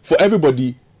see, for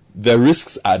everybody, the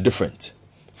risks are different.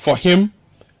 For him,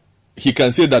 he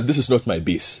can say that this is not my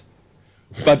base.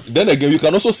 But then again, we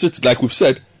can also sit, like we've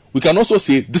said, we can also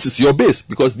say this is your base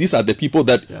because these are the people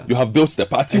that you have built the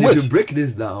party with. If you break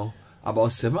this down,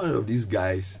 about 700 of these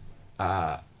guys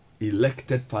are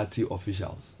elected party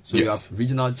officials. So you have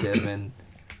regional chairmen,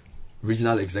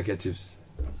 regional executives,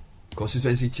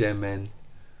 constituency chairmen.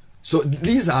 So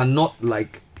these are not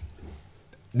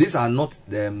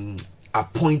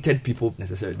appointed people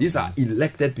necessarily. These are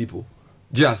elected people.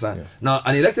 Do you understand? Yeah. Now,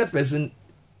 an elected person,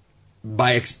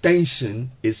 by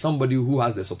extension, is somebody who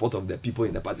has the support of the people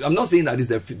in the party. I'm not saying that is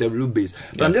the real base,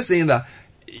 but I'm just saying that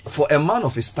for a man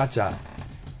of his stature,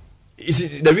 you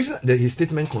see, the reason that his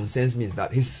statement concerns me is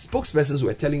that his spokespersons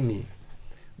were telling me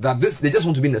that they just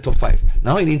want to be in the top 5.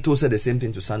 Now, Ininto said the same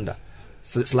thing to Sanda.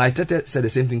 Sly Tete said the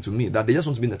same thing to me, that they just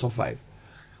want to be in the top 5.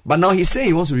 But now he's saying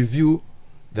he wants to review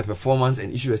the performance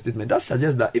and issue a statement. That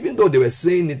suggests that even though they were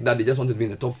saying it that they just wanted to be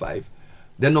in the top 5,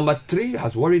 then number 3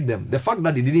 has worried them. The fact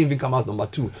that they didn't even come out number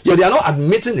 2. So they are not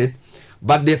admitting it,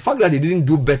 but the fact that they didn't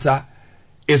do better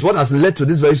is what has led to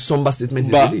this very somber statement.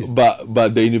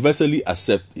 But the universally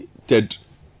accepted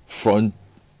front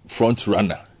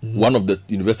runner, one of the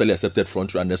universally accepted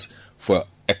front runners for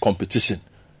a competition,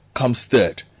 comes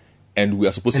third. and we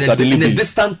are supposed to in suddenly a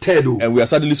distant third, and we are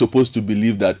suddenly supposed to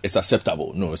believe that it's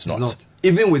acceptable. No, it's not.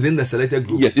 Even within the selected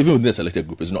group. Yes, even within the selected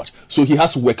group, it's not. So he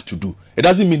has work to do. It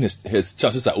doesn't mean his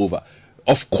chances are over.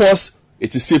 Of course,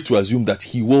 it is safe to assume that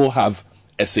he will have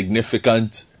a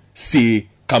significant say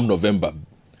come November.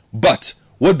 But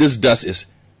what this does is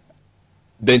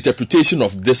the interpretation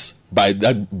of this by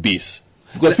that base,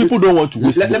 because people don't want to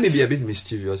waste Let me votes. be a bit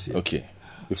mischievous here. Okay.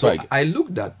 So I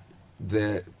looked at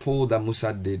the poll that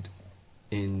Musa did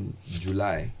in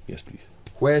July. Yes, please.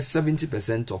 Where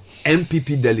 70% of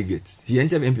MPP delegates, he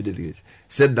entered MPP delegates,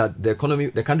 said that the country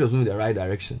was moving in the right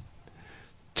direction.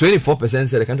 24%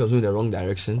 said the country was moving in the wrong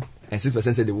direction, and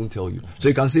 6% said they won't tell you. So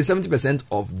you can see 70%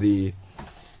 of the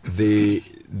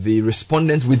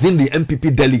respondents within the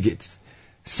MPP delegates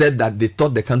said that they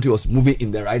thought the country was moving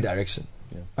in the right direction.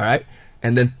 Yeah. All right,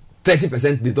 and then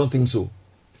 30% they don't think so.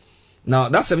 Now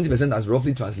that 70% has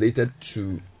roughly translated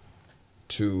to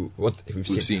what we've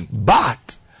seen.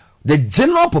 But the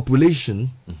general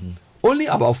population, only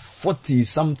about 40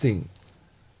 something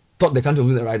thought the country was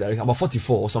moving in the right direction, about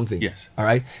 44 or something. Yes. All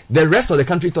right. The rest of the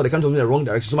country thought the country was moving in the wrong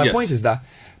direction. So my point is that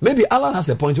maybe Alan has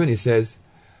a point when he says,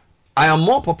 I am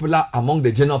more popular among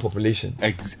the general population.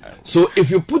 So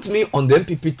if you put me on the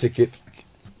MPP ticket,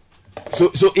 so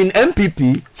in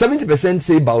MPP, 70%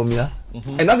 say Baumia,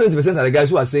 and that 70% are the guys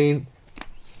who are saying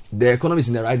the economy is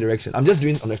in the right direction. I'm just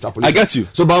doing an extrapolation. I get you.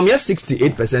 So Baumia's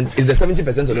 68% is the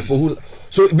 70% of the people who.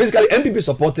 So basically, MPP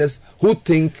supporters who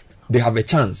think they have a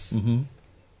chance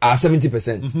are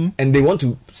 70%, and they want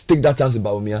to stick that chance with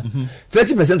Baumia.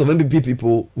 30% of MPP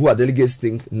people who are delegates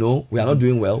think, no, we are not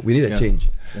doing well. We need a change.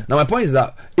 Yeah. Now, my point is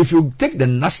that if you take the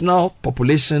national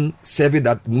population survey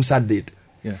that Musa did,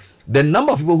 the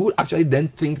number of people who actually then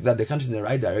think that the country is in the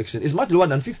right direction is much lower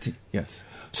than 50. Yes.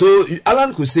 So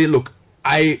Alan could say, look,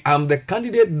 I am the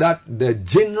candidate that the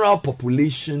general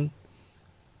population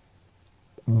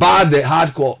bar the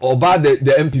hardcore or bar the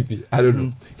MPP. I don't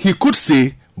know. He could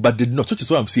say, but did not. Which is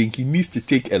what I'm saying. He needs to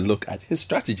take a look at his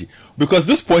strategy, because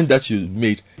this point that you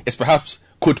made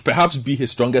could perhaps be his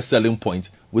strongest selling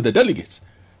point with the delegates.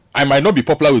 I might not be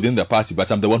popular within the party,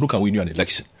 but I'm the one who can win you an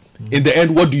election. In the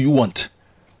end, what do you want?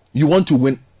 You want to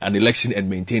win an election and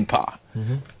maintain power.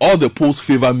 All the polls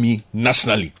favor me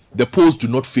nationally. The polls do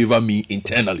not favor me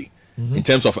internally, in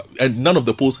terms of, and none of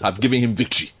the polls have given him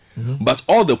victory. But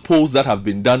all the polls that have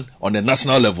been done on a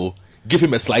national level give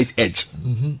him a slight edge.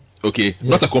 Okay,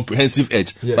 not a comprehensive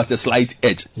edge, but a slight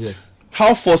edge.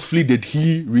 How forcefully did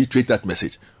he reiterate that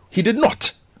message? He did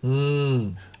not.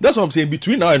 That's what I'm saying.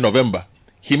 Between now and November,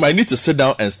 he might need to sit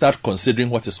down and start considering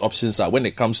what his options are when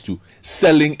it comes to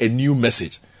selling a new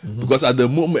message. Because at the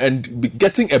moment, and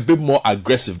getting a bit more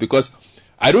aggressive, because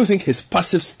I don't think his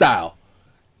passive style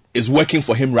is working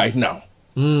for him right now.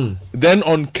 Then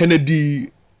on Kennedy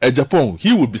Japan,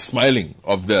 he would be smiling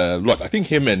of the lot. I think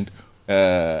him and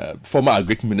former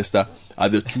Agric Minister are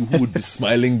the two who would be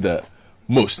smiling the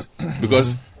most,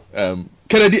 because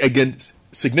Kennedy, again,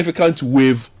 significant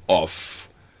wave of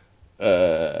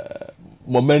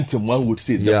momentum, one would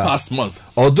say, the past month.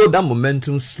 Although that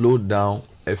momentum slowed down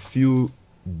a few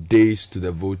days to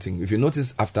the voting. If you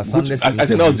notice, after Sunday's I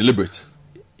think that was deliberate.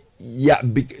 Yeah,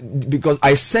 because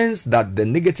I sensed that the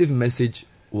negative message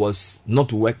was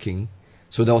not working,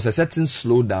 so there was a certain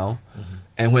slowdown.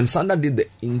 And when Sanda did the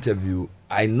interview,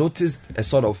 I noticed a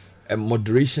sort of a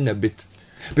moderation a bit,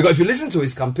 because if you listen to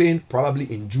his campaign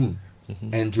probably in June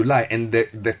and July, and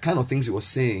the kind of things he was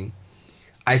saying,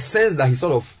 I sensed that he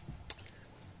sort of,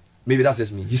 maybe that's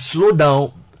just me, he slowed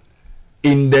down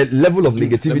in the level of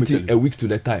negativity a week to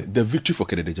the time. The victory for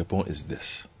Kennedy Japan is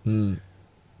this: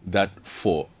 that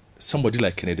for somebody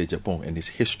like Kennedy Japan and his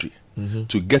history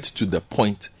to get to the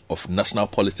point of national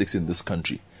politics in this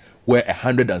country, where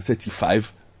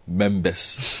 135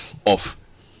 members of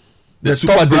the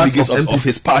super delegates of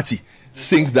his party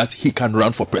think that he can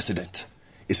run for president,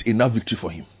 is enough victory for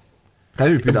him. Can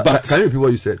you repeat that? Can you repeat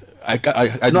what you said? I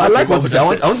like what you said.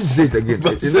 I want you to say it again.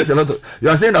 It makes a lot of. You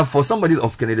are saying that for somebody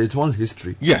of Kennedy Japan's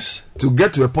history, yes, to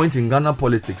get to a point in Ghana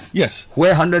politics, yes,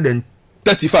 where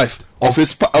 135 of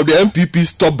the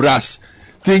MPP's top brass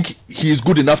think he is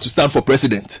good enough to stand for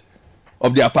president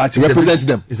of their party, represents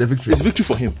them. It's a victory. It's victory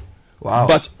for him. Wow.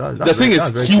 But the thing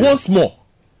is, he wants more.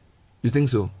 You think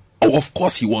so? Oh, of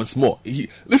course he wants more.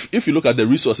 If you look at the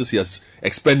resources he has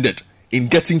expended in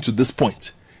getting to this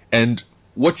point and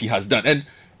what he has done, and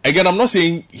again, I'm not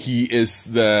saying he is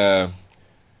the.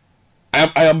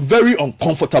 I am very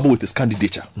uncomfortable with his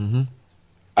candidature.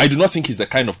 I do not think he's the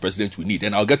kind of president we need,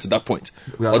 and I'll get to that point.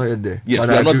 We are not yet there. Yes,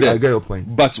 we are not there. I get your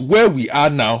point. But where we are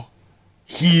now,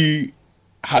 he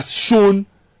has shown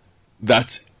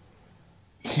that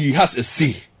he has a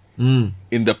say in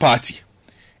the party,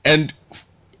 and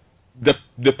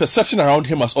the perception around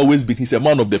him has always been he's a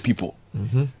man of the people,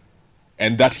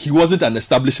 and that he wasn't an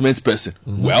establishment person.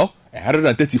 Well,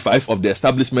 135 of the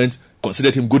establishment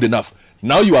considered him good enough.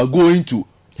 Now you are going to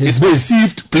his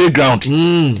perceived playground,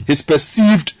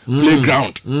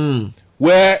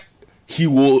 where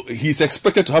he's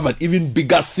expected to have an even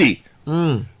bigger say.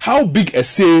 How big a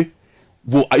say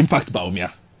will impact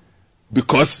Bawumia?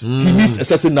 Because he needs a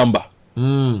certain number.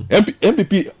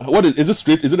 MPP, what is it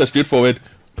straight? Is it a straightforward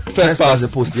first past the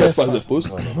post? First past the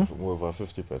post. Over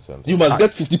 50%. You must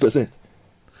get 50%.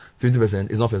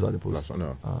 50% is not first past the post.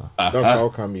 No. That's how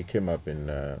come he came up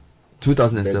in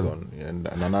 2007, and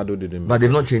Nanado didn't. But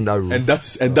they've not changed that rule. And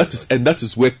that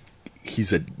is where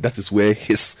that is where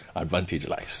his advantage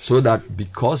lies. So that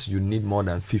because you need more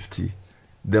than 50,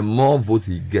 the more votes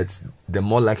he gets, the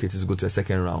more likely it is to go to a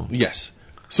second round. Yes.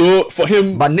 So for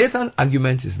him, but Nathan's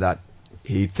argument is that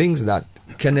he thinks that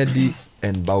Kennedy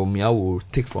and Bawumia will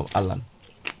take from Alan,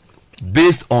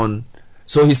 based on.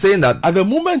 So he's saying that at the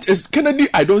moment, is Kennedy.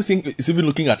 I don't think is even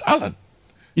looking at Alan.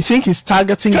 You think he's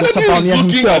targeting Kennedy Mr. Bawumia is looking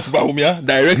himself? at Bawumia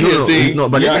directly and saying,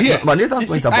 but Nathan's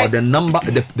point about the number,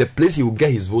 the place he will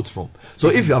get his votes from. So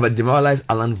if you have a demoralized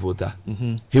Alan voter,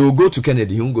 he will go to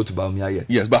Kennedy. He won't go to Bawumia yet.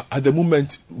 Yes, but at the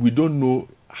moment, we don't know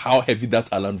how heavy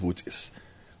that Alan vote is,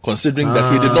 considering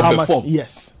that he did not perform.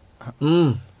 Yes.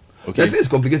 Okay. The thing is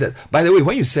complicated. By the way,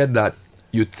 when you said that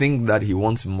you think that he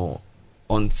wants more,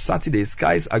 on Saturday,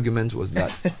 Sky's argument was that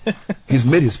he's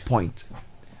made his point.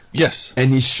 Yes.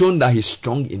 And he's shown that he's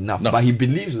strong enough. But he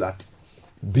believes that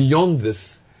beyond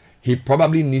this, he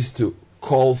probably needs to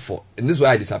call for, and this is why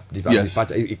I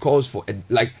departure. He calls for,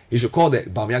 like, he should call the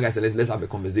Bawumia guy and say, let's have a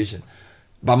conversation.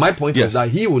 But my point is that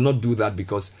he will not do that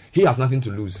because he has nothing to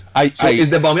lose. It's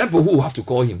the Bawumia people who will have to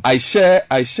call him. I share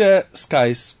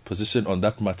Sky's position on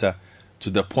that matter to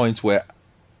the point where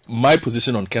my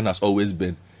position on Ken has always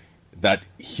been that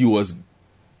he was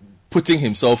putting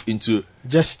himself into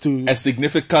a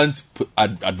significant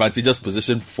advantageous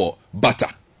position for butter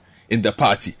in the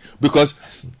party, because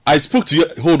I spoke to you.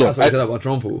 Hold on, that's what I said about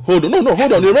Trump. Hold on,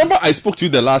 hold on. Remember, I spoke to you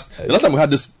the last time we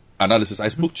had this analysis. I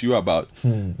spoke to you about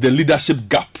the leadership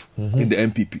gap in the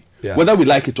MPP. Yeah. Whether we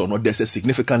like it or not, there's a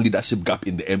significant leadership gap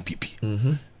in the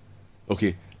MPP.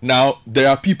 Okay, now there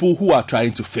are people who are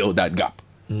trying to fill that gap.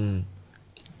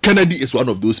 Kennedy is one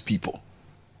of those people.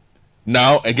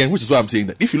 Now, again, which is why I'm saying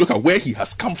that if you look at where he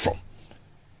has come from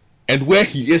and where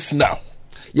he is now.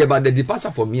 Yeah, but the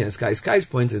departure for me and Sky's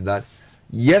point is that,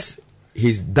 yes,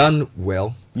 he's done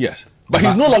well. Yes. But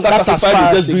he's no longer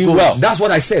satisfied with just doing well. That's what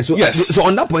I said. So, yes. So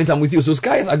on that point, I'm with you. So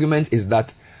Sky's argument is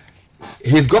that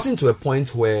he's gotten to a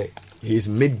point where he's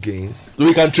made gains. So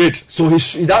he can trade. So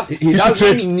he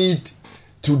doesn't need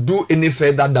to do any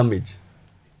further damage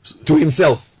to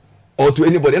himself or to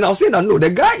anybody. And I was saying that, no,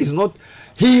 the guy is not...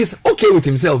 He is okay with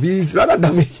himself. He is rather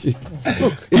damaged. He's you know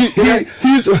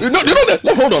that.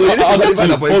 Hold on. So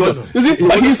you see,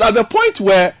 but he's at the point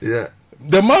where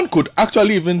the man could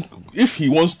actually, even if he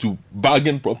wants to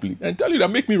bargain properly, and tell you that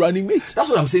make me running mate. That's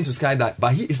what I'm saying to Sky. That,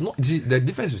 but he is not. The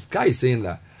difference with Sky is saying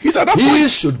that he's at that he point.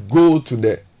 should go to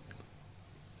the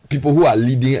people who are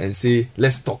leading and say,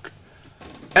 "Let's talk."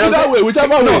 And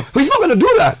whichever way. He's not going to do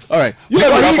that. All right.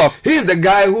 He's the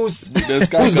guy who's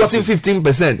gotten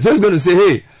 15%. So he's going to say,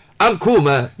 "Hey, I'm cool,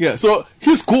 man." Yeah. So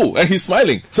he's cool and he's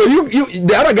smiling. So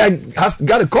the other guy has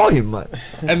got to call him, man.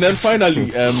 And then finally,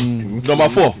 number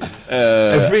 4,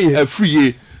 a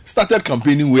free started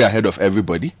campaigning way ahead of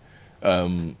everybody.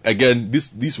 Again,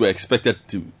 these were expected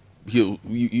to.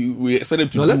 We expect him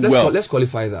to do well. Let's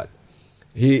qualify that.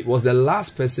 He was the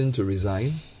last person to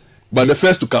resign. But the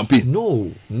first to campaign.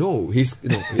 No. His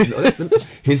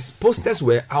posters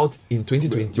were out in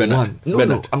 2021.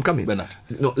 Bernard, I'm coming. Bernard.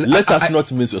 No, let us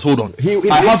not miss it. Hold on.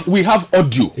 We have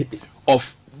audio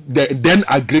of the then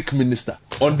Agric minister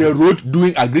on the road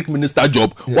doing Agric minister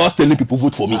job whilst telling people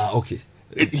vote for me. Okay.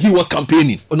 He was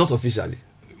campaigning. Not officially.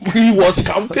 He was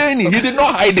campaigning. He did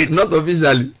not hide it. Not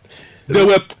officially. There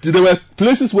were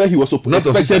places where he was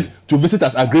expected to visit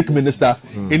as Agric minister.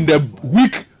 In the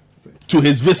week to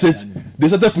his visit, they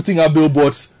started putting out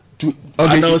billboards to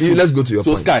announce. Let's go to your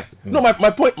point. So Sky. No,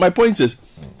 my point is,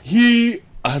 he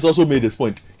has also made his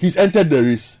point. He's entered the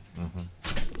race.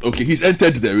 Okay, he's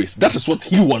entered the race. That is what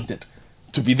he wanted,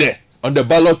 to be there on the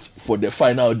ballot for the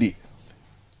final day.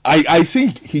 I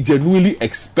think he genuinely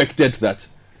expected that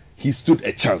he stood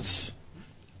a chance.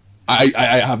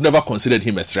 I have never considered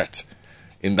him a threat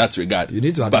in that regard. You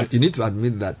need to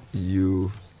admit that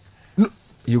you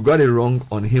got it wrong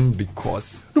on him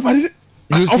because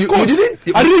Of course.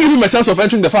 I didn't give him a chance of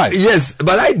entering the five. Yes,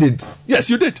 but I did. Yes,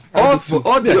 you did. All three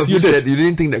of you said you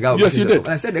didn't think the guy would Yes, you did.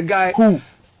 I said the guy who?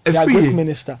 A Great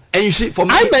minister. And you see, for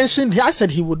me, I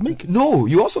said he would make it. No,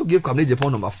 you also gave Kwame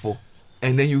Japan number 4.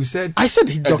 And then you said I said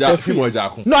he Dr.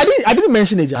 No, I didn't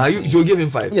mention Eja. You gave him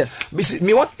 5. Yes.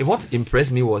 What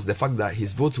impressed me was the fact that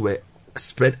his votes were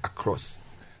spread across.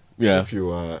 Yeah. If you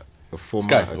are a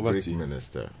former Greek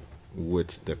minister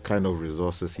with the kind of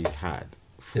resources he had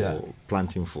for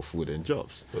planting for food and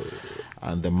jobs,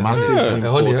 and the massive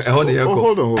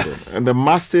hold on, and the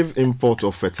massive import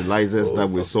of fertilizers that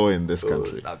we saw in this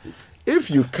country.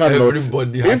 If you cannot,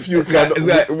 somebody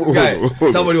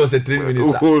was a trade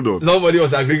minister. Hold on. Somebody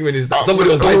was a Greek minister.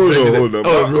 Somebody was vice president.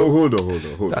 Hold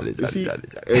on. You see,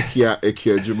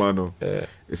 Ekia Jumano,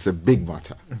 it's a big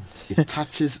matter. It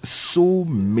touches so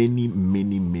many.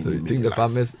 So you think the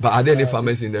farmers? But are there any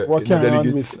farmers in the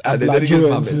delegates? Are the delegates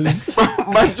farmers?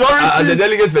 Majority. Are the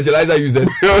delegates fertilizer users?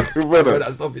 Brother,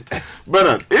 stop it.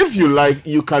 Bernard, if you like,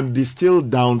 you can distill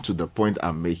down to the point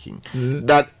I'm making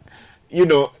that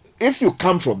if you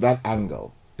come from that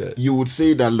angle, you would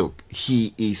say that look,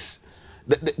 he is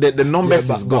the numbers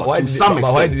is God. But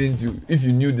why didn't you? If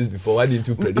you knew this before, why didn't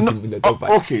you predict him in the top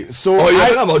 5? Okay, so you're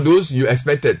talking about those you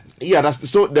expected. Yeah,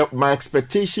 my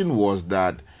expectation was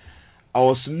that I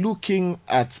was looking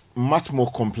at much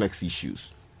more complex issues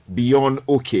beyond.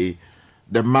 Okay,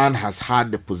 the man has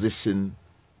had the position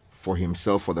for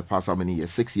himself for the past how many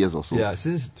years? 6 years or so. Yeah,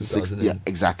 since 2017. Yeah,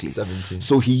 exactly.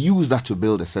 So he used that to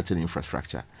build a certain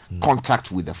infrastructure,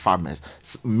 contact with the farmers,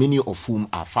 many of whom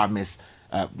are farmers,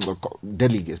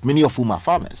 delegates, many of whom are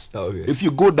farmers. Okay. If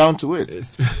you go down to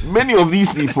it, many of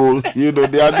these people,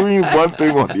 they are doing one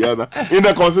thing or the other in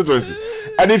the constituency.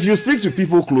 And if you speak to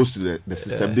people close to the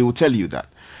system, they will tell you that.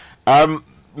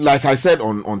 Like I said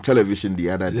on television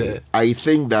the other day, I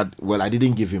think that, I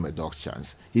didn't give him a dog's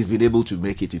chance. He's been able to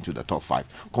make it into the top 5.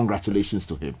 Congratulations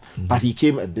to him. But he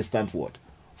came a distant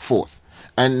 4th.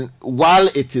 And while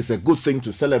it is a good thing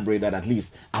to celebrate that at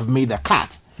least I've made a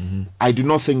cut, I do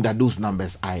not think that those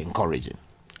numbers are encouraging.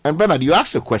 And Bernard, you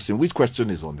asked a question. Which question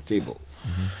is on the table?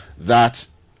 That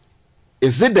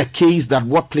is it the case that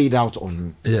what played out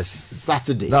on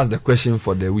Saturday? That's the question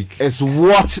for the week. Is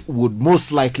what would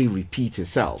most likely repeat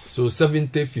itself. So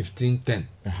 70, 15, 10.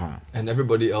 And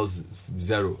everybody else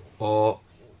 0. Or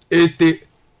 80.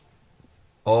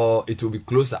 Or it will be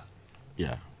closer.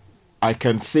 Yeah. I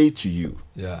can say to you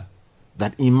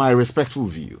that in my respectful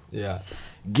view,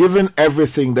 given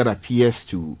everything that appears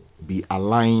to be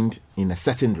aligned in a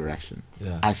certain direction,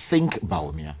 I think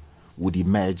Bawumia would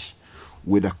emerge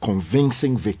with a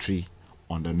convincing victory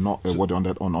on the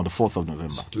on the 4th of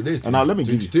November. Today is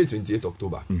 28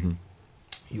 October.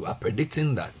 You are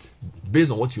predicting that based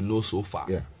on what you know so far.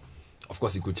 Of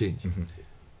course, it could change.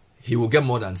 He will get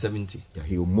more than 70. Yeah,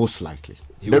 he will most likely.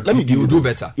 He will do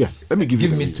better. Yeah, let me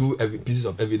give me 2 pieces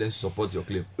of evidence to support your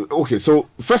claim. Okay, so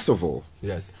first of all,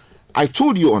 I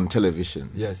told you on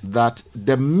television that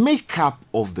the makeup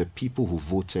of the people who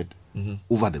voted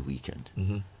over the weekend,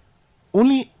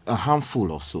 only a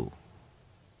handful or so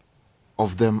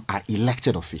of them are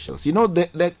elected officials.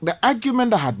 The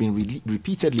argument that had been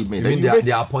repeatedly made. You mean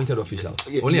they are appointed officials?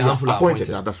 Only a handful are appointed.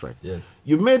 Yeah, that's right. Yes.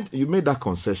 You made that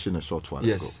concession a short while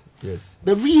ago. Yes.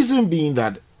 The reason being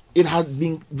that it had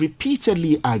been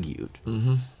repeatedly argued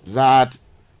that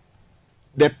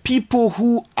the people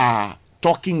who are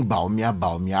talking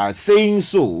Bawumia are saying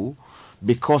so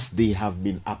because they have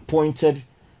been appointed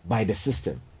by the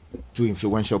system to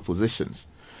influential positions.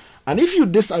 And if you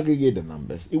disaggregate the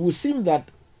numbers, it would seem that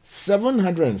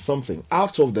 700 and something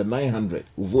out of the 900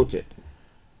 who voted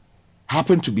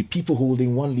happen to be people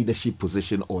holding one leadership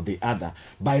position or the other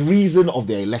by reason of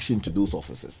their election to those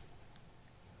offices.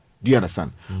 Do you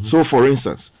understand? So, for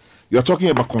instance, you're talking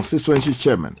about constituency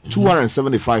chairman,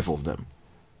 275 of them,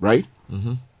 right?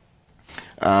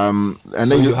 And so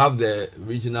then you have the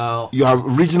regional. You have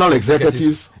regional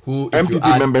executives who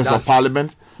MPP members of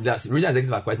parliament. That's regional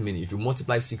executives are quite many. If you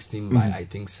multiply 16 by I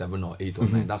think 7 or 8 or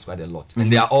 9, that's quite a lot.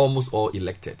 And they are almost all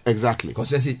elected. Exactly.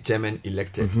 Constituency chairman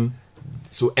elected.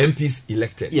 So MPs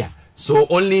elected. Yeah. So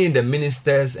only the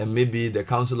ministers and maybe the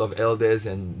council of elders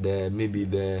and maybe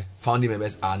the founding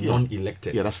members are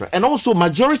non-elected. Yeah, that's right. And also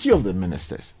majority of the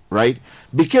ministers, right,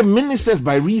 became ministers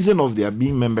by reason of their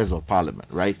being members of parliament,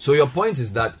 right? So your point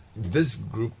is that this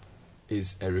group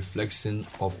is a reflection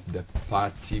of the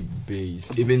party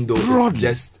base, even though it's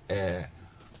just the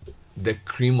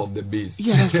cream of the base.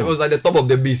 Yeah, it was like the top of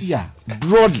the base. Yeah,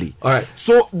 broadly. All right.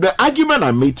 So the argument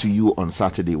I made to you on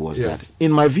Saturday was that,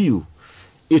 in my view,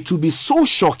 it would be so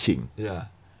shocking,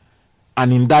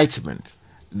 an indictment,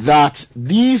 that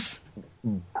these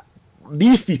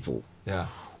these people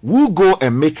will go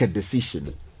and make a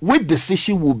decision. Which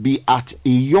decision will be at a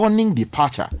yawning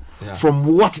departure from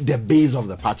what the base of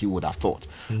the party would have thought.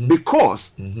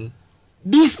 Because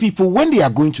these people, when they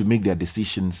are going to make their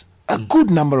decisions, a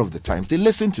good number of the times, they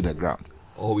listen to the ground.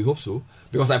 Oh, we hope so.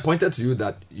 Because I pointed to you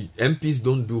that MPs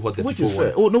don't do what the which people is want.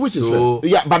 Fair. Oh, no, which is fair.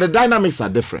 Yeah, but the dynamics are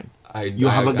different. You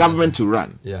have a government to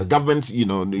run, a government, you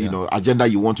know, agenda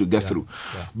you want to get through.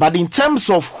 But in terms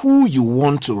of who you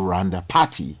want to run the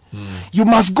party, you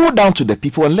must go down to the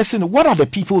people and listen. What are the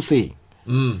people saying?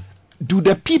 Do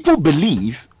the people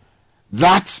believe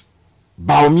that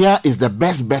Bawumia is the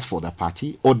best bet for the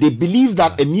party, or they believe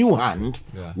that a new hand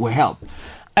will help?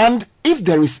 And if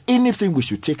there is anything we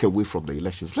should take away from the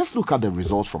elections, let's look at the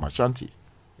results from Ashanti.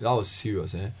 That was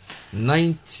serious,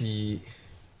 90.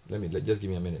 Just give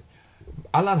me a minute.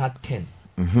 Alan had 10.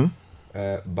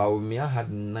 Bawumia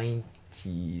had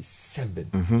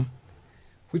 97,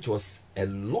 which was a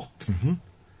lot.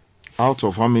 Out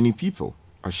of how many people?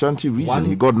 Ashanti region,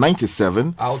 he got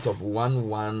 97. Out of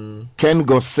 1. Ken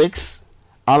got 6.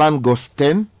 Alan got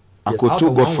 10.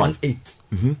 Akoto got 5. 8.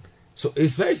 So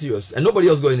it's very serious, and nobody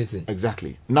else got anything.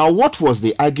 Exactly. Now, what was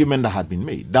the argument that had been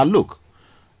made? That look,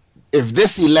 if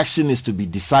this election is to be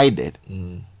decided,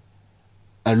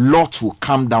 a lot will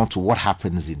come down to what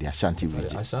happens in the Ashanti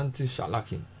region. Ashanti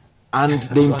shalaking. And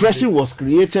the impression was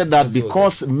created that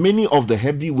because many of the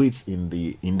heavyweights in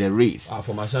the race are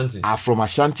from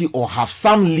Ashanti, or have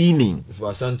some leaning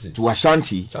to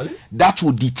Ashanti, that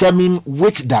will determine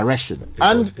which direction.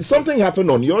 And something happened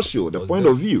on your show, the point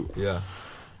of view.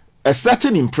 A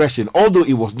certain impression, although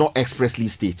it was not expressly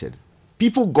stated,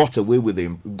 people walked away with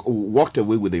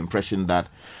the impression that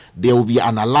there will be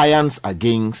an alliance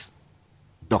against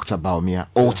Dr. Bawumia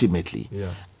ultimately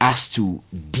as to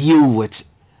deal with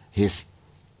his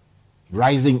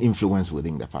rising influence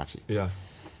within the party.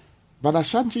 But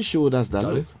Ashanti showed us that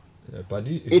look,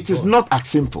 it is not as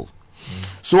simple.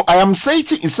 So I am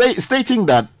stating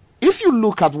that if you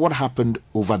look at what happened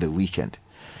over the weekend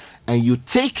and you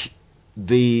take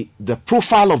the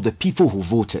profile of the people who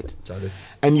voted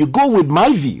and you go with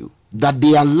my view that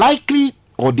they are likely,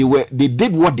 or they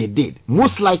did what they did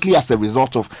most likely as a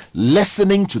result of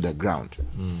listening to the ground.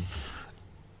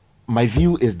 My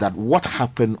view is that what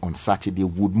happened on Saturday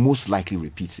would most likely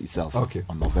repeat itself on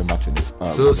November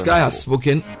 20th. So Sky has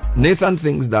spoken. Nathan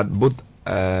thinks that both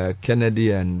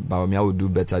Kennedy and Bawumia will do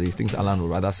better. He thinks Alan will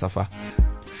rather suffer.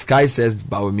 Sky says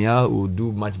Bawumia will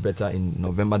do much better in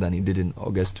November than he did in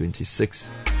August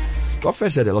 26. Godfrey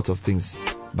said a lot of things,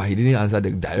 but he didn't answer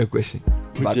the direct question.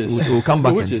 But we'll come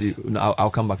back and see. No, I'll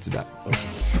come back to that.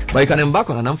 But you can embark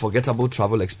on an unforgettable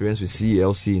travel experience with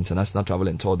CELC International Travel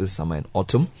and Tour this summer and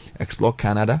autumn. Explore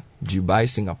Canada, Dubai,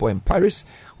 Singapore, and Paris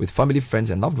with family, friends,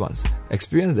 and loved ones.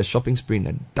 Experience the shopping spree in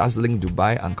a dazzling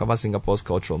Dubai, uncover Singapore's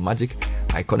cultural magic,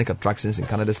 iconic attractions in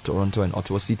Canada's Toronto and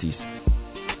Ottawa cities.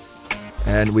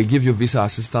 And we give you visa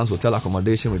assistance, hotel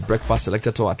accommodation with breakfast,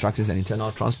 selected tour attractions, and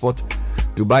internal transport.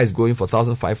 Dubai is going for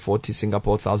 1,540,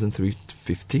 Singapore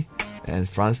 1,350, and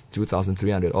France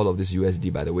 2,300. All of this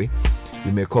USD, by the way.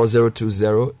 You may call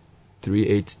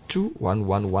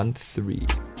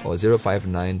 020-382-1113 or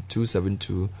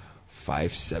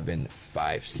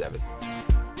 059-272-5757.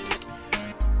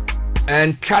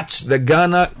 And catch the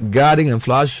Ghana Garden and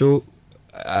Flower Show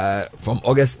from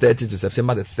August 30 to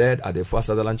September the 3rd at the Fuwa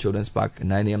Sutherland Children's Park,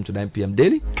 9 a.m. to 9 p.m.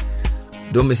 daily.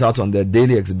 Don't miss out on their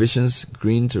daily exhibitions,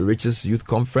 Green to Riches Youth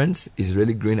Conference,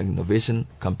 Israeli Green Innovation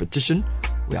Competition.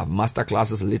 We have master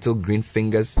classes, Little Green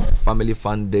Fingers, Family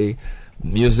Fun Day,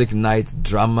 Music Night,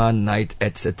 Drama Night,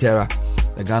 etc.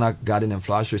 The Ghana Garden and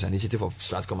Flower Show is an initiative of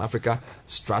Stratcom Africa.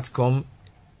 Stratcom,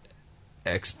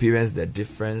 experience the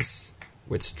difference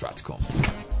with Stratcom.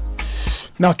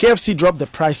 Now, KFC dropped the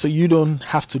price so you don't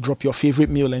have to drop your favorite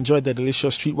meal. Enjoy the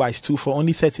delicious Streetwise 2 for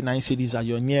only 39 cedis at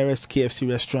your nearest KFC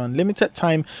restaurant. Limited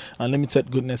time, unlimited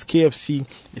goodness. KFC,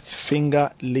 it's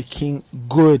finger-licking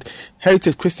good.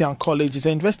 Heritage Christian College is a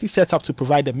university set up to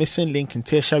provide a missing link in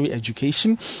tertiary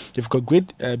education. They've got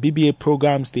great BBA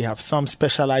programs. They have some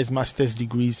specialized master's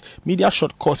degrees, media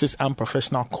short courses, and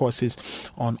professional courses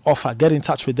on offer. Get in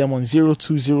touch with them on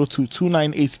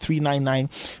 0202-298-399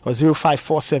 or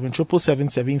 0547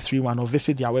 77731 or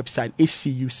visit their website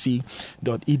hcuc.edu.gh.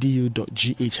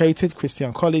 Heritage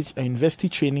Christian College, a university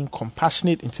training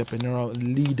compassionate entrepreneurial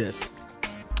leaders.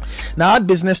 Now add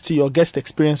business to your guest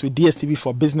experience with DSTV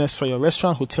for Business for your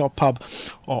restaurant, hotel, pub,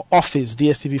 or office.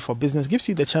 DSTV for Business gives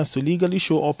you the chance to legally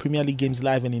show all Premier League games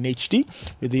live and in HD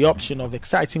with the option of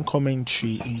exciting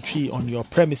commentary on your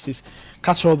premises.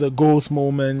 Catch all the goals,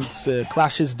 moments,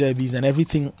 clashes, derbies, and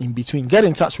everything in between. Get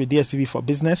in touch with DSTV for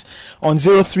Business on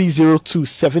 0302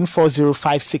 740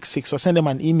 566 or send them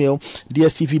an email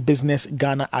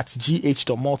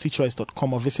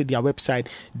dstv.businessghana@gh.multichoice.com or visit their website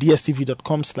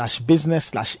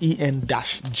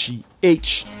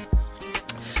dstv.com/business/en-gh.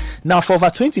 Now, for over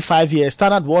 25 years,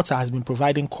 Standard Water has been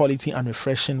providing quality and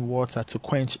refreshing water to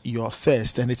quench your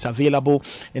thirst, and it's available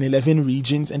in 11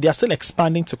 regions, and they are still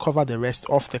expanding to cover the rest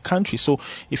of the country. So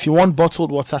if you want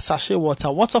bottled water, sachet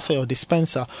water, water for your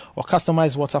dispenser, or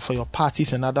customized water for your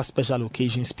parties and other special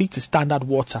occasions, speak to Standard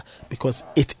Water because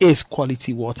it is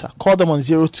quality water. Call them on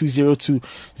 0202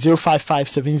 055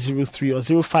 703 or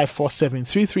 0547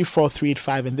 334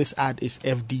 385, and this ad is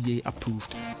FDA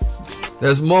approved.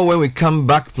 There's more when we come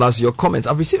back, plus your comments.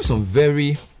 I've received some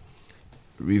very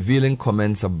revealing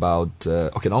comments about, I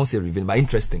don't say revealing, but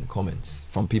interesting comments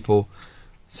from people,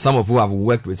 some of who have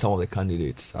worked with some of the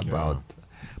candidates about,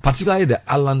 particularly the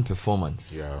Alan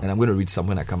performance. And I'm going to read some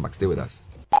when I come back. Stay with us.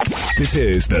 This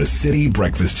is the City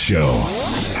Breakfast Show,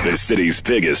 the city's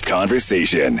biggest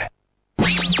conversation.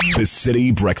 The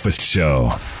City Breakfast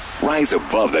Show. Rise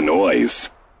above the noise.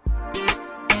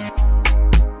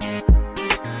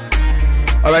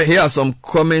 All right, here are some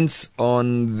comments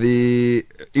on the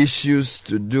issues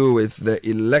to do with the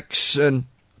election.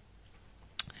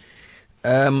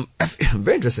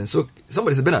 Very interesting. So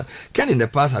somebody said, Bernard, Ken in the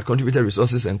past had contributed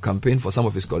resources and campaigned for some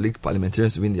of his colleague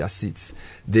parliamentarians to win their seats.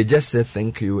 They just said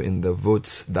thank you in the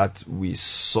votes that we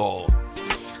saw.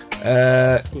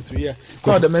 Let's go through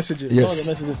some of the messages.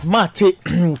 Yes. Mate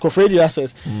Kofredia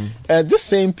says, the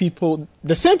same people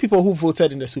who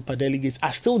voted in the super delegates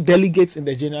are still delegates in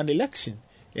the general election.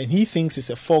 And he thinks it's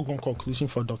a foregone conclusion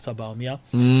for Dr. Bawumia.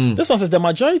 This one says the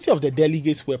majority of the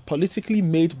delegates were politically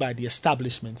made by the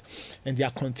establishment, and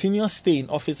their continuous stay in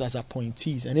office as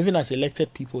appointees and even as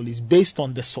elected people is based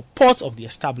on the support of the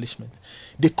establishment.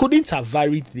 They couldn't have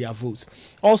varied their votes.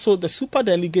 Also, the super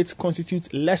delegates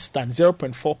constitute less than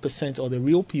 0.4% of the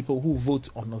real people who vote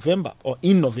in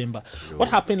November. What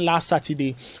happened last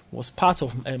Saturday was part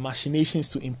of machinations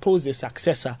to impose a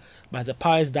successor by the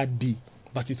powers that be,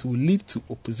 but it will lead to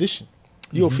opposition.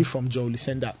 You're free from Joe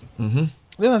Lisenda.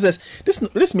 Says,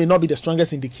 this may not be the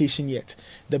strongest indication yet.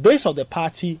 The base of the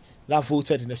party that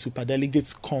voted in the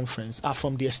superdelegates conference are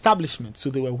from the establishment, so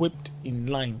they were whipped in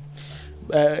line.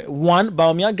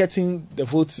 Bawumia getting the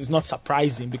votes is not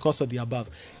surprising because of the above.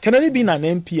 Kennedy being an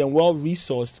MP and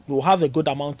well-resourced will have a good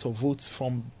amount of votes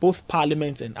from both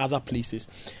parliament and other places.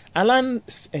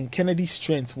 Alan's and Kennedy's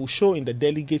strength will show in the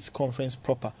delegates conference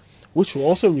proper, which will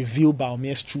also reveal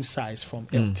Bawumia's true size from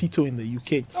El Tito in the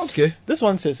UK. Okay. This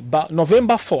one says,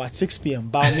 November 4 at 6 p.m.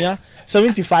 Bawumia,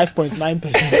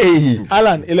 75.9%. Hey.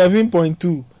 Alan,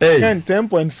 11.2%. Hey. Ken,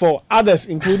 10.4%. Others,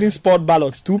 including sport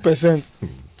ballots, 2%.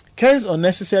 Ken's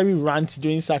unnecessary rant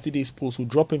during Saturday's polls will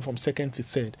drop him from second to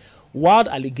third. Wild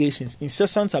allegations,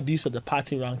 incessant abuse of the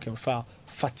party rank and file,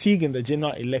 fatigue in the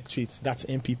general electorate, that's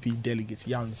MPP delegates,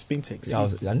 in Spintex. Yeah,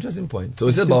 an interesting point. So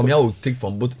he said Bawumia will take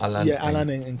from both Alan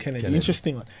and Kennedy.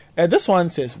 Interesting one. This one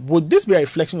says, would this be a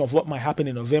reflection of what might happen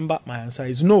in November? My answer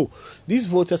is no. These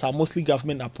voters are mostly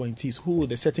government appointees who will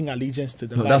be setting allegiance to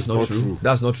the No, that's not true.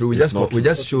 That's not true. We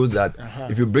just showed that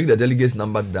if you break the delegates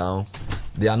number down,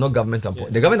 they are not government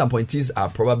appointees. The government appointees are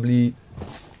probably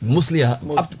possibly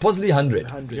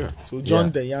 100. So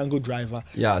John the Yango driver.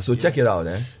 So check it out.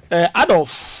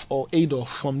 Adolf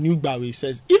from New Bawe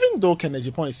says, even though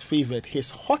Kennedy Pon is favored, his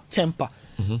hot temper,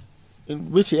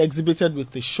 in which he exhibited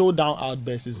with the showdown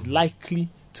outburst, is likely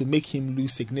to make him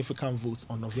lose significant votes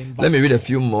on November. Let me read a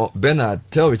few more. Bernard,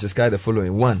 tell Richard Sky the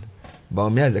following. 1.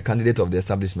 Bawumia is a candidate of the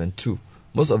establishment. 2.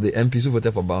 Most of the MPs who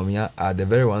voted for Bawumia are the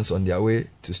very ones on their way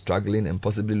to struggling and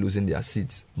possibly losing their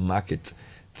seats. Mark it.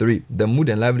 3. The mood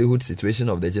and livelihood situation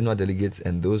of the general delegates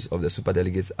and those of the super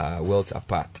delegates are worlds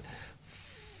apart.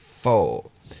 4.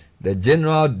 The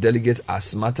general delegates are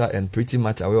smarter and pretty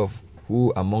much aware of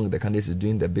who among the candidates is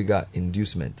doing the bigger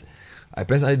inducement. I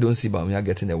personally don't see Bawumia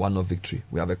getting a one-off victory.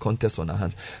 We have a contest on our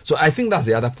hands. So I think that's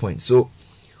the other point. So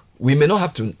we may not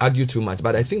have to argue too much,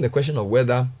 but I think the question of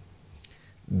whether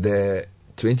the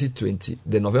 2020,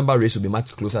 the November race will be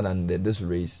much closer than this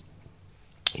race,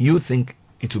 you think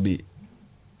it will be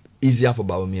easier for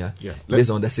Bawumia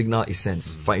based on the signal it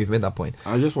sends. Fine, you've made that point.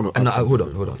 I just want to hold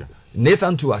on. Okay.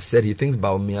 Nathan too has said he thinks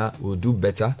Bawumia will do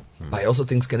better, but he also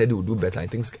thinks Kennedy will do better. He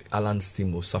thinks Alan's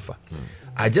team will suffer.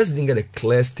 I just didn't get a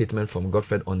clear statement from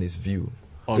Godfred on his view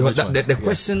The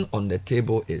question on the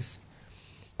table is,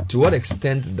 to what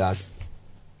extent does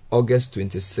August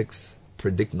 26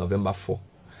 predict November 4?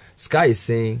 Sky is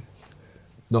saying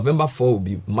November 4 will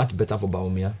be much better for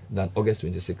Bawumia than August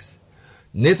 26.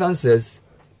 Nathan says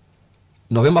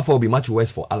November 4 will be much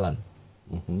worse for Alan.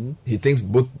 He thinks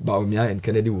both Bawumia and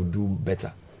Kennedy will do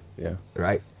better. Yeah.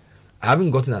 Right? I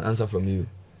haven't gotten an answer from you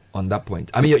on that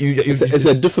point. I mean, it's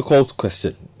a difficult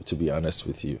question, to be honest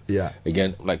with you. Yeah.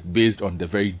 Again, like based on the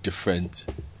very different,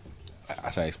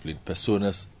 as I explained,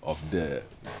 personas of the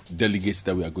delegates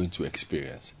that we are going to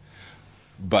experience.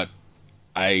 But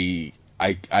I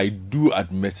do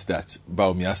admit that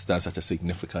Bawumia stands at a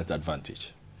significant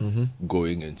advantage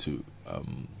going into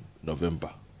November.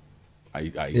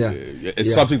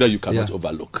 It's something that you cannot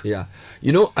overlook. Yeah.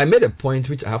 You know, I made a point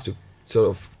which I have to sort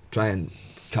of try and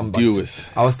come back deal to.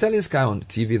 with. I was telling Sky on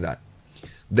TV that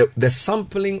the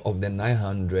sampling of the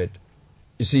 900,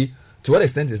 you see, to what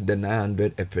extent is the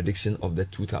 900 a prediction of the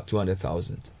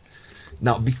 200,000?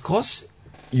 Now, because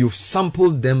you've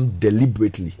sampled them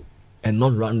deliberately and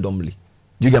not randomly,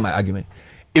 do you get my argument?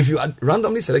 If you had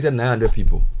randomly selected 900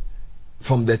 people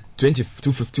from the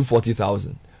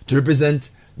 240,000 to represent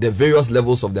the various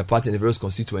levels of the party in the various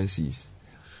constituencies,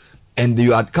 and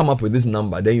you had come up with this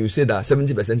number, then you say that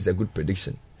 70% is a good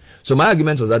prediction. So my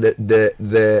argument was that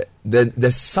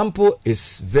the sample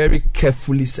is very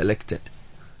carefully selected.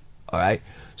 All right,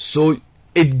 so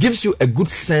it gives you a good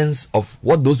sense of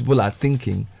what those people are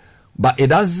thinking, but it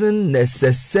doesn't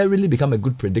necessarily become a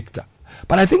good predictor.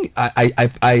 But I think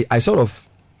I sort of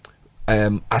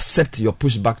accept your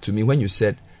pushback to me when you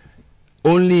said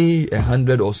only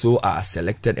 100 or so are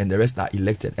selected and the rest are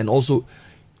elected. And also,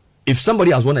 if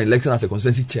somebody has won an election as a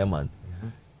constituency chairman,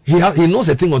 he knows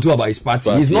a thing or two about his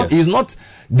party. He's not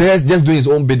there just doing his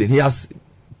own bidding. The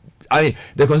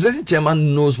constituency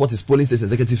chairman knows what his polling station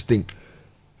executives think.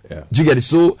 Yeah. Do you get it?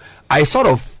 So I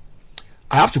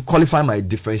have to qualify my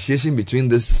differentiation between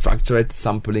this structured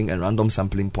sampling and random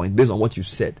sampling point based on what you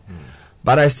said.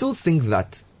 But I still think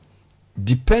that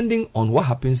depending on what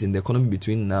happens in the economy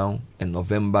between now and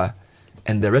November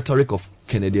and the rhetoric of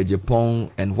Kennedy Japan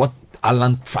and what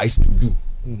Alan tries to do,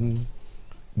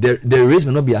 the race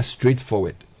may not be as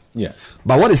straightforward. Yes.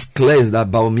 But what is clear is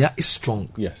that Bawumia is strong.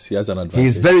 Yes, he has an advantage. He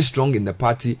is very strong in the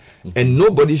party, and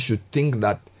nobody should think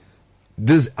that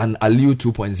this is an Aliu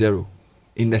 2.0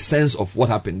 in the sense of what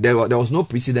happened. There was no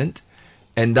precedent,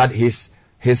 and that his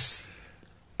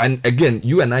and again,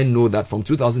 you and I know that from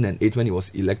 2008 when he was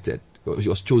elected, he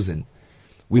was chosen,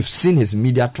 we've seen his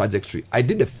media trajectory. I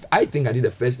think I did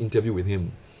the first interview with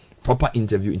him, proper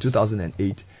interview in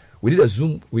 2008. We did a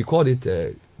Zoom, we called it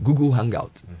Google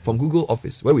Hangout from Google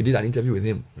office, where we did an interview with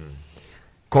him.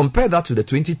 Compare that to the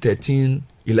 2013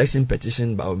 election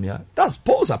petition Bawumia, that's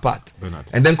poles apart. Bernard.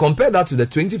 And then compare that to the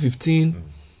 2015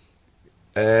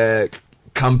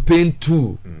 campaign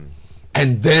 2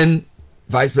 and then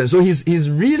vice president. So he's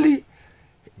really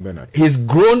Bernard. He's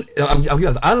grown.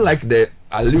 Unlike the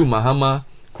Aliu Mahama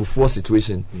Kufuor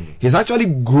situation, he's actually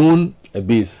grown a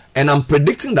beast. And I'm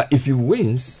predicting that if he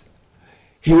wins,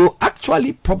 he will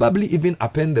actually probably even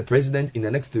append the president in the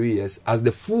next 3 years as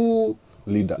the full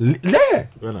leader.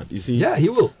 Bernard, you see, yeah, he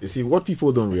will. You see, what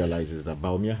people don't realize is that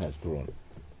Bawumia has grown.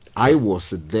 I was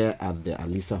there at the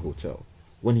Alisa Hotel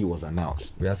when he was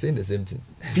announced. We are saying the same thing.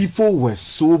 People were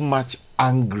so much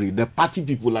angry. The party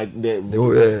people, like they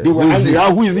were who is angry.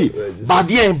 he? Who is he?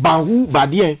 Badien, Bahu,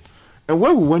 Badien. And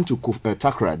when we went to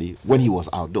Takoradi, when he was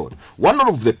outdoors, one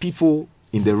of the people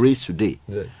in the race today,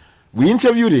 we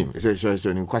interviewed him. He said, the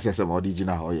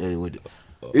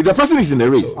person is in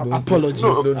the race. Apologies.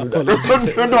 No,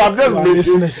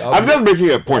 I'm just making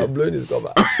a point. I'm blowing his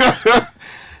cover.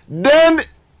 Then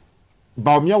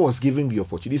Bawumia was given the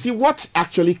opportunity. See, what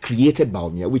actually created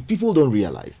Bawumia, which people don't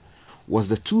realize, was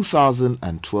the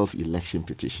 2012 election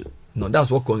petition. No,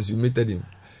 that's what consummated him.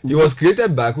 He was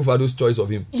created by Akufo-Addo's choice of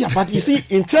him. Yeah, but you see,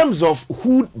 in terms of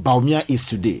who Bawumia is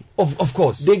today, of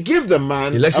course, they give the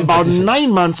man election about petition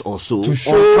 9 months or so to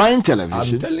show on prime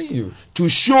television. I'm telling you, to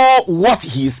show what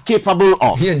he is capable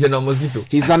of. He and General Mosquito.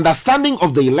 His understanding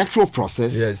of the electoral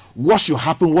process. Yes. What should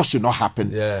happen, what should not happen.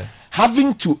 Yeah.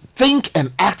 Having to think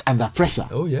and act under pressure.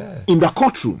 Oh yeah. In the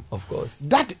courtroom. Of course.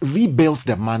 That rebuilds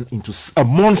the man into a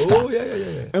monster. Oh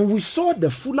yeah. And we saw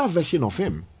the fuller version of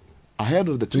him ahead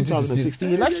of the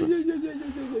 2016 elections.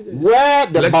 Where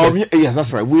the Bawumia, yes,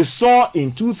 that's right. We saw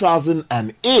in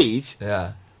 2008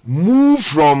 move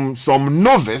from some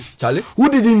novice who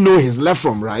didn't know his left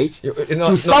from right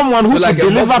to someone who like could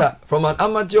deliver from an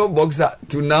amateur boxer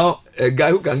to now a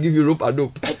guy who can give you rope and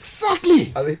dope. Exactly.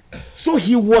 Exactly. So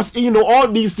he was, all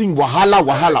these things, wahala. Of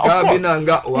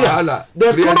course, yeah, the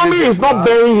economy is not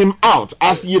bearing him out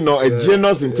as, a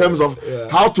genius in terms of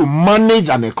how to manage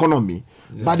an economy.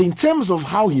 Yeah. But in terms of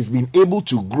how he's been able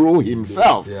to grow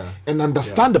himself and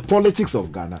understand the politics of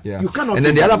Ghana, you cannot. And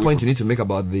then the other point you need to make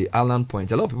about the Alan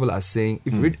point, a lot of people are saying,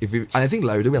 if you read, and I think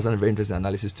Larry Doby has done a very interesting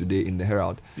analysis today in the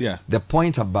Herald. Yeah. The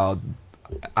point about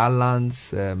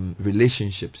Alan's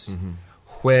relationships,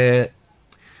 where,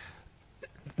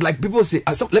 like people say,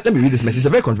 let me read this message. It's a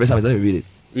very controversial message. Let me read it.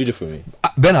 Read it for me.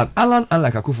 Bernard, Alan,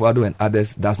 unlike Akufo-Addo and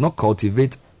others, does not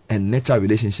cultivate and nurture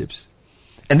relationships.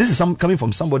 And this is coming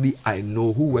from somebody I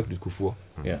know who worked with Kufuor.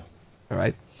 Yeah. All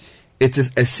right. It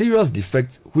is a serious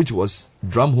defect which was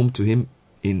drummed home to him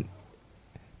in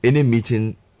any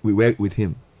meeting we were with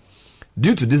him.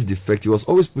 Due to this defect, he was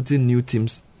always putting new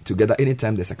teams together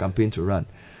anytime there's a campaign to run.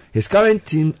 His current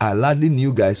team are largely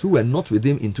new guys who were not with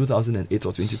him in 2008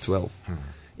 or 2012.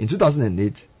 In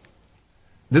 2008,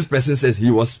 this person says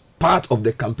he was part of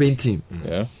the campaign team.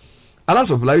 Yeah. Alan's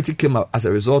popularity came up as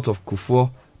a result of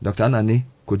Kufuor, Dr. Anani,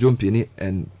 Kojo Mpini,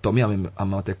 and Tommy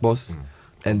Amatekbos,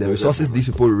 and the resources these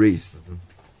people raised.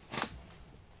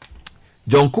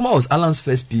 John Kuma was Alan's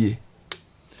first PA.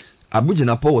 Abu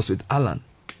Jinapo was with Alan.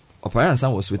 Opayan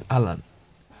San was with Alan.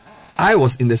 I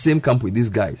was in the same camp with these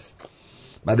guys.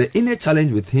 But the inner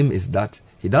challenge with him is that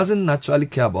he doesn't naturally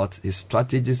care about his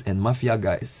strategists and mafia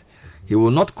guys. He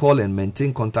will not call and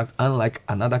maintain contact, unlike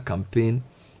another campaign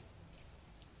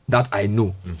that I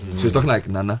know. So he's talking like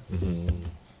Nana.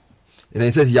 And then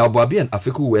he says Yaboabi and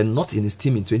Afeku were not in his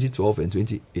team in 2012 and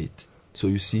 2008. So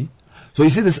you see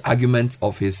this argument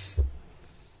of his.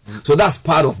 So that's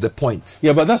part of the point.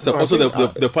 Yeah, but that's also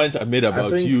the point I made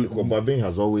about you. Yaboabi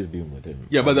has always been with him.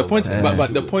 Yeah, but the point,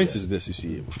 but the point is this. You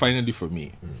see, finally for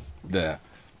me,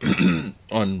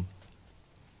 on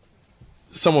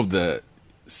some of the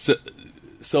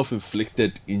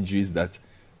self-inflicted injuries that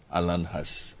Alan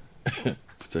has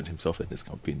put on himself in his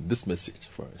campaign. This message,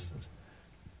 for instance.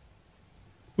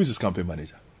 Who's his campaign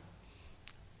manager?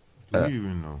 Do you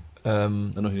even know? I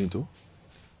know he didn't know.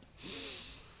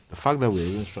 The fact that we're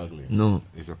even struggling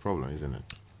is a problem, isn't it?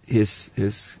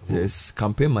 His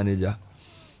campaign manager.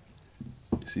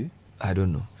 See? I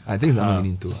don't know. I think he's not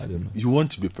into. I don't know. You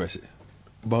want to be president.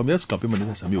 But Mia's campaign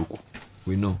manager is Sami Oku.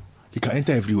 We know. He can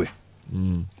enter everywhere.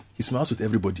 He smiles with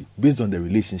everybody based on the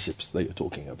relationships that you're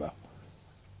talking about.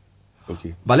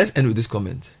 Okay. But let's end with this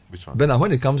comment. Which one? Bernard,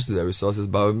 when it comes to the resources,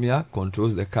 Baumia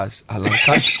controls the cash. Alan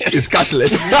Cash is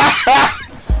cashless.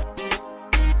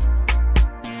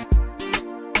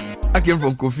 I came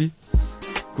from Kofi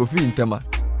in Tema.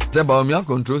 Said Baumia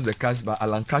controls the cash, but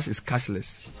Alan Cash is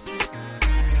cashless.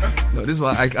 No, this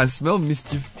one I can smell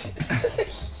mischief.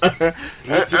 Tech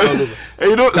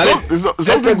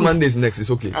Monday is next. It's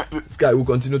okay. Sky will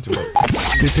continue tomorrow.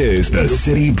 This is the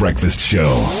City Breakfast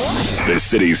Show, the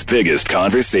city's biggest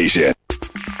conversation.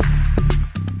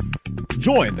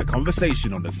 Join the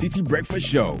conversation on the City Breakfast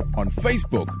Show on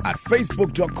Facebook at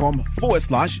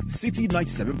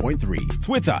facebook.com/City97.3,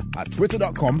 Twitter at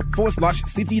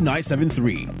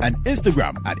twitter.com/City973, and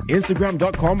Instagram at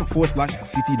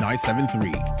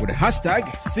instagram.com/City973 with the hashtag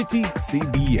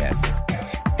CityCBS.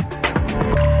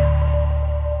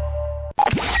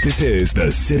 This is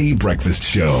the City Breakfast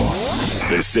Show,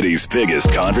 the city's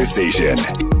biggest conversation.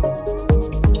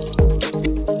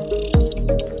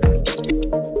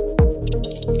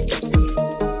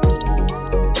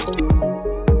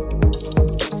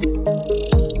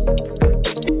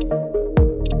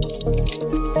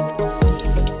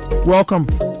 Welcome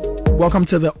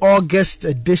to the August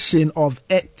edition of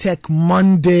EdTech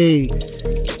Monday.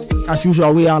 As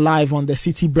usual, we are live on the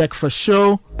City Breakfast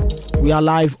Show. We are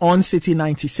live on City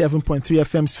 97.3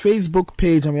 FM's Facebook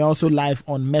page, and we're also live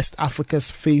on Mest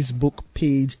Africa's Facebook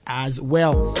page as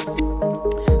well.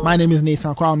 My name is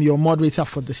Nathan Kwa. I'm your moderator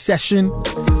for the session.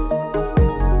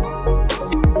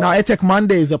 Now, EdTech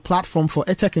Monday is a platform for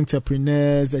EdTech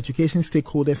entrepreneurs, education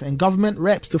stakeholders, and government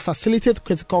reps to facilitate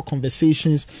critical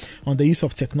conversations on the use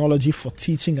of technology for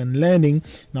teaching and learning.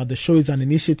 Now, the show is an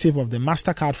initiative of the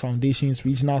MasterCard Foundation's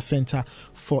Regional Center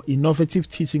for Innovative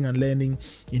Teaching and Learning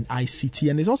in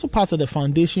ICT, and is also part of the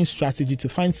foundation's strategy to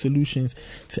find solutions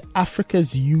to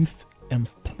Africa's youth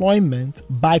employment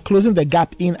by closing the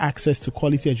gap in access to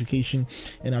quality education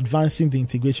and advancing the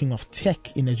integration of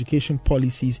tech in education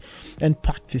policies and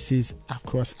practices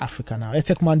across Africa. Now,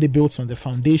 EdTech Monday builds on the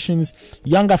foundation's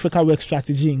Young Africa Work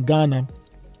strategy in Ghana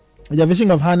The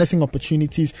vision of harnessing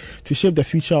opportunities to shape the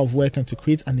future of work and to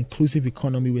create an inclusive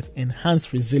economy with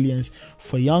enhanced resilience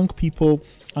for young people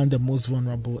and the most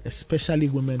vulnerable, especially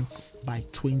women, by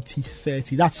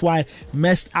 2030. That's why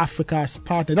Mest Africa has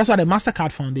partnered. That's why the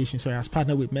MasterCard Foundation, has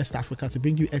partnered with Mest Africa to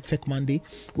bring you EdTech Monday,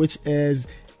 which is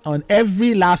on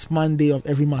every last Monday of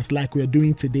every month, like we're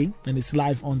doing today, and it's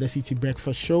live on the Citi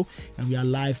Breakfast Show, and we are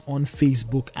live on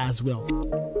Facebook as well.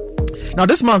 Now,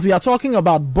 this month we are talking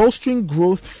about bolstering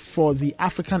growth for the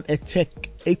African EdTech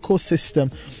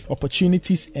ecosystem,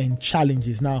 opportunities and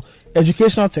challenges. Now,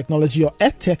 educational technology or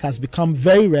EdTech has become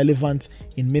very relevant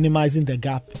in minimizing the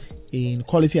gap in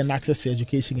quality and access to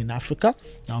education in Africa.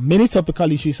 Now, many topical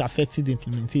issues affecting the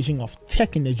implementation of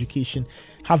tech in education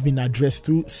have been addressed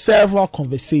through several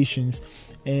conversations,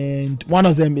 and one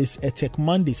of them is EdTech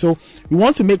Monday. So we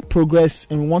want to make progress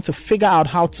and we want to figure out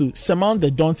how to surmount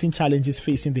the daunting challenges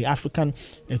facing the African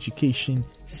education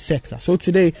sector. So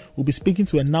today we'll be speaking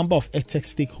to a number of EdTech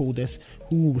stakeholders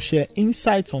who will share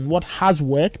insights on what has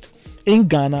worked in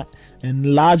Ghana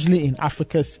and largely in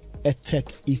Africa's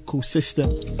EdTech ecosystem.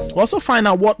 We'll also find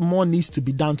out what more needs to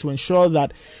be done to ensure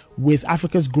that with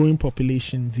Africa's growing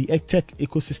population, the EdTech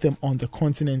ecosystem on the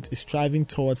continent is striving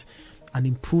towards an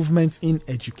improvement in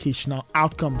educational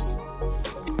outcomes.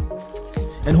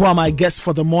 And who are my guests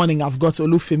for the morning? I've got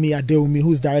Olufemi Adeomi,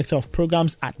 who's Director of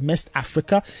Programs at Mest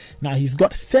Africa. Now, he's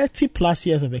got 30 plus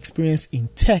years of experience in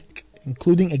tech,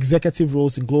 including executive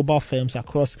roles in global firms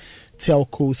across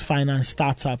telcos, finance,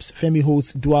 startups. Femi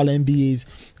holds dual MBAs,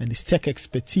 and his tech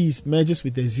expertise merges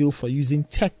with the zeal for using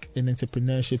tech and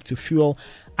entrepreneurship to fuel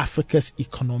Africa's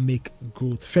economic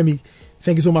growth. Femi,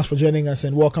 thank you so much for joining us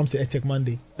and welcome to EdTech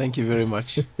Monday. Thank you very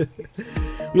much.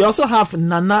 We also have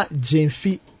Nana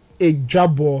Jemfi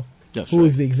Ejabo, who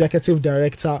is the Executive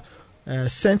Director,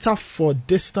 Center for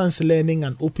Distance Learning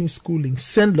and Open Schooling,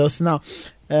 Sendlos. Now,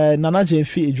 Nana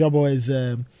Jemfi Ejabo is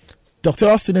a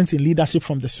doctoral student in leadership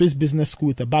from the Swiss Business School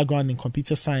with a background in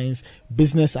computer science,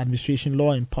 business administration,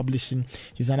 law, and publishing.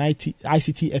 He's an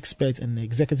ICT expert and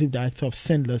executive director of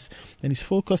Sendlos, and is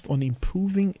focused on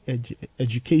improving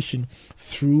education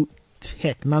through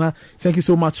tech. Nana, thank you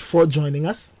so much for joining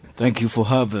us. Thank you for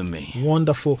having me.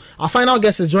 Wonderful. Our final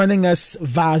guest is joining us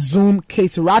via Zoom,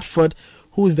 Kate Radford,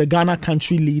 who is the Ghana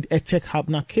country lead at Tech Hub.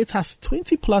 Now, Kate has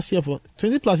 20 plus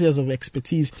years of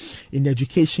expertise in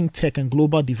education, tech, and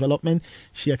global development.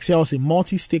 She excels in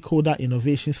multi-stakeholder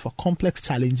innovations for complex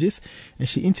challenges, and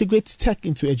she integrates tech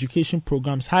into education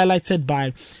programs, highlighted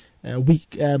by we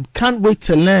can't wait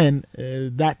to learn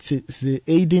that is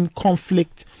aiding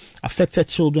conflict-affected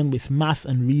children with math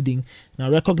and reading.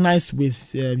 Now, recognized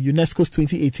with UNESCO's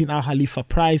 2018 Al Khalifa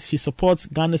Prize, she supports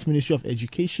Ghana's Ministry of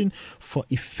Education for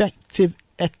effective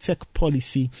EdTech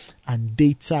policy and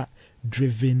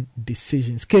data-driven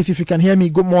decisions. Kate, if you can hear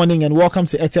me, good morning and welcome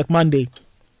to EdTech Monday.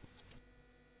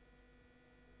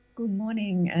 Good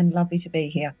morning and lovely to be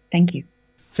here. Thank you.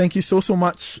 Thank you so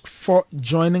much for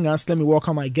joining us. Let me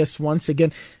welcome my guests once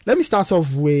again. Let me start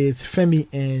off with Femi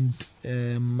and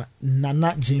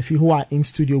Nana Jemfi, who are in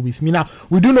studio with me. Now,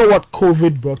 we do know what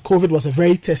COVID brought. COVID was a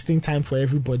very testing time for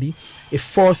everybody. It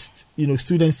forced,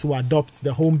 students to adopt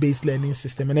the home-based learning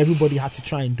system, and everybody had to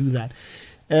try and do that.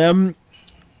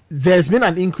 There's been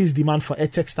an increased demand for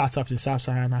EdTech startups in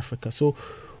Sub-Saharan Africa. So,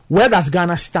 where does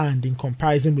Ghana stand in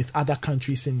comparison with other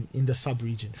countries in the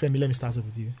sub-region? Femi, let me start off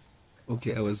with you.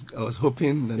 Okay, I was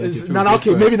hoping Nana,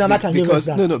 okay, maybe Nana can give us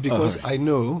that. Because I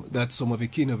know that some of the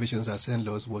key innovations at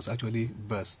Sendlos was actually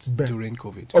burst during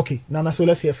COVID. Okay, Nana, so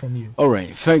let's hear from you. All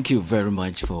right, thank you very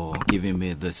much for giving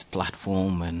me this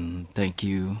platform, and thank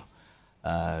you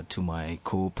to my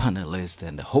co-panelists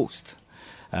and the host.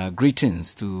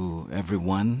 Greetings to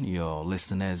everyone, your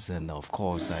listeners, and of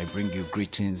course I bring you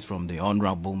greetings from the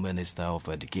Honorable Minister of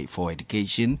for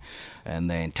Education and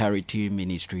the entirety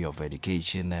Ministry of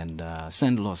Education and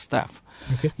Sendlos staff.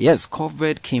 Okay. Yes,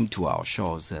 COVID came to our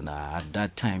shores, and at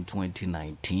that time,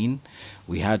 2019,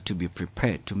 we had to be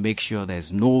prepared to make sure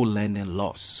there's no learning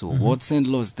loss. So what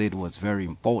Sendlos did was very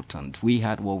important. We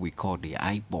had what we call the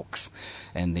iBox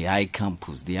and the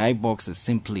iCampus. The iBox is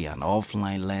simply an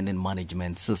offline learning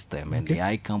management system, and the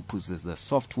iCampus is the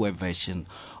software version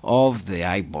of the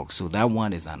iBox. So that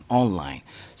one is an online.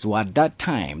 So at that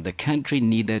time, the country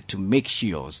needed to make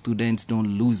sure students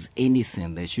don't lose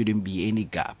anything. There shouldn't be any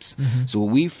gaps. So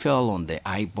we fell on the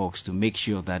iBox to make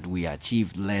sure that we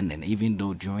achieved learning, even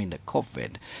though during the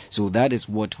COVID. So that is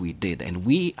what we did. And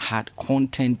we had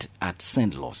content at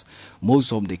St. Louis.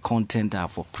 Most of the content are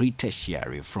for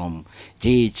pre-tertiary from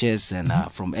JHS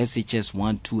and from SHS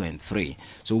 1, 2, and 3.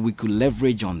 So we could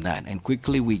leverage on that. And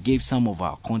quickly we gave some of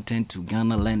our content to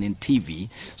Ghana Learning TV.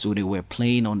 So they were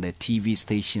playing on the TV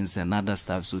stations and other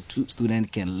stuff. So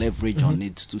students can leverage on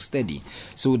it to study.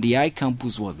 So the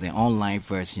iCampus was the online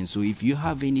version. So if you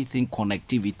have anything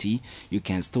connectivity, you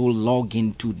can still log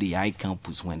into the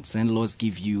iCampus when St. Louis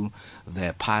give you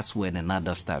the password and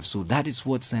other stuff. So that is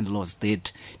what St. Louis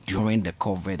did during the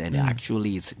COVID, and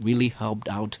actually it's really helped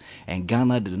out. And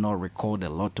Ghana did not record a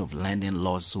lot of learning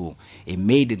loss, so it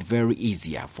made it very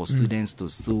easier for students to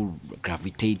still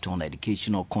gravitate on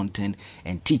educational content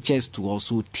and teachers to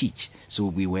also teach. So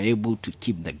we were able to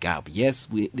keep the gap. Yes,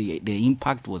 the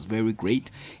impact was very great.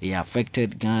 It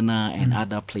affected Ghana and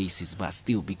other places, but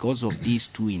still, because of these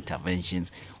two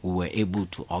interventions, we were able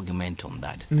to augment on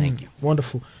that. Thank you.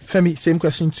 Wonderful. Femi, same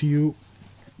question to you.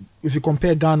 If you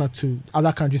compare Ghana to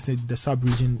other countries in the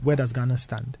sub-region, where does Ghana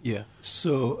stand? Yeah.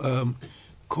 So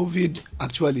COVID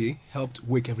actually helped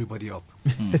wake everybody up.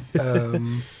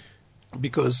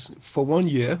 Because for 1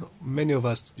 year, many of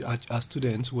us, our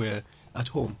students, were at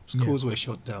home. Schools were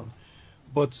shut down.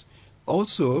 But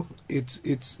also,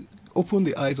 it's opened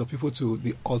the eyes of people to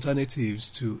the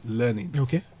alternatives to learning.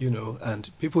 Okay. And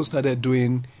people started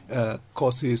doing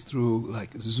courses through like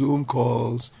Zoom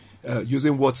calls,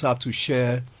 using WhatsApp to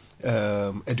share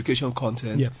education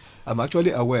content. Yeah. I'm actually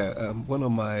aware, one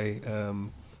of my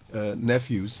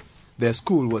nephews, their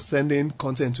school was sending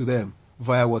content to them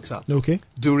via WhatsApp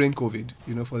during COVID,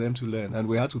 for them to learn. And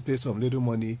we had to pay some little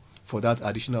money for that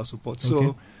additional support.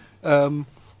 So Ghana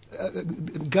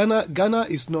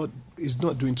is not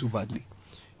doing too badly.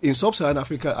 In sub-Saharan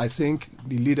Africa, I think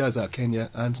the leaders are Kenya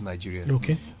and Nigeria.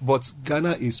 But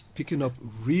Ghana is picking up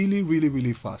really, really,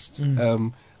 really fast.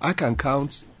 I can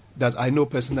count that I know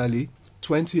personally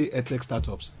 20 edtech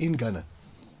startups in Ghana.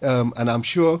 And I'm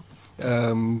sure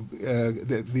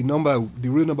the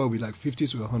real number will be like 50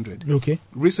 to 100.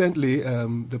 Recently,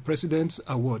 the President's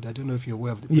Award, I don't know if you're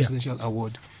aware of the Presidential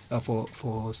Award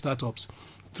for startups,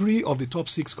 3 of the top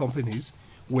 6 companies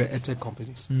were edtech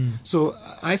companies. So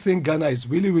I think Ghana is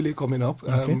really, really coming up.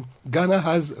 Ghana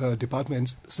has a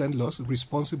department, St. Louis,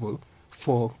 responsible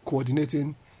for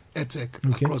coordinating edtech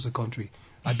across the country.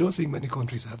 I don't think many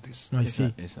countries have this. I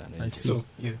see. So,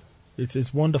 yeah.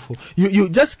 It's wonderful. You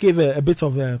just gave a bit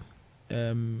of a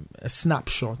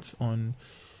snapshot on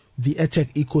the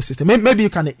edtech ecosystem. Maybe you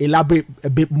can elaborate a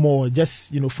bit more,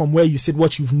 just from where you said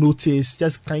what you've noticed.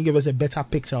 Just can you give us a better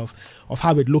picture of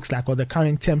how it looks like, or the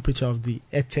current temperature of the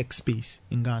edtech space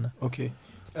in Ghana? Okay.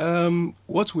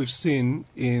 What we've seen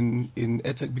in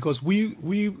edtech, because we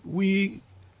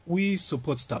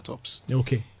support startups.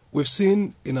 We've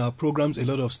seen in our programs a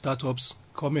lot of startups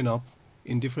coming up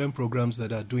in different programs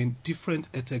that are doing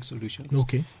different edtech solutions.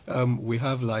 We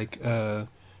have like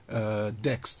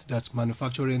Dext, that's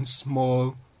manufacturing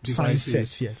small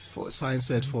devices, for science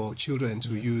set for children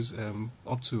to use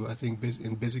up to, I think,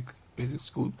 in basic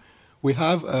school. We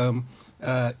have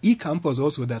eCampus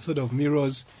also that sort of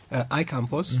mirrors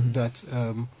iCampus that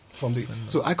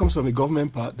so I comes from the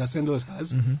government part that St. Louis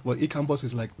has, but eCampus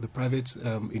is like the private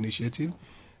initiative.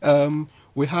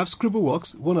 We have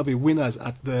Scribbleworks, one of the winners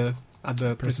at the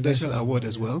Presidential Award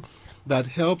as well, that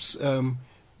helps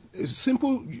a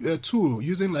simple tool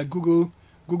using like Google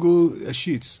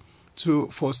Sheets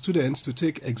for students to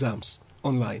take exams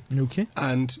online.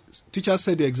 And teachers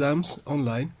set the exams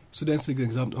online, students take the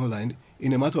exam online.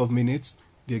 In a matter of minutes,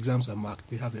 the exams are marked.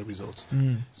 They have their results.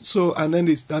 So and then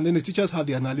the teachers have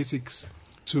the analytics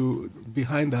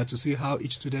behind that to see how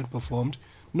each student performed.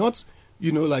 Not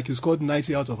like you scored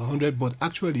 90 out of 100, but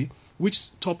actually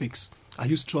which topics are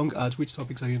you strong at, which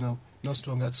topics are you not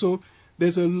strong at. So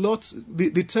there's a lot.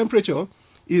 The temperature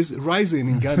is rising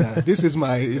in Ghana. This is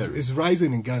is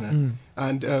rising in Ghana.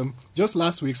 And just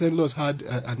last week, St. Louis had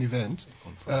an event,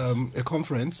 a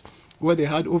conference, where they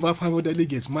had over 500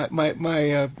 delegates.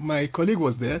 My colleague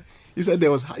was there. He said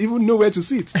there was even nowhere to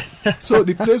sit. So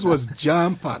the place was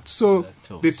jam-packed. So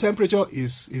the temperature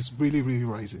is really, really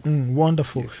rising.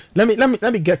 Wonderful. Yeah.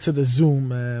 Let me get to the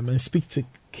Zoom and speak to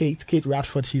Kate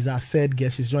Radford. She's our third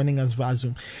guest. She's joining us via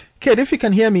Zoom. Kate, if you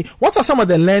can hear me, what are some of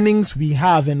the learnings we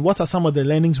have, and what are some of the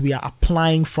learnings we are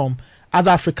applying from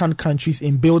other African countries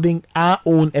in building our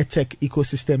own edtech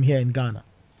ecosystem here in Ghana?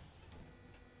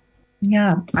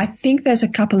 Yeah, I think there's a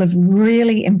couple of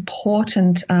really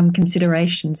important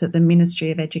considerations that the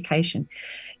Ministry of Education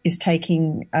is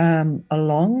taking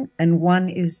along, and one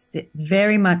is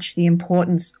very much the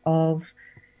importance of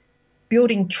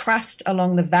building trust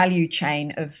along the value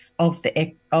chain of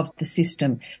the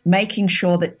system, making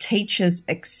sure that teachers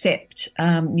accept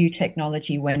new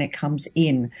technology when it comes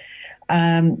in,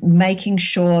 making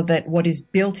sure that what is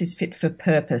built is fit for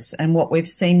purpose. And what we've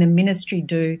seen the ministry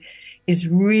do is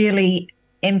really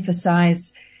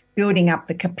emphasize building up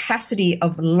the capacity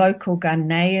of local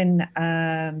Ghanaian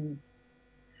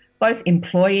both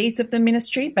employees of the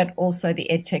ministry, but also the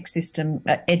EdTech system,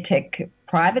 EdTech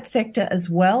private sector as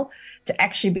well, to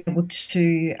actually be able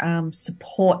to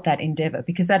support that endeavour,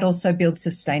 because that also builds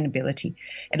sustainability.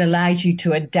 It allows you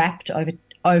to adapt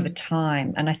over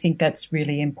time, and I think that's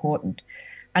really important.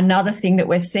 Another thing that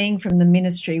we're seeing from the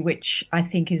ministry, which I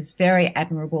think is very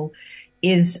admirable,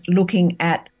 is looking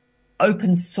at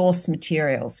open source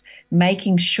materials,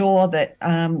 making sure that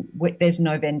there's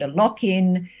no vendor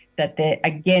lock-in, that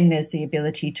there's the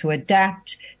ability to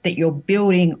adapt, that you're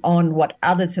building on what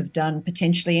others have done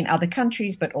potentially in other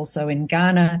countries, but also in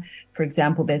Ghana. For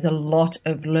example, there's a lot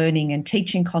of learning and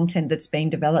teaching content that's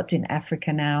being developed in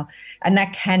Africa now, and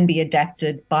that can be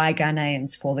adapted by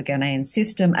Ghanaians for the Ghanaian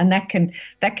system, and that can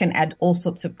add all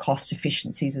sorts of cost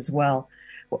efficiencies as well.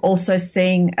 We're also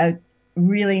seeing a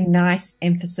really nice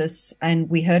emphasis, and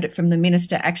we heard it from the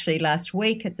minister actually last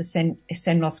week at the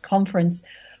CENLOS conference,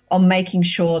 on making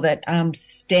sure that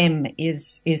STEM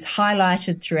is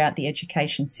highlighted throughout the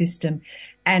education system,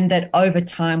 and that over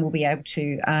time we'll be able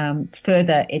to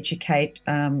further educate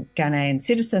Ghanaian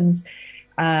citizens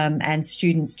and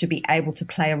students to be able to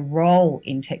play a role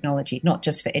in technology, not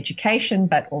just for education,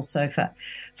 but also for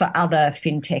other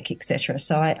fintech, etc.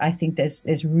 So I think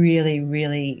there's really,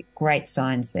 really great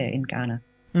signs there in Ghana.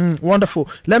 Wonderful.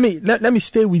 Let me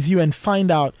stay with you and find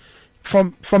out,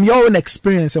 from your own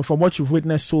experience and from what you've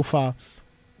witnessed so far,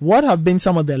 what have been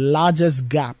some of the largest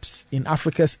gaps in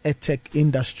Africa's edtech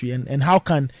industry, and how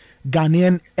can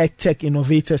Ghanaian edtech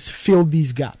innovators fill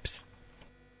these gaps?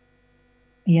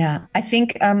 Yeah, I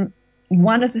think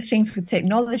one of the things with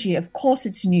technology, of course,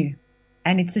 it's new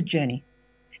and it's a journey.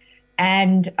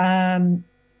 And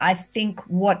I think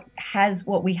what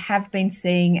we have been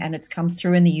seeing, and it's come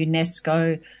through in the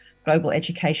UNESCO Global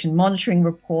Education Monitoring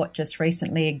Report just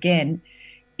recently again,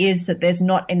 is that there's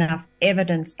not enough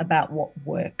evidence about what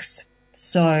works.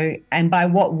 So, and by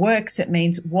what works, it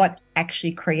means what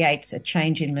actually creates a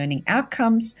change in learning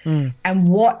outcomes, and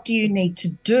what do you need to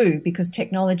do, because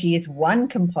technology is one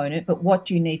component, but what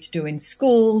do you need to do in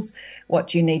schools? What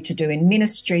do you need to do in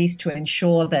ministries to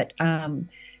ensure that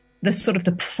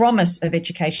the promise of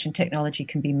education technology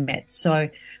can be met? So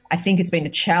I think it's been a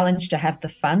challenge to have the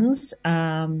funds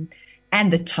and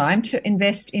the time to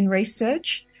invest in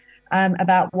research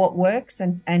about what works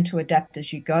and to adapt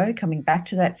as you go. Coming back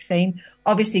to that theme,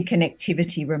 obviously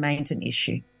connectivity remains an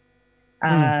issue.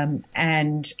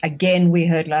 And again, we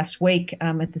heard last week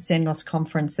at the CENLOS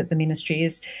conference that the ministry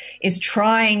is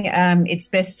trying its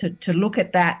best to look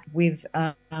at that with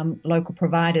local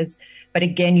providers. But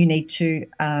again, you need to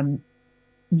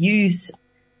use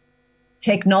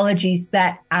technologies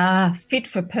that are fit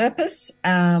for purpose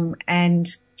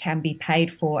and can be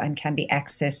paid for and can be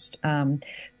accessed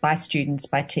by students,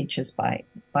 by teachers, by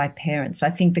parents. So I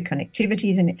think the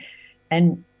connectivity is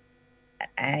an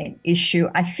issue.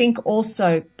 I think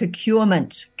also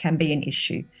procurement can be an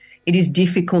issue. It is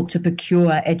difficult to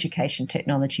procure education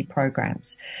technology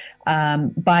programs.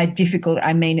 By difficult,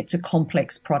 I mean it's a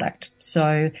complex product.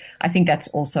 So I think that's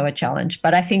also a challenge.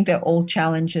 But I think they're all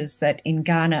challenges that in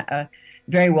Ghana are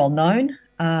very well known,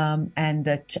 and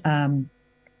that,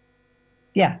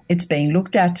 it's being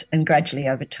looked at, and gradually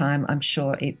over time, I'm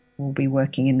sure it will be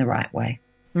working in the right way.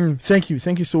 Thank you.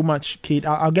 Thank you so much, Kate.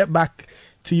 I'll get back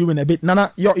to you in a bit.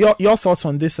 Nana, your thoughts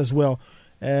on this as well.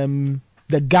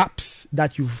 The gaps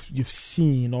that you've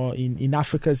seen in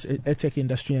Africa's edtech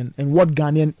industry, and what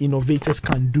Ghanaian innovators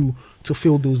can do to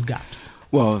fill those gaps.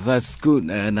 Well, that's good.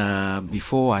 And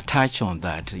before I touch on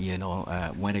that,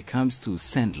 when it comes to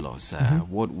CENLOS,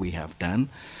 what we have done,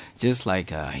 just like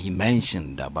he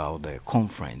mentioned about the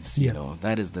conference,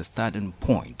 that is the starting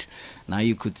point. Now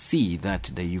you could see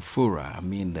that the euphoria,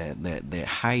 the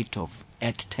height of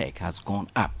EdTech has gone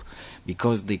up,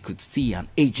 because they could see an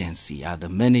agency at the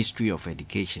Ministry of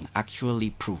Education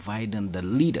actually providing the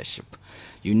leadership.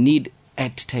 You need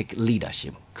EdTech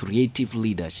leadership creative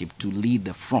leadership to lead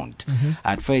the front.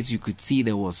 At first, you could see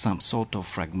there was some sort of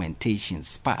fragmentation,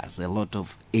 sparse. A lot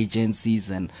of agencies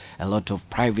and a lot of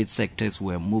private sectors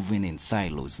were moving in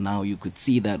silos. Now you could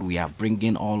see that we are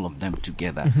bringing all of them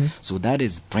together. So that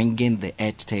is bringing the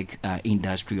EdTech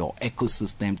industry or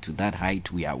ecosystem to that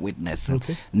height we are witnessing.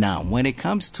 Now, when it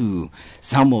comes to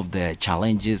some of the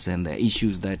challenges and the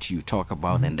issues that you talk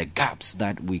about and the gaps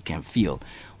that we can feel,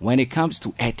 when it comes to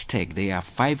EdTech, there are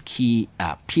 5 key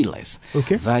pillars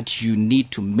that you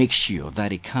need to make sure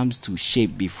that it comes to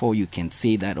shape before you can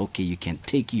say that, okay, you can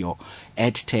take your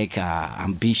EdTech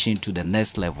ambition to the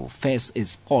next level. First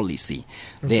is policy.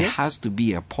 There has to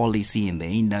be a policy in the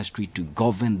industry to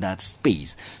govern that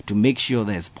space, to make sure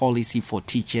there's policy for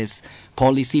teachers,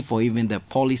 policy for even the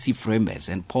policy framers,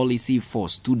 and policy for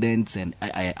students and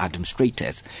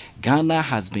administrators. Ghana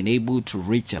has been able to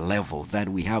reach a level that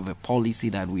we have a policy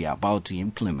that we are about to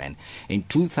implement. In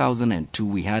 2002,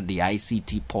 we had the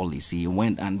ICT policy. It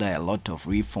went under a lot of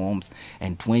reforms.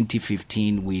 In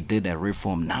 2015, we did a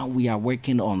reform. Now we are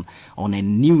working on a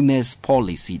newness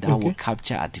policy that will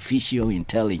capture artificial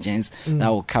intelligence, that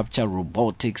will capture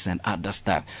robotics and other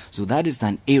stuff. So that is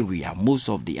an area most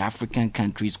of the African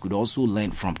countries could also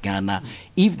learn from Ghana.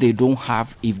 If they don't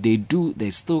have, if they do,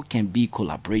 there still can be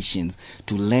collaborations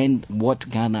to learn what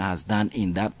Ghana has done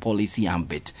in that policy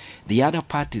ambit. The other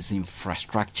part is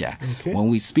infrastructure. When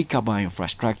we speak about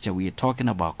infrastructure, we are talking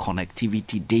about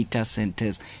connectivity, data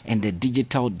centers, and the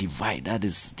digital divide, that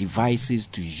is devices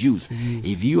to use.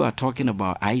 If you are talking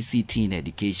about ICT in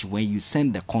education, when you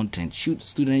send the content,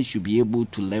 students should be able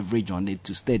to leverage on it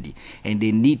to study, and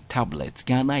they need tablets.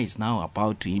 Ghana is now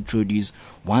about to introduce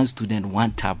one student,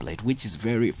 one tablet, which is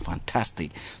very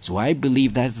fantastic. So I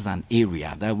believe that is an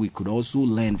area that we could also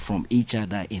learn from each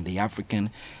other in the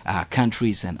African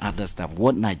countries and other stuff.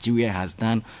 What Nigeria has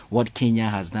done, what Kenya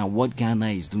has done, what Ghana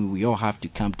is doing, we all have to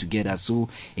come together. So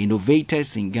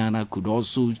innovators in Ghana could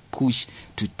also push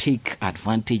to take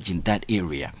advantage in that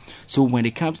area. So when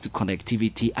it comes to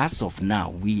connectivity, as of now,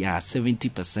 we are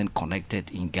 70% connected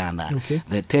in Ghana.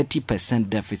 The 30%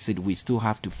 deficit, we still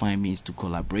have to find means to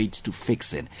collaborate to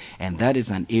fix it. And that is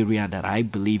an area that I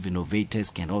believe innovators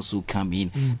can also come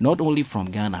in, not only from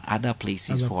Ghana, other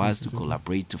places for us to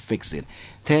collaborate to fix it.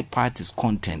 Third part is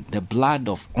content. The blood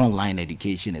of online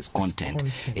education is content.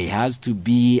 It has to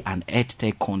be an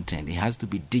EdTech content. It has to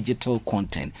be digital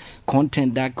content.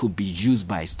 Content that could be used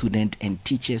by students and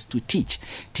teachers to teach.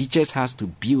 Teachers has to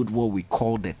build what we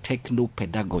call the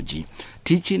techno-pedagogy.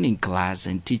 Teaching in class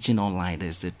and teaching online,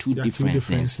 there's two different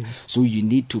things. So you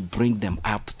need to bring them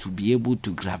up to be able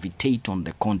to gravitate on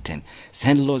the content.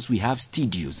 St. Louis, we have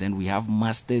studios and we have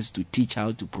masters to teach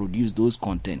how to produce those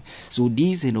content. So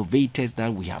these innovators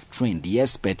that we have trained, the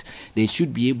experts, they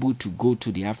should be able to go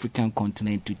to the African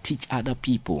continent to teach other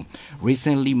people.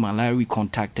 Recently, Malawi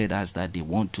contacted us that they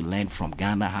want to learn from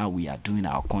Ghana how we are doing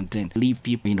our content. Leave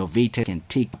people, innovators can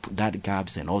take that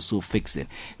gaps and also fix it.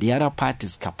 The other part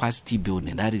is capacity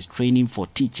building. That is training for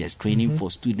teachers, training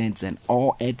for students, and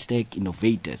all EdTech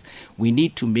innovators. We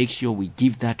need to make sure we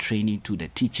give that training to the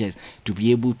teachers to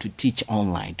be able to teach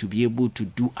online, to be able to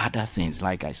do other things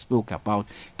like I spoke about,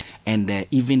 and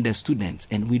even the students.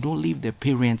 And we don't leave the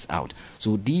parents out.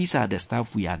 So these are the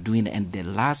stuff we are doing. And the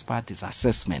last part is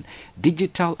assessment.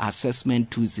 Digital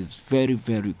assessment tools is very,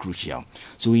 very crucial.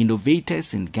 So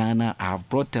innovators in Ghana, I have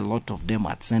brought a lot of them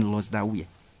at St. Louis that we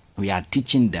are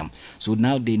teaching them. So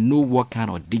now they know what kind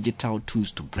of digital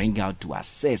tools to bring out to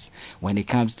assess when it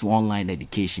comes to online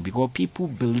education, because people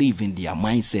believe in their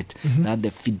mindset that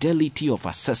the fidelity of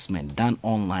assessment done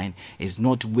online is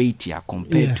not weightier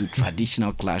compared to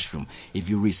traditional classroom. If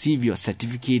you receive your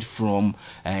certificate from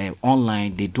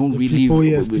online, they don't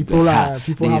people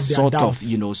have sort of,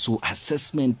 so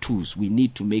assessment tools, we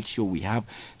need to make sure we have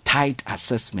tight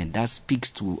assessment that speaks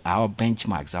to our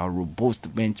benchmarks, our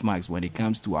robust benchmarks when it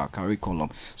comes to our curriculum.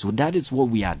 So that is what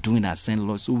we are doing at St.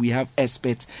 Louis. So we have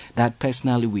experts that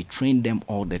personally we train them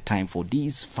all the time for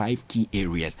these 5 key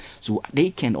areas. So they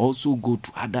can also go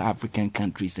to other African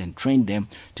countries and train them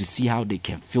to see how they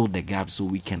can fill the gap so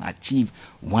we can achieve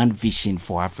one vision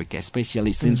for Africa,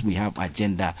 especially since we have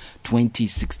Agenda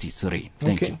 2063.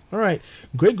 Thank you. All right.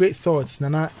 Great thoughts,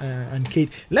 Nana and Kate.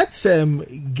 Let's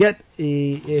get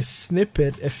a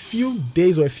snippet. A few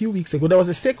days or a few weeks ago, there was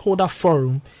a stakeholder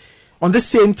forum on the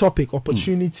same topic,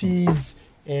 opportunities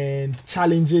and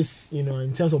challenges,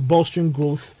 in terms of bolstering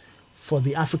growth for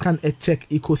the African EdTech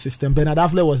ecosystem. Bernard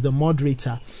Avle was the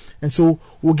moderator. And so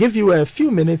we'll give you a few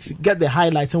minutes, get the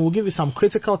highlights, and we'll give you some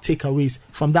critical takeaways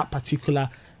from that particular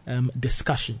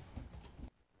discussion.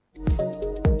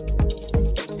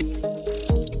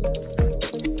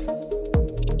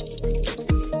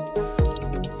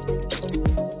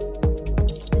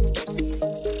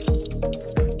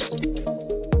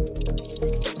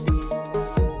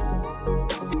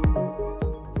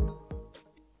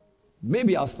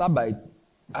 maybe I'll start by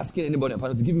asking anybody on the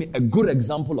panel to give me a good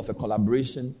example of a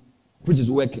collaboration which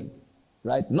is working,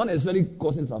 right? Not necessarily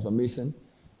causing transformation,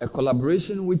 a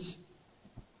collaboration which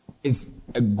is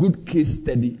a good case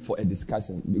study for a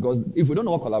discussion. Because if we don't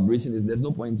know what collaboration is, there's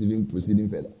no point even proceeding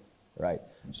further, right?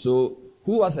 So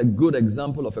who has a good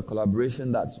example of a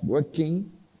collaboration that's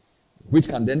working, which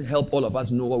can then help all of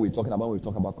us know what we're talking about when we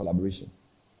talk about collaboration?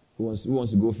 Who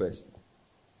wants to go first?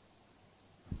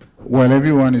 Well,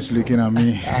 everyone is looking at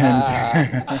me.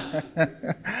 And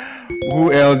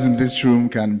who else in this room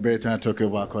can better talk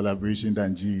about collaboration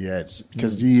than GES?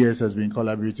 Because GES has been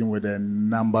collaborating with a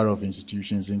number of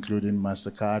institutions, including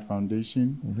MasterCard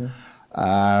Foundation,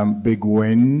 Big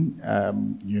Win,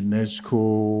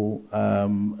 UNESCO,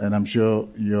 and I'm sure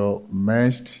you're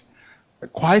MEST.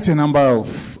 Quite a number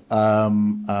of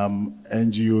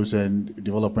NGOs and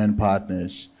development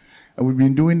partners. And we've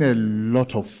been doing a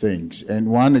lot of things. And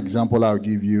one example I'll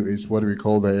give you is what we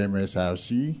call the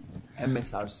MSRC.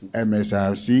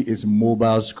 MSRC is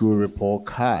Mobile School Report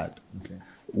Card,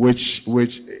 which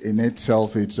in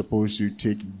itself is supposed to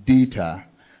take data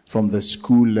from the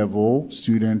school level,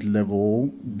 student level,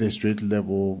 district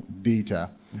level data.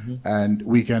 And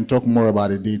we can talk more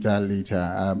about the data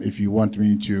later. If you want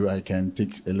me to, I can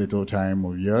take a little time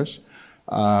of yours.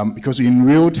 Because in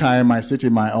real time, I sit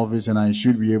in my office and I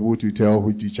should be able to tell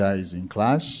which teacher is in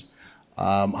class,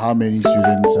 how many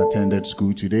students attended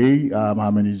school today, how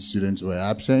many students were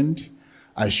absent.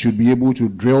 I should be able to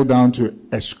drill down to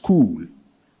a school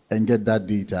and get that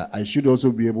data. I should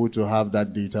also be able to have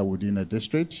that data within a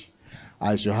district.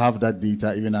 I should have that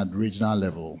data even at regional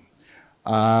level.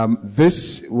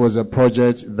 This was a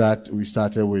project that we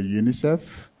started with UNICEF,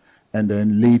 and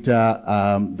then later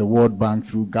the World Bank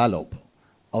through Gallup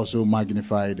also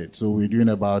magnified it. So we're doing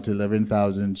about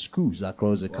 11,000 schools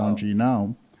across the country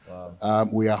now.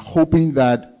 We are hoping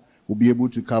that we'll be able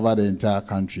to cover the entire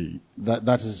country.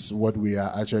 That is what we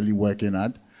are actually working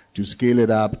at, to scale it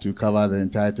up to cover the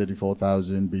entire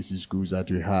 34,000 basic schools that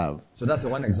we have. So that's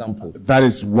one example. That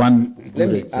is one Let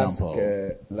me example.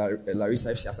 ask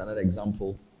Larissa if she has another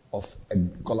example of a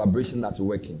collaboration that's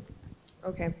working.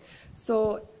 Okay.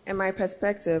 So in my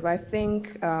perspective, I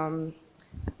think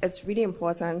it's really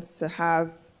important to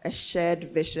have a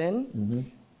shared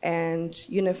vision and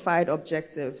unified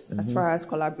objectives as far as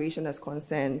collaboration is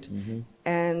concerned.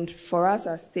 And for us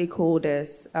as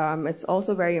stakeholders, it's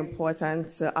also very important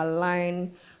to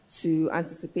align to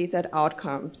anticipated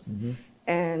outcomes.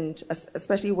 And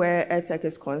especially where EdTech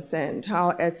is concerned,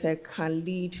 how EdTech can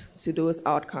lead to those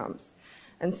outcomes.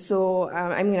 And so,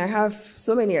 I mean, I have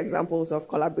so many examples of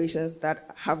collaborations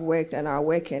that have worked and are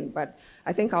working, but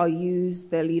I think I'll use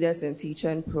the Leaders in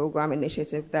Teaching program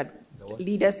initiative that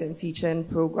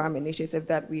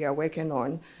we are working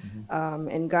on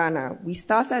in Ghana. We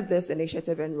started this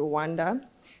initiative in Rwanda,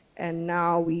 and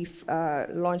now we've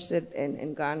launched it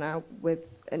in Ghana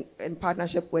in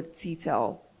partnership with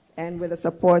CITEL and with the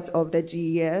support of the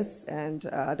GES and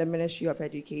the Ministry of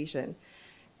Education.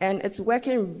 And it's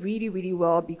working really, really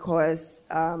well because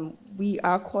we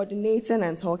are coordinating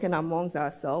and talking amongst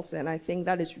ourselves, and I think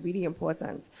that is really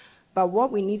important. But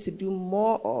what we need to do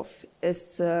more of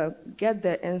is to get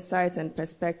the insights and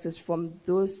perspectives from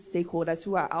those stakeholders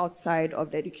who are outside of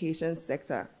the education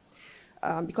sector.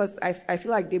 Because I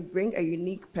feel like they bring a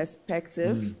unique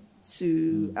perspective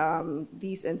to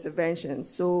these interventions.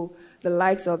 So the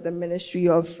likes of the Ministry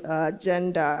of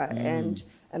Gender and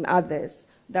others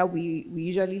that we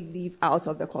usually leave out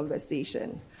of the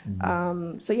conversation.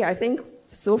 So yeah, I think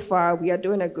so far we are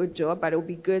doing a good job, but it would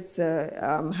be good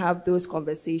to have those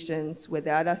conversations with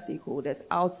the other stakeholders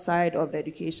outside of the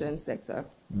education sector.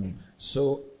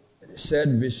 So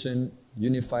shared vision,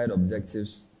 unified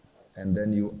objectives, and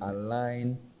then you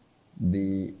align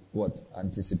the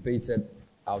anticipated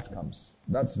outcomes.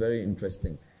 That's very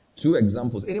interesting. 2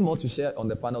 examples. Any more to share on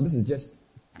the panel? This is just,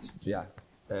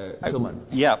 Tillman.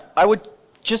 I would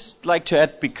just like to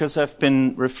add, because I've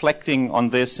been reflecting on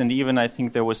this, and even I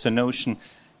think there was a notion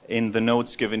in the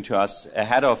notes given to us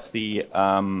ahead of the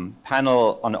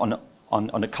panel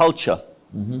on a culture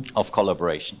of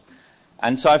collaboration.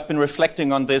 And so I've been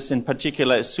reflecting on this, in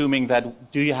particular, assuming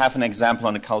that, do you have an example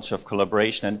on a culture of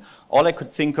collaboration? And all I could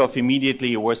think of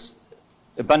immediately was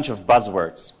a bunch of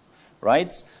buzzwords,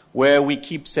 right? Where we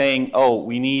keep saying, oh,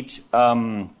 we need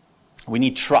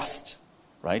trust.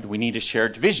 Right? We need a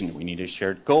shared vision. We need a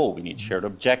shared goal. We need shared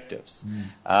objectives.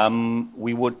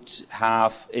 We would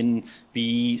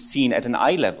be seen at an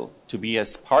eye level to be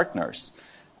as partners,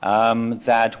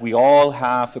 that we all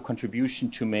have a contribution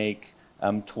to make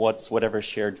towards whatever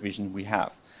shared vision we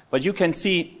have. But you can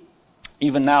see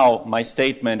even now, my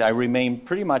statement, I remain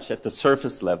pretty much at the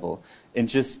surface level in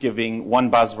just giving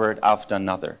one buzzword after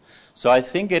another. So I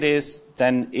think it is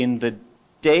then in the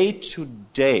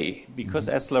day-to-day, because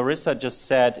as Larissa just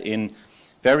said, in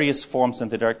various forms, and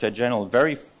the Director General,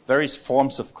 various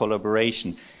forms of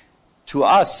collaboration. To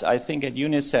us, I think at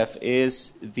UNICEF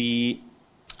is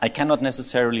I cannot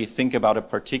necessarily think about a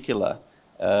particular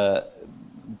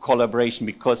collaboration,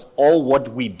 because all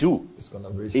what we do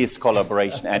is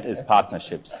collaboration and is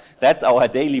partnerships. That's our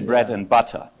daily bread and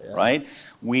butter, right?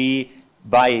 We,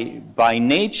 by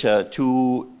nature,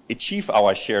 to achieve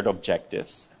our shared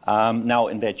objectives, now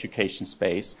in the education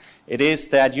space, it is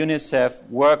that UNICEF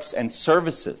works and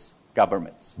services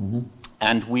governments.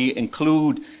 And we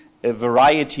include a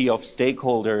variety of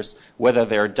stakeholders, whether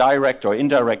they're direct or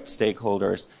indirect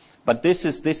stakeholders. But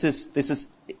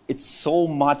it's so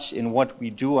much in what we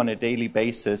do on a daily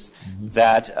basis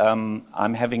that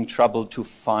I'm having trouble to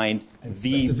find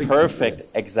the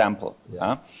perfect example.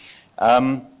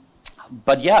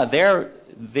 But yeah,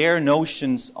 their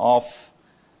notions of,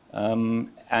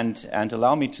 and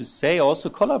allow me to say also,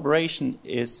 collaboration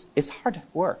is hard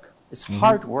work. It's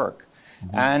hard work.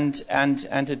 And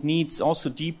it needs also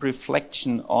deep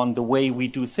reflection on the way we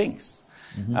do things.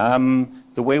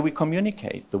 The way we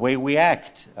communicate, the way we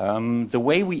act, the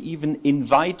way we even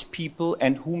invite people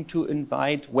and whom to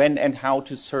invite, when and how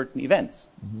to certain events,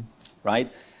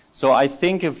 right? So I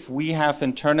think if we have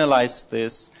internalized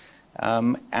this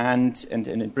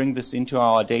and bring this into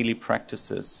our daily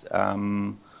practices,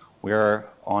 we're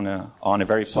on a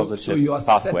very positive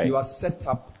pathway. You are set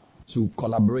up to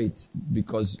collaborate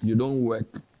because you don't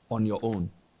work on your own.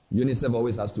 UNICEF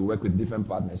always has to work with different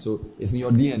partners, so it's in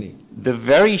your DNA. The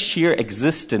very sheer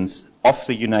existence of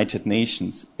the United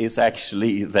Nations is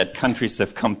actually that countries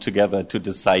have come together to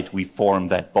decide we form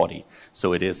that body.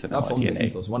 So it is in our DNA.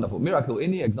 Ethos. Wonderful. Miracle,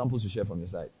 any examples to share from your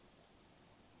side?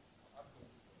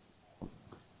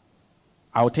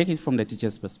 I'll take it from the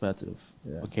teacher's perspective,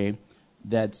 okay?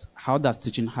 That's how does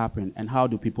teaching happen and how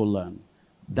do people learn?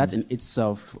 That in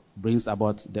itself brings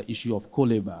about the issue of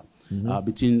co-labor.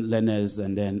 Between learners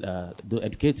and then the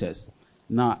educators.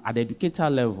 Now, at the educator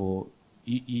level,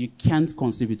 you can't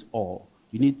conceive it all.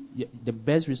 You need the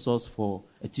best resource for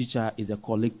a teacher is a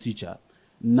colleague teacher.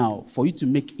 Now, for you to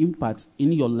make impact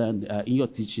in your in your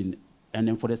teaching, and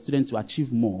then for the student to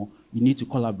achieve more, you need to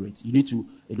collaborate. You need to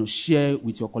share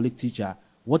with your colleague teacher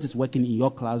what is working in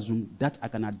your classroom that I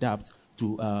can adapt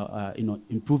to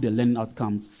improve the learning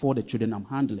outcomes for the children I'm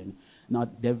handling. Now,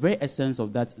 the very essence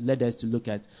of that led us to look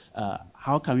at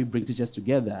how can we bring teachers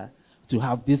together to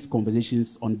have these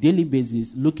conversations on daily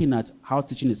basis, looking at how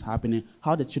teaching is happening,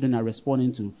 how the children are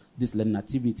responding to this learning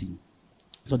activity.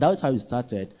 So that was how we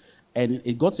started. And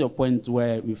it got to a point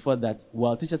where we felt that,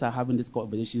 well, teachers are having these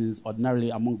conversations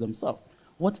ordinarily among themselves.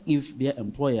 What if their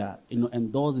employer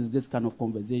endorses this kind of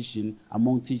conversation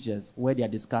among teachers where they are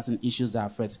discussing issues that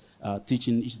affect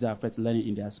teaching, issues that affect learning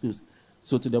in their schools?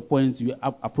 So to the point we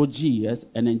approached GES,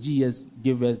 and then GES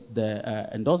gave us the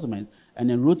endorsement, and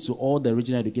then wrote to all the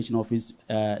regional education office,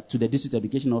 to the district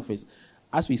education office.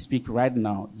 As we speak right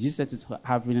now, GES is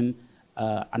having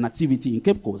an activity in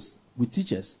Cape Coast with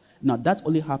teachers. Now, that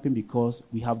only happened because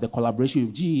we have the collaboration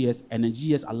with GES, and then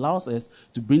GES allows us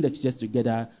to bring the teachers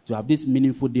together to have this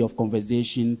meaningful day of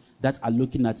conversation that are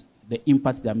looking at the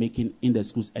impact they're making in the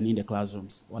schools and in the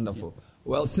classrooms. Wonderful. Yeah.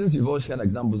 Well, since you've all shared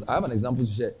examples, I have an example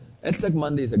to share. EdTech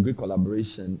Monday is a great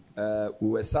collaboration. We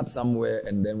were sat somewhere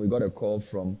and then we got a call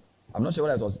from, I'm not sure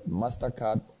whether it was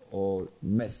MasterCard or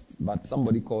Mest, but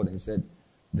somebody called and said,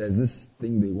 there's this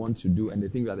thing they want to do and they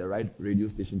think we are the right radio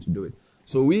station to do it.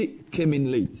 So we came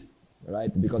in late, right?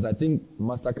 Because I think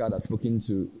MasterCard had spoken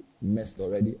to Mest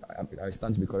already. I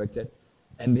stand to be corrected.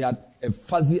 And they had a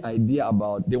fuzzy idea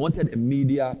about, they wanted a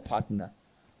media partner.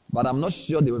 But I'm not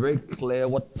sure they were very clear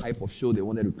what type of show they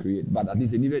wanted to create. But at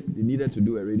least they needed to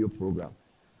do a radio program.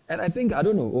 And I think, I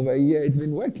don't know, over a year it's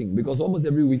been working because almost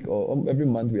every week or every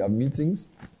month we have meetings.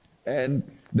 And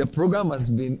the program has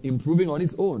been improving on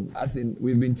its own, as in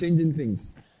we've been changing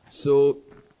things. So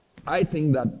I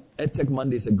think that EdTech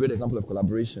Monday is a great example of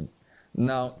collaboration.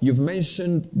 Now, you've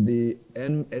mentioned the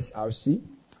MSRC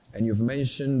and you've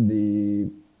mentioned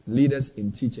the leaders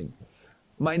in teaching.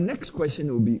 My next question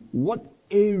will be, what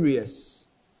areas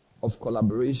of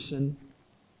collaboration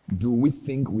do we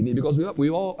think we need? Because we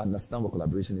all understand what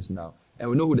collaboration is now. And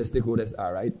we know who the stakeholders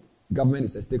are, right? Government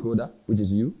is a stakeholder, which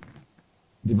is you.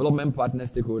 Development partner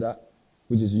stakeholder,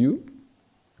 which is you.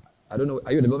 I don't know,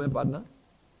 are you a development partner?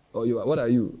 Or you are, what are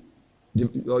you?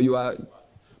 Or you are,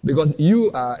 because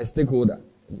you are a stakeholder,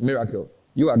 Miracle.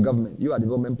 You are government, you are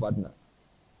development partner.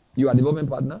 You are development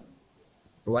partner?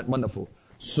 Wonderful.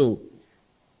 So,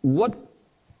 what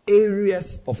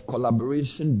areas of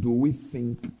collaboration do we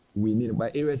think we need?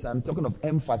 By areas, I'm talking of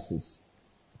emphasis.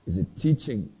 Is it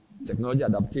teaching, technology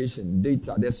adaptation,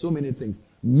 data? There's so many things.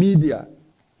 Media,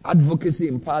 advocacy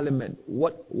in parliament.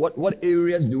 What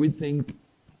areas do we think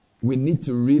we need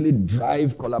to really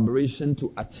drive collaboration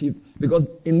to achieve? Because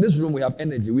in this room we have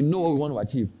energy. We know what we want to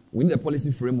achieve. We need a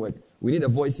policy framework. We need a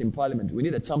voice in parliament. We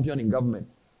need a champion in government.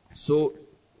 So,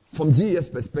 from GES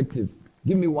perspective,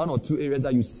 give me one or two areas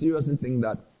that you seriously think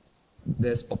that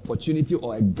there's opportunity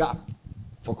or a gap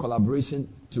for collaboration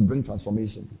to bring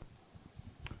transformation.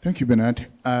 Thank you, Bernard.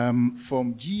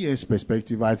 From GES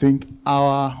perspective, I think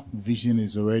our vision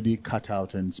is already cut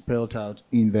out and spelled out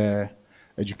in the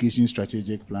Education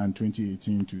Strategic Plan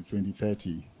 2018 to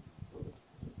 2030,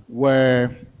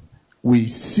 where we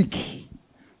seek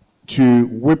to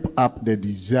whip up the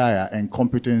desire and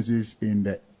competencies in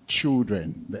the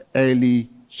children, the early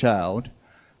child,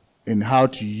 in how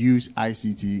to use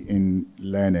ICT in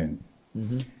learning.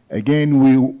 Again,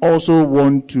 we also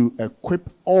want to equip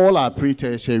all our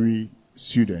pre-tertiary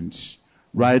students,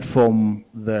 right from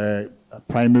the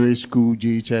primary school,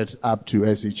 GHS, up to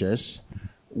SHS,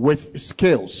 with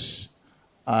skills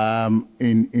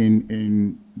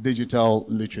in digital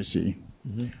literacy.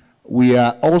 We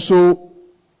are also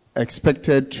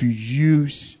expected to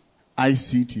use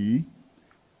ICT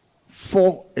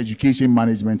for education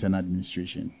management and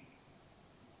administration.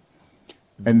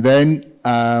 And then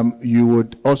you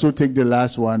would also take the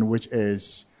last one, which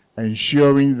is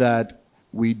ensuring that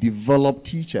we develop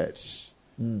teachers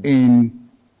in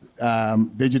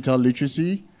digital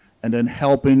literacy, and then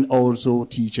helping also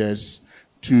teachers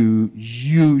to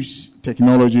use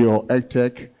technology or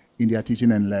EdTech in their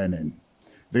teaching and learning.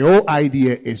 The whole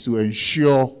idea is to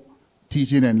ensure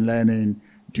teaching and learning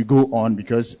to go on,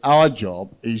 because our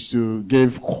job is to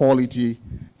give quality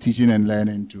teaching and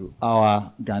learning to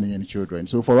our Ghanaian children.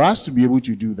 So for us to be able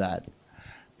to do that,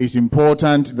 it's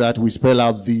important that we spell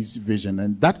out this vision,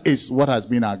 and that is what has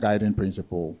been our guiding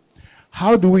principle.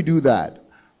 How do we do that?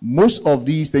 Most of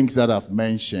these things that I've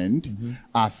mentioned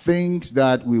are things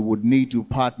that we would need to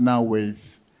partner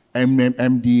with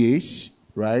MDAs,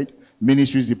 right?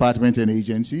 Ministries, departments, and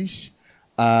agencies,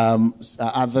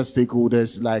 other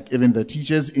stakeholders, like even the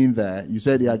teachers in there. You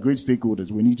said they are great stakeholders.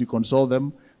 We need to consult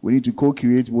them. We need to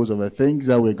co-create most of the things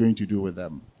that we're going to do with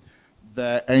them.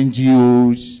 The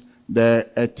NGOs, the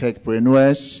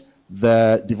techpreneurs,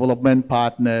 the development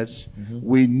partners.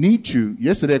 We need to,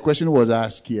 yesterday a question was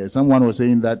asked here. Someone was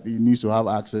saying that he needs to have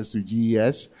access to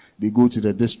GES. They go to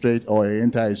the district or an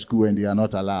entire school and they are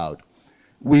not allowed.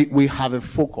 We have a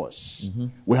focus.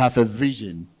 We have a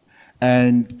vision.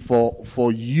 And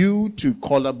for you to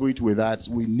collaborate with us,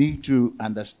 we need to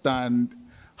understand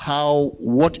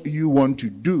what you want to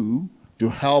do to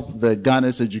help the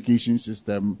Ghana's education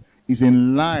system is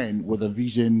in line with the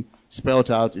vision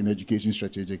spelled out in Education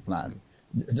Strategic Plan.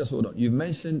 Just hold on. You've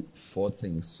mentioned 4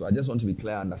 things. So I just want to be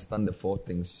clear, understand the 4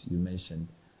 things you mentioned.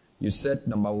 You said,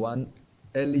 number 1,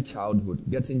 early childhood,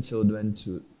 getting children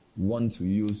to want to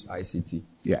use ICT.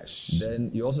 Yes. Then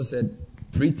you also said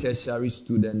pre-tertiary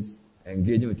students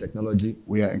engaging with technology.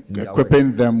 We are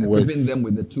equipping them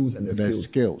with the tools and the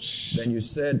skills. Then you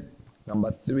said number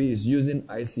 3 is using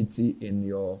ICT in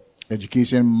your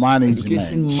education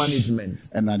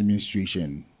management and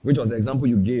administration, which was the example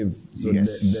you gave. So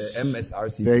yes. the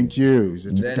MSRC. Thank you.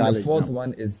 Then the 4th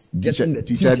one is getting the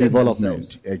teacher development.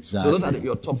 Themselves. Exactly. So those are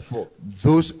your top 4.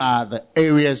 Those are the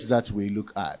areas that we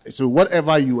look at. So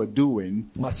whatever you are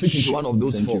doing must fit into one of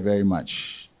those 4. Thank you very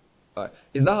much.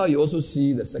 Is that how you also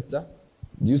see the sector?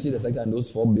 Do you see the sector in those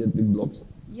 4 big blocks?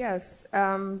 Yes,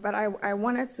 but I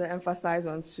wanted to emphasize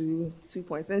on two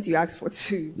points, since you asked for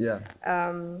 2. Yeah.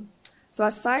 So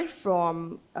aside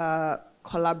from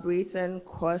collaborating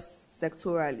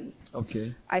cross-sectorally,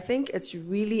 I think it's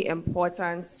really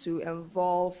important to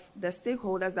involve the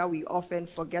stakeholders that we often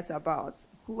forget about,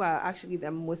 who are actually the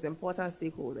most important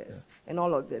stakeholders in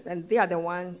all of this. And they are the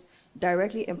ones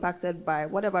directly impacted by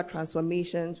whatever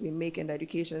transformations we make in the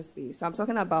education space. So I'm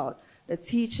talking about the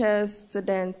teachers,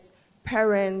 students,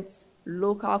 parents,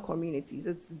 local communities.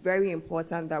 It's very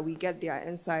important that we get their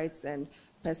insights and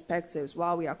perspectives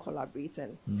while we are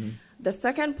collaborating. The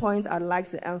second point I'd like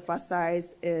to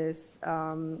emphasize is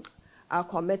our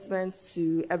commitment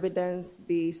to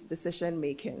evidence-based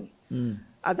decision-making.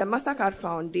 At the MasterCard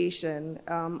Foundation,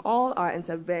 all our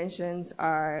interventions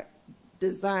are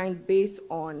designed based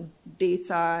on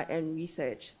data and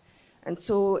research. And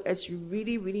so it's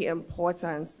really, really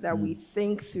important that we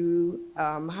think through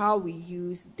how we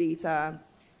use data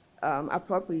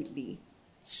appropriately.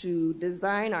 to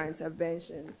design our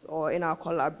interventions or in our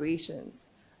collaborations.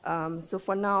 So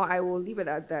for now, I will leave it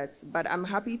at that. But I'm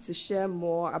happy to share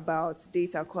more about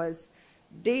data because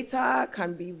data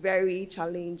can be very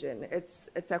challenging. It's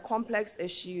a complex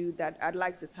issue that I'd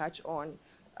like to touch on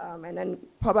and then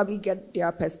probably get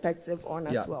their perspective on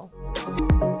as well.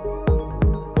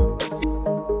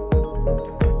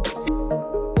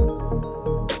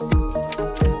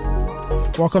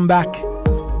 Welcome back.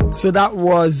 So that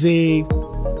was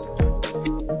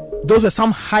those were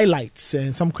some highlights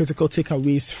and some critical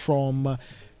takeaways from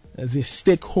the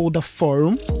stakeholder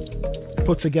forum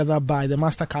put together by the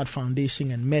MasterCard Foundation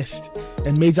and MEST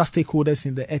and major stakeholders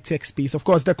in the EdTech space. Of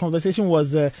course, the conversation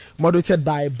was moderated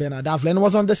by Bernard Avlen. It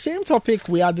was on the same topic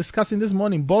we are discussing this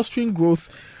morning, bolstering growth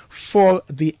for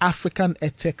the African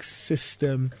EdTech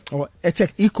system or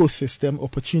EdTech ecosystem,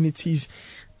 opportunities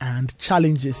and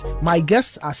challenges. My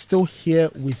guests are still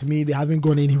here with me. They haven't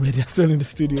gone anywhere. They're still in the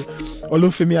studio.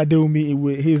 Olufemi Adeomi,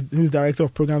 who's Director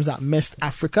of Programs at MEST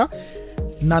Africa.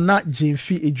 Nana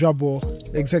Jemfi Idrabo,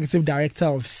 the Executive Director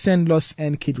of Sendlos,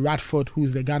 and Kate Radford,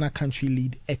 who's the Ghana Country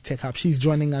Lead EdTech Hub. She's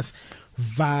joining us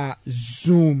via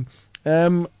Zoom.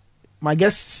 My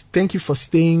guests, thank you for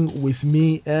staying with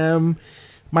me.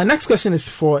 My next question is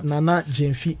for Nana,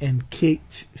 Jemfi, and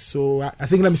Kate. So I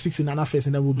think let me speak to Nana first,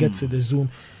 and then we'll get to the Zoom.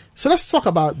 So let's talk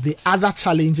about the other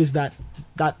challenges that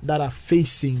are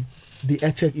facing the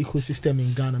EdTech ecosystem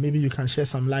in Ghana. Maybe you can share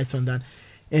some light on that.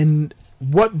 And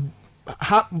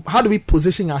how do we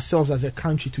position ourselves as a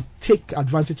country to take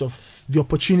advantage of the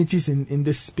opportunities in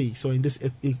this space or in this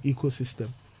ecosystem?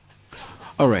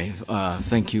 All right.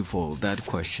 Thank you for that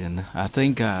question. I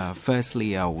think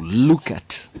firstly I will look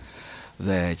at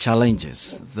the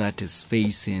challenges that is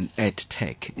facing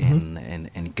EdTech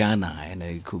in Ghana, and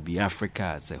it could be Africa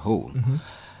as a whole.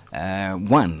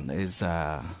 One is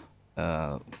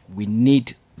we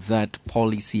need that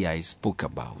policy I spoke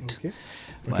about.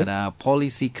 But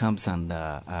policy comes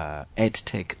under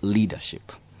EdTech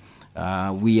leadership.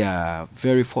 We are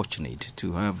very fortunate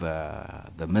to have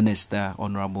the Minister,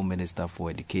 Honorable Minister for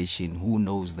Education, who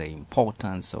knows the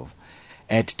importance of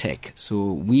EdTech.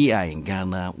 So we are in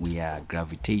Ghana, we are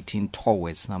gravitating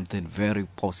towards something very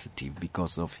positive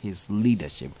because of his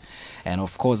leadership. And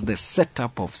of course, the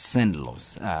setup of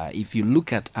Sendlos. If you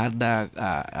look at other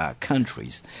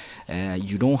countries,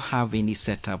 you don't have any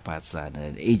setup as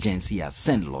an agency as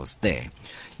Sendlos there.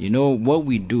 You know, what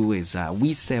we do is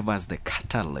we serve as the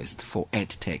catalyst for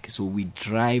EdTech. So we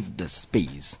drive the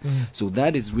space. So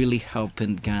that is really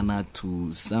helping Ghana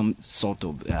to some sort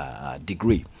of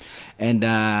degree. And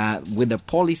with the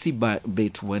policy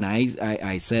bit, when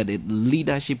I said it,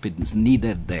 leadership is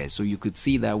needed there. So you could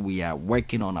see that we are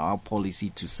working on our policy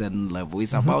to certain level.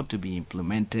 It's about to be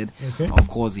implemented. Of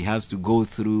course, it has to go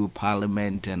through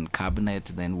Parliament and Cabinet,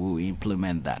 then we'll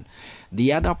implement that.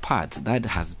 The other part that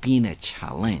has been a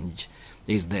challenge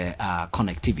is the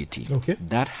connectivity.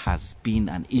 That has been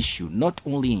an issue, not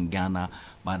only in Ghana,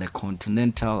 but the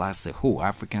continental as a whole,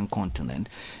 African continent,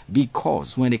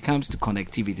 because when it comes to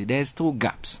connectivity, there's still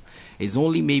gaps. It's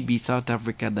only maybe South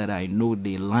Africa that I know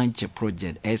they launch a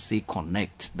project, SA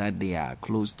Connect, that they are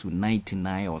close to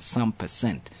 99 or some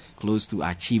percent close to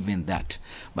achieving that.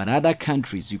 But other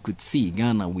countries, you could see,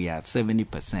 Ghana, we are at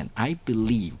 70%. I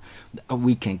believe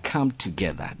we can come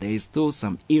together. There is still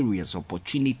some areas,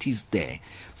 opportunities there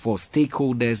for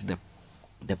stakeholders, the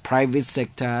private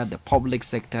sector, the public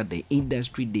sector, the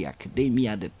industry, the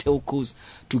academia, the telcos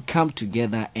to come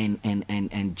together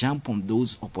and jump on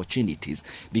those opportunities,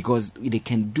 because they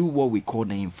can do what we call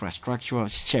the infrastructural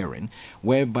sharing,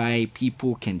 whereby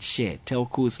people can share.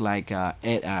 Telcos like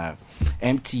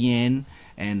MTN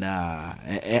and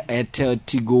Airtel,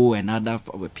 Tigo, and other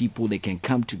people, they can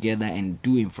come together and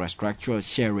do infrastructural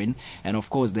sharing. And of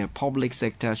course, the public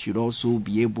sector should also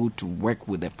be able to work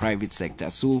with the private sector.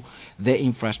 So the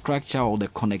infrastructure or the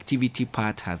connectivity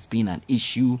part has been an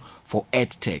issue for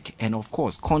EdTech. And of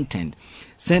course, content.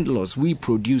 Sendlos, we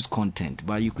produce content,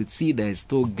 but you could see there's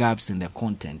still gaps in the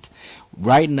content.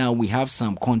 Right now, we have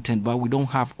some content, but we don't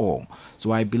have all.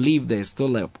 So I believe there's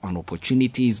still an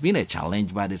opportunity. It's been a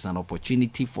challenge, but it's an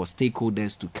opportunity for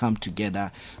stakeholders to come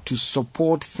together to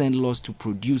support Sendlos to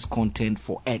produce content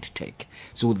for EdTech.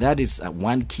 So that is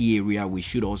one key area we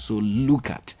should also look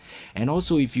at. And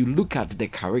also, if you look at the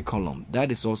curriculum,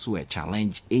 that is also a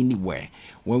challenge anywhere.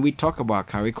 When we talk about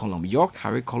curriculum, your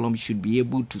curriculum should be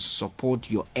able to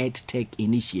support your EdTech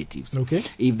initiatives. Okay.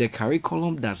 If the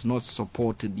curriculum does not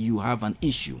support it, you have an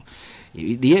issue.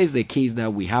 Here is the case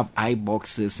that we have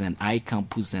iBoxes and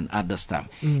iCampus and other stuff.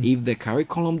 If the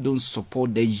curriculum don't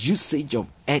support the usage of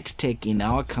EdTech in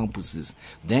our campuses,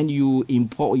 then you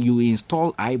install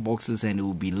iBoxes and it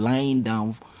will be lying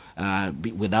down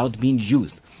without being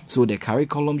used. So the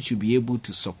curriculum should be able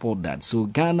to support that. So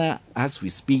Ghana, as we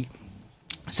speak,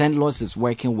 SENLOS is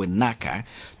working with NACA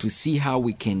to see how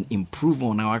we can improve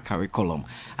on our curriculum.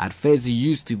 At first, it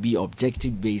used to be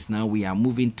objective-based. Now we are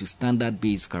moving to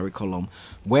standard-based curriculum,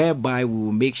 whereby we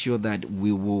will make sure that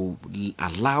we will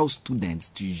allow students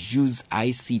to use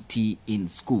ICT in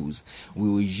schools. We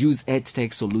will use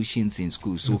EdTech solutions in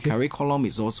schools. So curriculum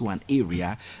is also an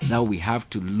area that we have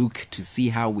to look to see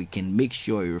how we can make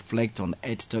sure it reflects on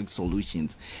EdTech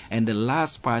solutions. And the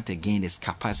last part, again, is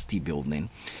capacity building.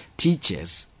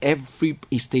 Teachers, every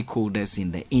stakeholders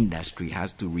in the industry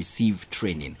has to receive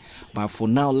training. But for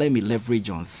now, let me leverage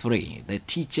on three. The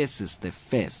teachers is the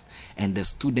first, and the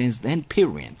students, then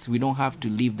parents. We don't have to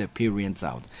leave the parents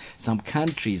out. Some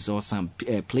countries or some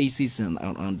places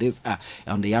on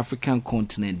the African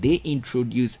continent, they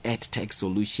introduce EdTech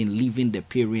solution, leaving the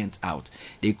parents out.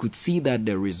 They could see that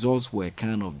the results were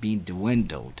kind of being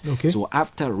dwindled. So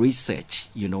after research,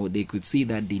 they could see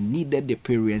that they needed the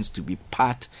parents to be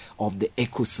part of the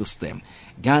ecosystem.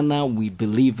 Ghana, we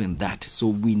believe in that. So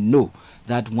we know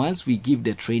that once we give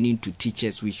the training to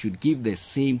teachers, we should give the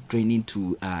same training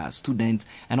to students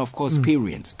and, of course,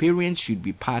 parents. Parents should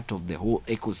be part of the whole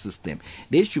ecosystem.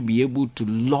 They should be able to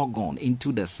log on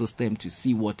into the system to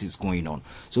see what is going on.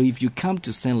 So if you come to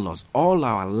SENLOS, all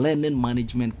our learning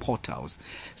management portals,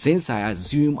 since I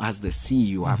assume as the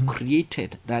CEO, I've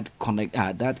created that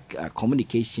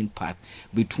communication path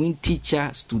between teacher,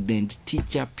 student,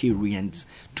 teacher, parents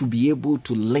to be able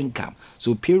to link up.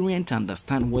 So parents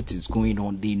understand what is going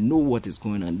on. They know what is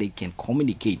going on. They can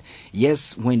communicate.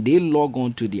 Yes, when they log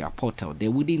on to their portal, they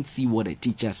wouldn't see what a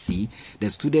teacher see. The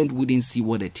student wouldn't see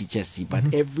what a teacher see.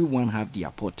 But everyone have their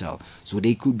portal, so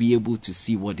they could be able to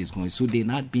see what is going on. So they're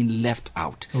not being left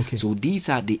out. So these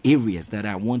are the areas that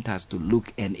I want us to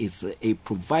look, and it's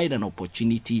provide an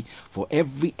opportunity for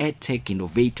every EdTech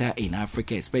innovator in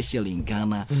Africa, especially in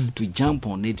Ghana, to jump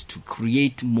on it to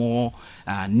create more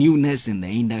newness in the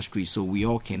industry, so we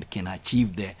all can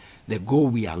achieve the goal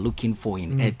we are looking for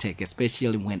in EdTech,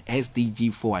 especially when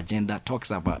SDG 4 agenda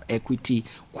talks about equity,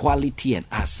 quality, and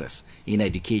access in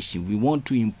education. We want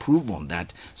to improve on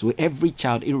that, so every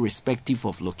child, irrespective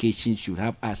of location, should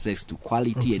have access to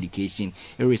quality education,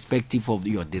 irrespective of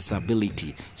your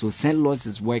disability. So SENLOS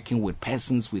is working with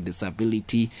persons with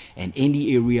disability and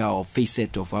any area or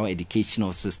facet of our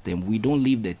educational system. We don't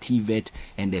leave the TVET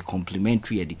and the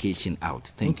complementary education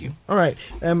out. Thank you. All right.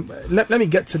 Let me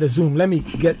get to the Zoom. Let me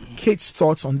get Kate's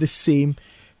thoughts on this same,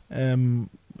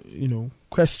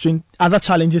 question. Other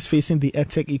challenges facing the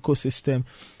EdTech ecosystem,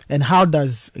 and how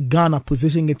does Ghana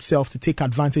position itself to take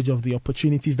advantage of the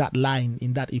opportunities that lie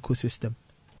in that ecosystem?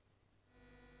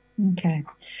 Okay.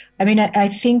 I mean, I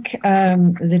think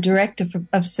the director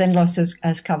of SENLOS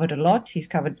has covered a lot. He's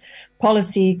covered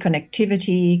policy,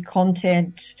 connectivity,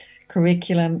 content,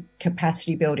 curriculum,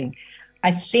 capacity building.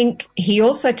 I think he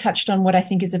also touched on what I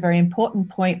think is a very important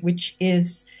point, which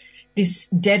is this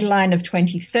deadline of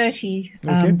 2030,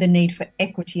 the need for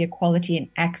equity, equality, and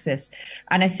access.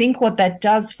 And I think what that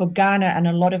does for Ghana and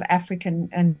a lot of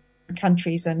African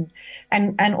countries and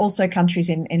also countries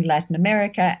in Latin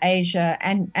America, Asia,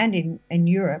 and in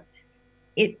Europe,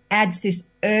 it adds this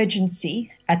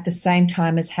urgency at the same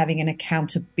time as having an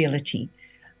accountability.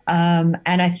 And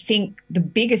I think the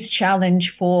biggest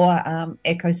challenge for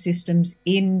ecosystems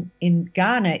in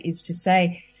Ghana is to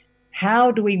say,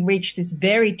 how do we reach this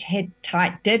very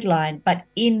tight deadline, but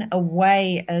in a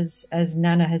way, as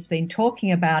Nana has been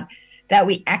talking about, that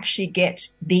we actually get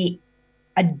the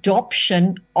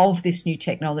adoption of this new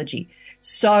technology.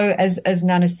 So as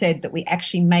Nana said, that we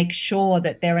actually make sure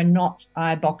that there are not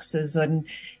iBoxes and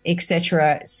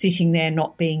etc. sitting there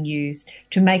not being used,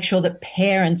 to make sure that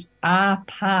parents are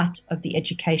part of the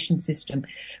education system.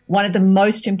 One of the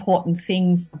most important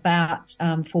things about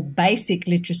for basic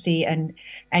literacy and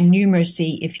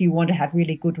numeracy, if you want to have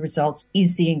really good results,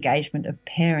 is the engagement of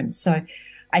parents. So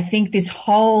I think this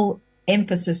whole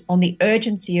emphasis on the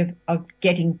urgency of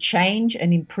getting change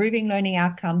and improving learning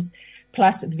outcomes,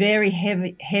 plus very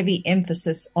heavy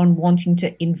emphasis on wanting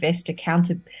to invest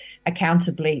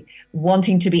accountably,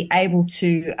 wanting to be able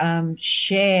to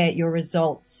share your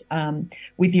results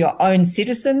with your own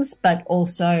citizens, but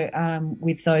also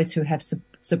with those who have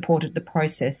supported the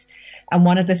process. And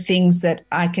one of the things that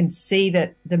I can see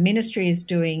that the ministry is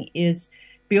doing is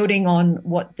building on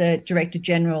what the Director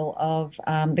General of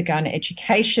the Ghana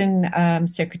Education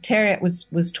Secretariat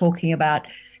was talking about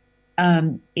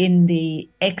in the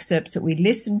excerpts that we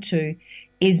listened to,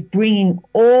 is bringing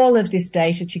all of this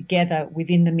data together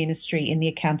within the ministry in the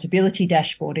accountability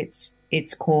dashboard,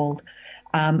 it's called.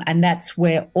 And that's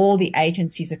where all the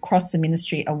agencies across the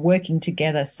ministry are working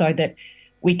together so that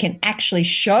we can actually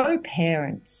show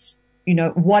parents,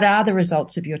 what are the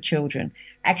results of your children,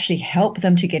 actually help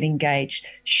them to get engaged,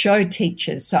 show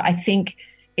teachers. So I think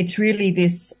it's really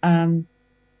this, and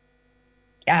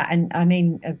I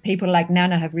mean, people like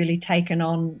Nana have really taken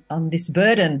on this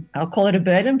burden. I'll call it a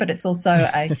burden, but it's also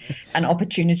an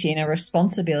opportunity and a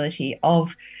responsibility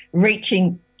of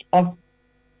reaching, of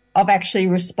actually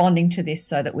responding to this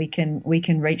so that we can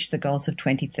reach the goals of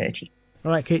 2030. All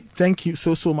right, Kate. Thank you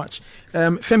so much.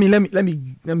 Femi,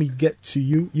 let me get to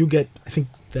you. You get, I think,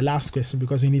 the last question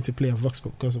because we need to play a vox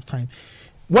pop because of time.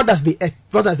 What does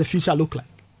the future look like?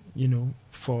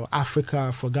 For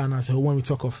Africa, for Ghana as a whole, when we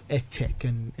talk of EdTech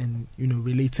and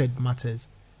related matters?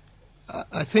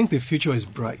 I think the future is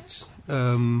bright,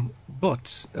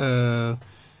 but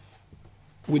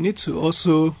we need to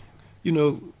also,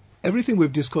 everything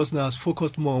we've discussed now is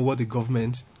focused more on what the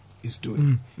government is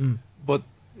doing. But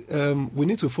we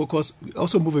need to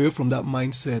also move away from that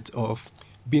mindset of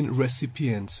being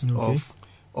recipients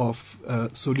of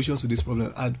solutions to this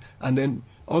problem, and then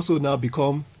also now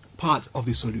become part of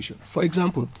the solution. For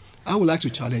example, I would like to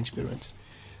challenge parents.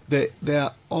 There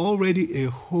are already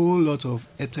a whole lot of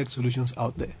EdTech solutions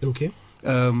out there. Okay.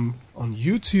 On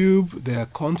YouTube, there are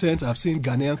content. I've seen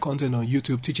Ghanaian content on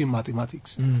YouTube teaching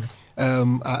mathematics. There are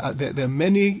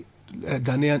many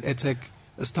Ghanaian EdTech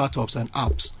startups and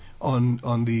apps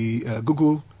on the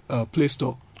Google Play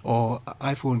Store or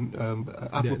iPhone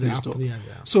Apple Play Store.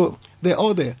 So they're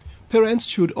all there. Parents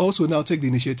should also now take the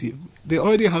initiative. They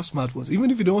already have smartphones. Even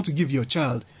if you don't want to give your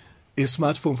child a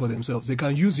smartphone for themselves, they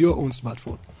can use your own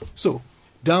smartphone. So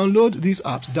download these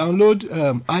apps. Download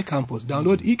iCampus.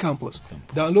 Download eCampus.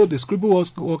 Download the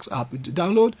Scribbleworks app.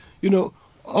 Download,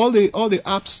 all the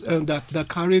apps that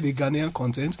carry the Ghanaian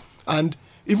content, and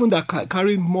even that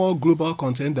carry more global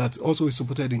content that also is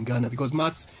supported in Ghana, because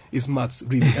maths is maths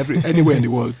really anywhere in the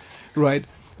world, right?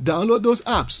 Download those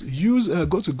apps.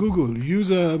 Go to Google.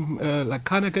 Use like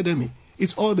Khan Academy.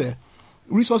 It's all there.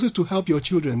 Resources to help your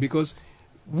children, because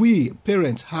we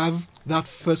parents have that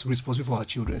first responsibility for our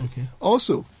children. Okay.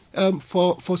 Also,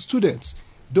 for students,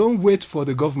 don't wait for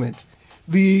the government.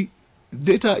 The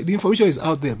information is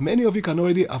out there. Many of you can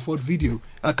already afford video.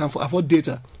 Can afford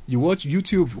data. You watch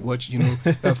YouTube, watch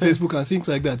Facebook and things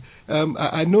like that.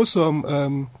 I know some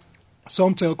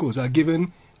telcos are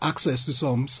given access to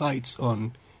some sites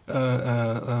on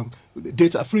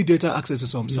free data access to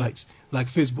some sites like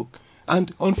Facebook,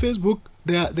 and on Facebook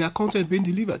there are content being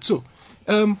delivered. So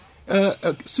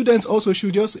students also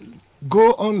should just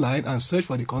go online and search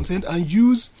for the content and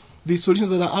use the solutions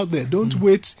that are out there. Don't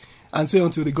wait and say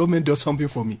until the government does something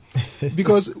for me,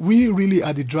 because we really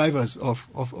are the drivers of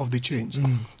the change.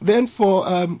 Then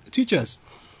for teachers,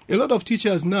 a lot of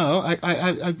teachers now,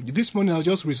 I this morning I was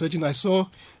just researching, I saw,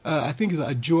 I think it's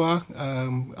Ajoa,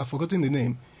 I've forgotten the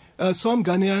name, some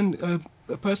Ghanaian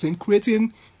person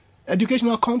creating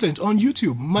educational content on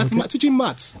YouTube, teaching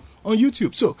maths on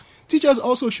YouTube. So teachers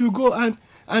also should go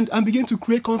and begin to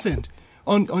create content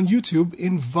on YouTube.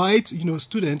 Invite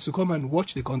students to come and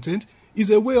watch the content. Is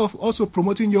a way of also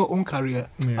promoting your own career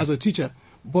as a teacher,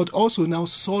 but also now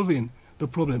solving the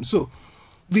problem. So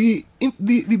the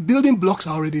building blocks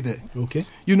are already there. Okay.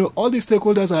 All the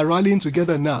stakeholders are rallying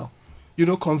together now,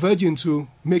 converging to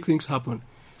make things happen.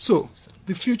 So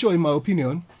the future, in my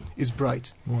opinion, is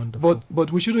bright. Wonderful.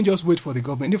 But we shouldn't just wait for the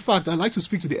government. In fact, I'd like to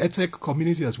speak to the EdTech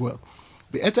community as well.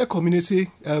 The EdTech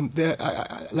community,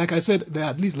 like I said, there are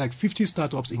at least like 50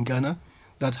 startups in Ghana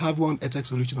that have one EdTech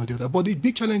solution or the other. But the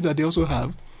big challenge that they also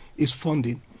have is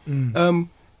funding.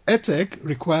 EdTech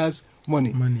requires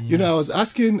money. I was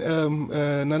asking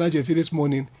Nana Jefi this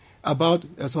morning about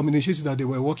some initiatives that they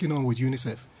were working on with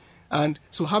UNICEF. And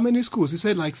so how many schools? He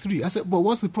said like 3. I said, but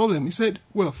what's the problem? He said,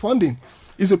 well, funding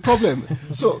is a problem.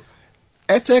 So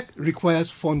EdTech requires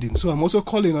funding, so I'm also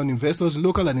calling on investors,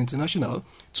 local and international,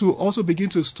 to also begin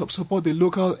to support the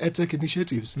local EdTech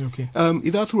initiatives. Okay.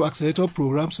 Either through accelerator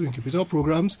programs, through incubator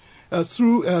programs,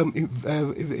 through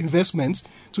investments,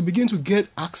 to begin to get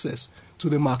access to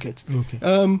the market. Okay.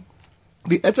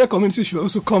 The EdTech community should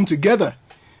also come together.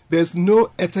 There's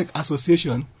no EdTech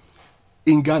association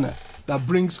in Ghana that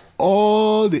brings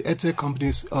all the EdTech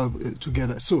companies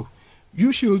together. So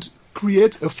you should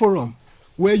create a forum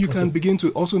where you can begin to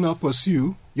also now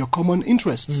pursue your common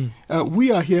interests.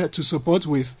 We are here to support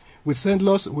with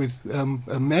Sendlos, with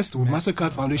MEST, with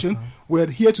MasterCard Foundation. We're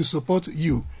here to support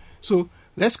you. So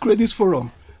let's create this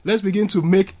forum. Let's begin to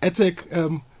make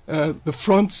EdTech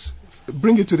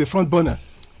bring it to the front burner,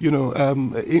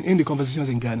 in the conversations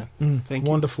in Ghana. Thank you.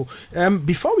 Wonderful.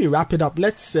 Before we wrap it up,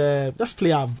 let's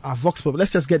play our Vox Pop.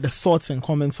 Let's just get the thoughts and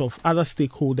comments of other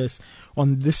stakeholders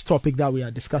on this topic that we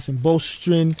are discussing,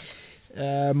 bolstering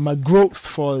growth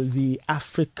for the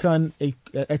African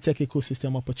EdTech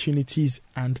ecosystem, opportunities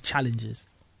and challenges.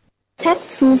 Tech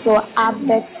tools or apps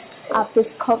that I've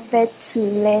discovered to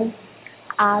learn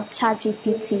are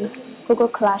ChatGPT, Google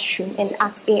Classroom, and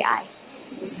Ask AI.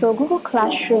 So Google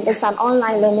Classroom is an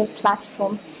online learning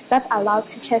platform that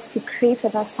allows teachers to create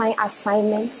and assign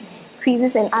assignments,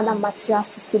 quizzes, and other materials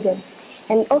to students,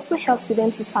 and also helps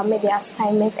students to submit their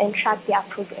assignments and track their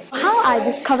progress. How I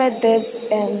discovered these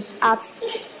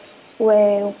apps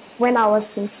were when I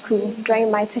was in school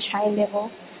during my tertiary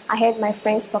level. I heard my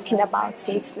friends talking about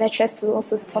it, lecturers were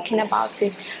also talking about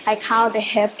it, like how the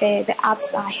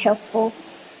apps are helpful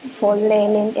for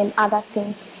learning and other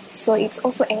things. So it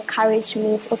also encouraged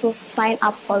me to also sign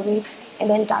up for it and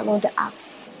then download the apps.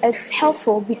 It's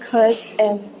helpful because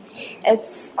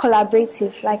it's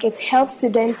collaborative. Like, it helps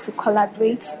students to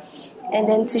collaborate and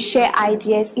then to share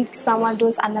ideas. If someone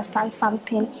don't understand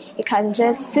something, you can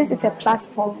just, since it's a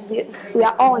platform, we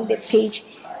are all on the page,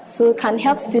 so it can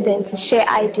help students to share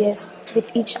ideas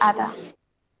with each other.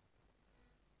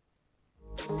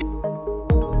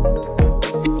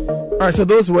 All right, so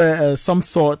those were some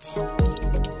thoughts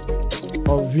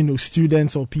of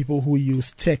students or people who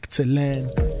use tech to learn,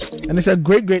 and it's a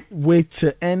great way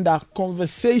to end our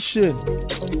conversation.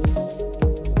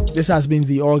 This has been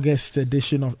the August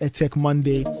edition of EdTech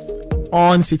Monday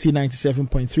on Citi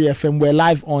 97.3 FM. We're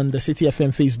live on the Citi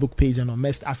FM Facebook page and on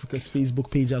MEST Africa's Facebook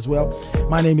page as well.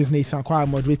 My name is Nathan Kwa. I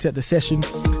moderated the session,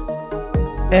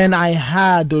 and I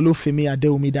had Olufemi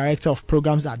Adeomi, Director of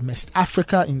Programs at MEST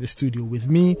Africa, in the studio with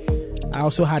me. I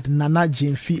also had Nana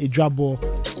Jemfi Edrabo,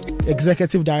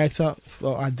 Executive Director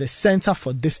at the Center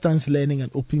for Distance Learning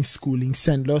and Open Schooling,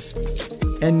 Sendlos,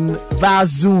 and via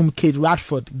Zoom, Kate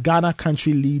Radford, Ghana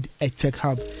Country Lead EdTech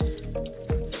Hub.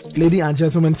 Ladies and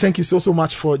gentlemen, thank you so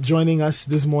much for joining us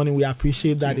this morning. We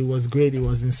appreciate that. It was great. It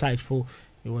was insightful.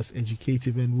 It was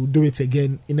educative, and we'll do it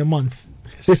again in a month.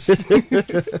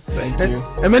 Thank you.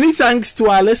 And many thanks to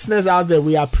our listeners out there.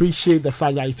 We appreciate the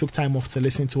fact that you took time off to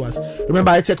listen to us.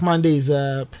 Remember, EdTech Monday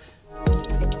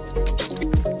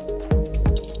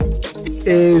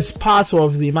is part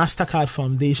of the MasterCard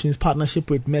Foundation's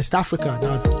partnership with MEST Africa.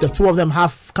 Now, the two of them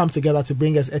have come together to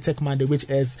bring us EdTech Monday, which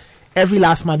is every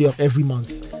last Monday of every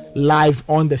month, live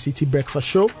on the Citi Breakfast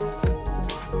Show.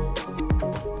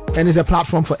 And is a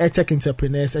platform for EdTech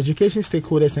entrepreneurs, education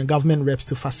stakeholders, and government reps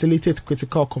to facilitate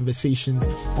critical conversations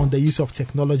on the use of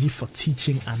technology for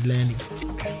teaching and learning.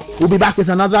 We'll be back with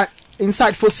another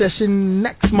insightful session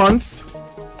next month.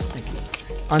 Thank you.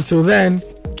 Until then,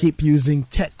 keep using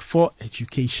tech for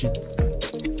education.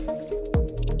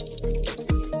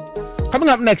 Coming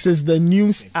up next is the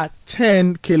news at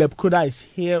 10. Caleb Kuda is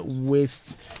here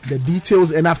with the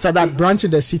details, and after that, Branch in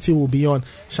the City will be on.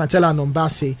 Chantella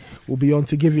Nombase will be on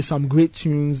to give you some great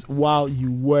tunes while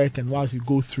you work and while you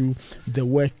go through the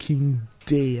working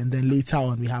day. And then later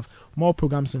on, we have more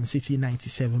programs on Citi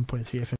 97.3 FM.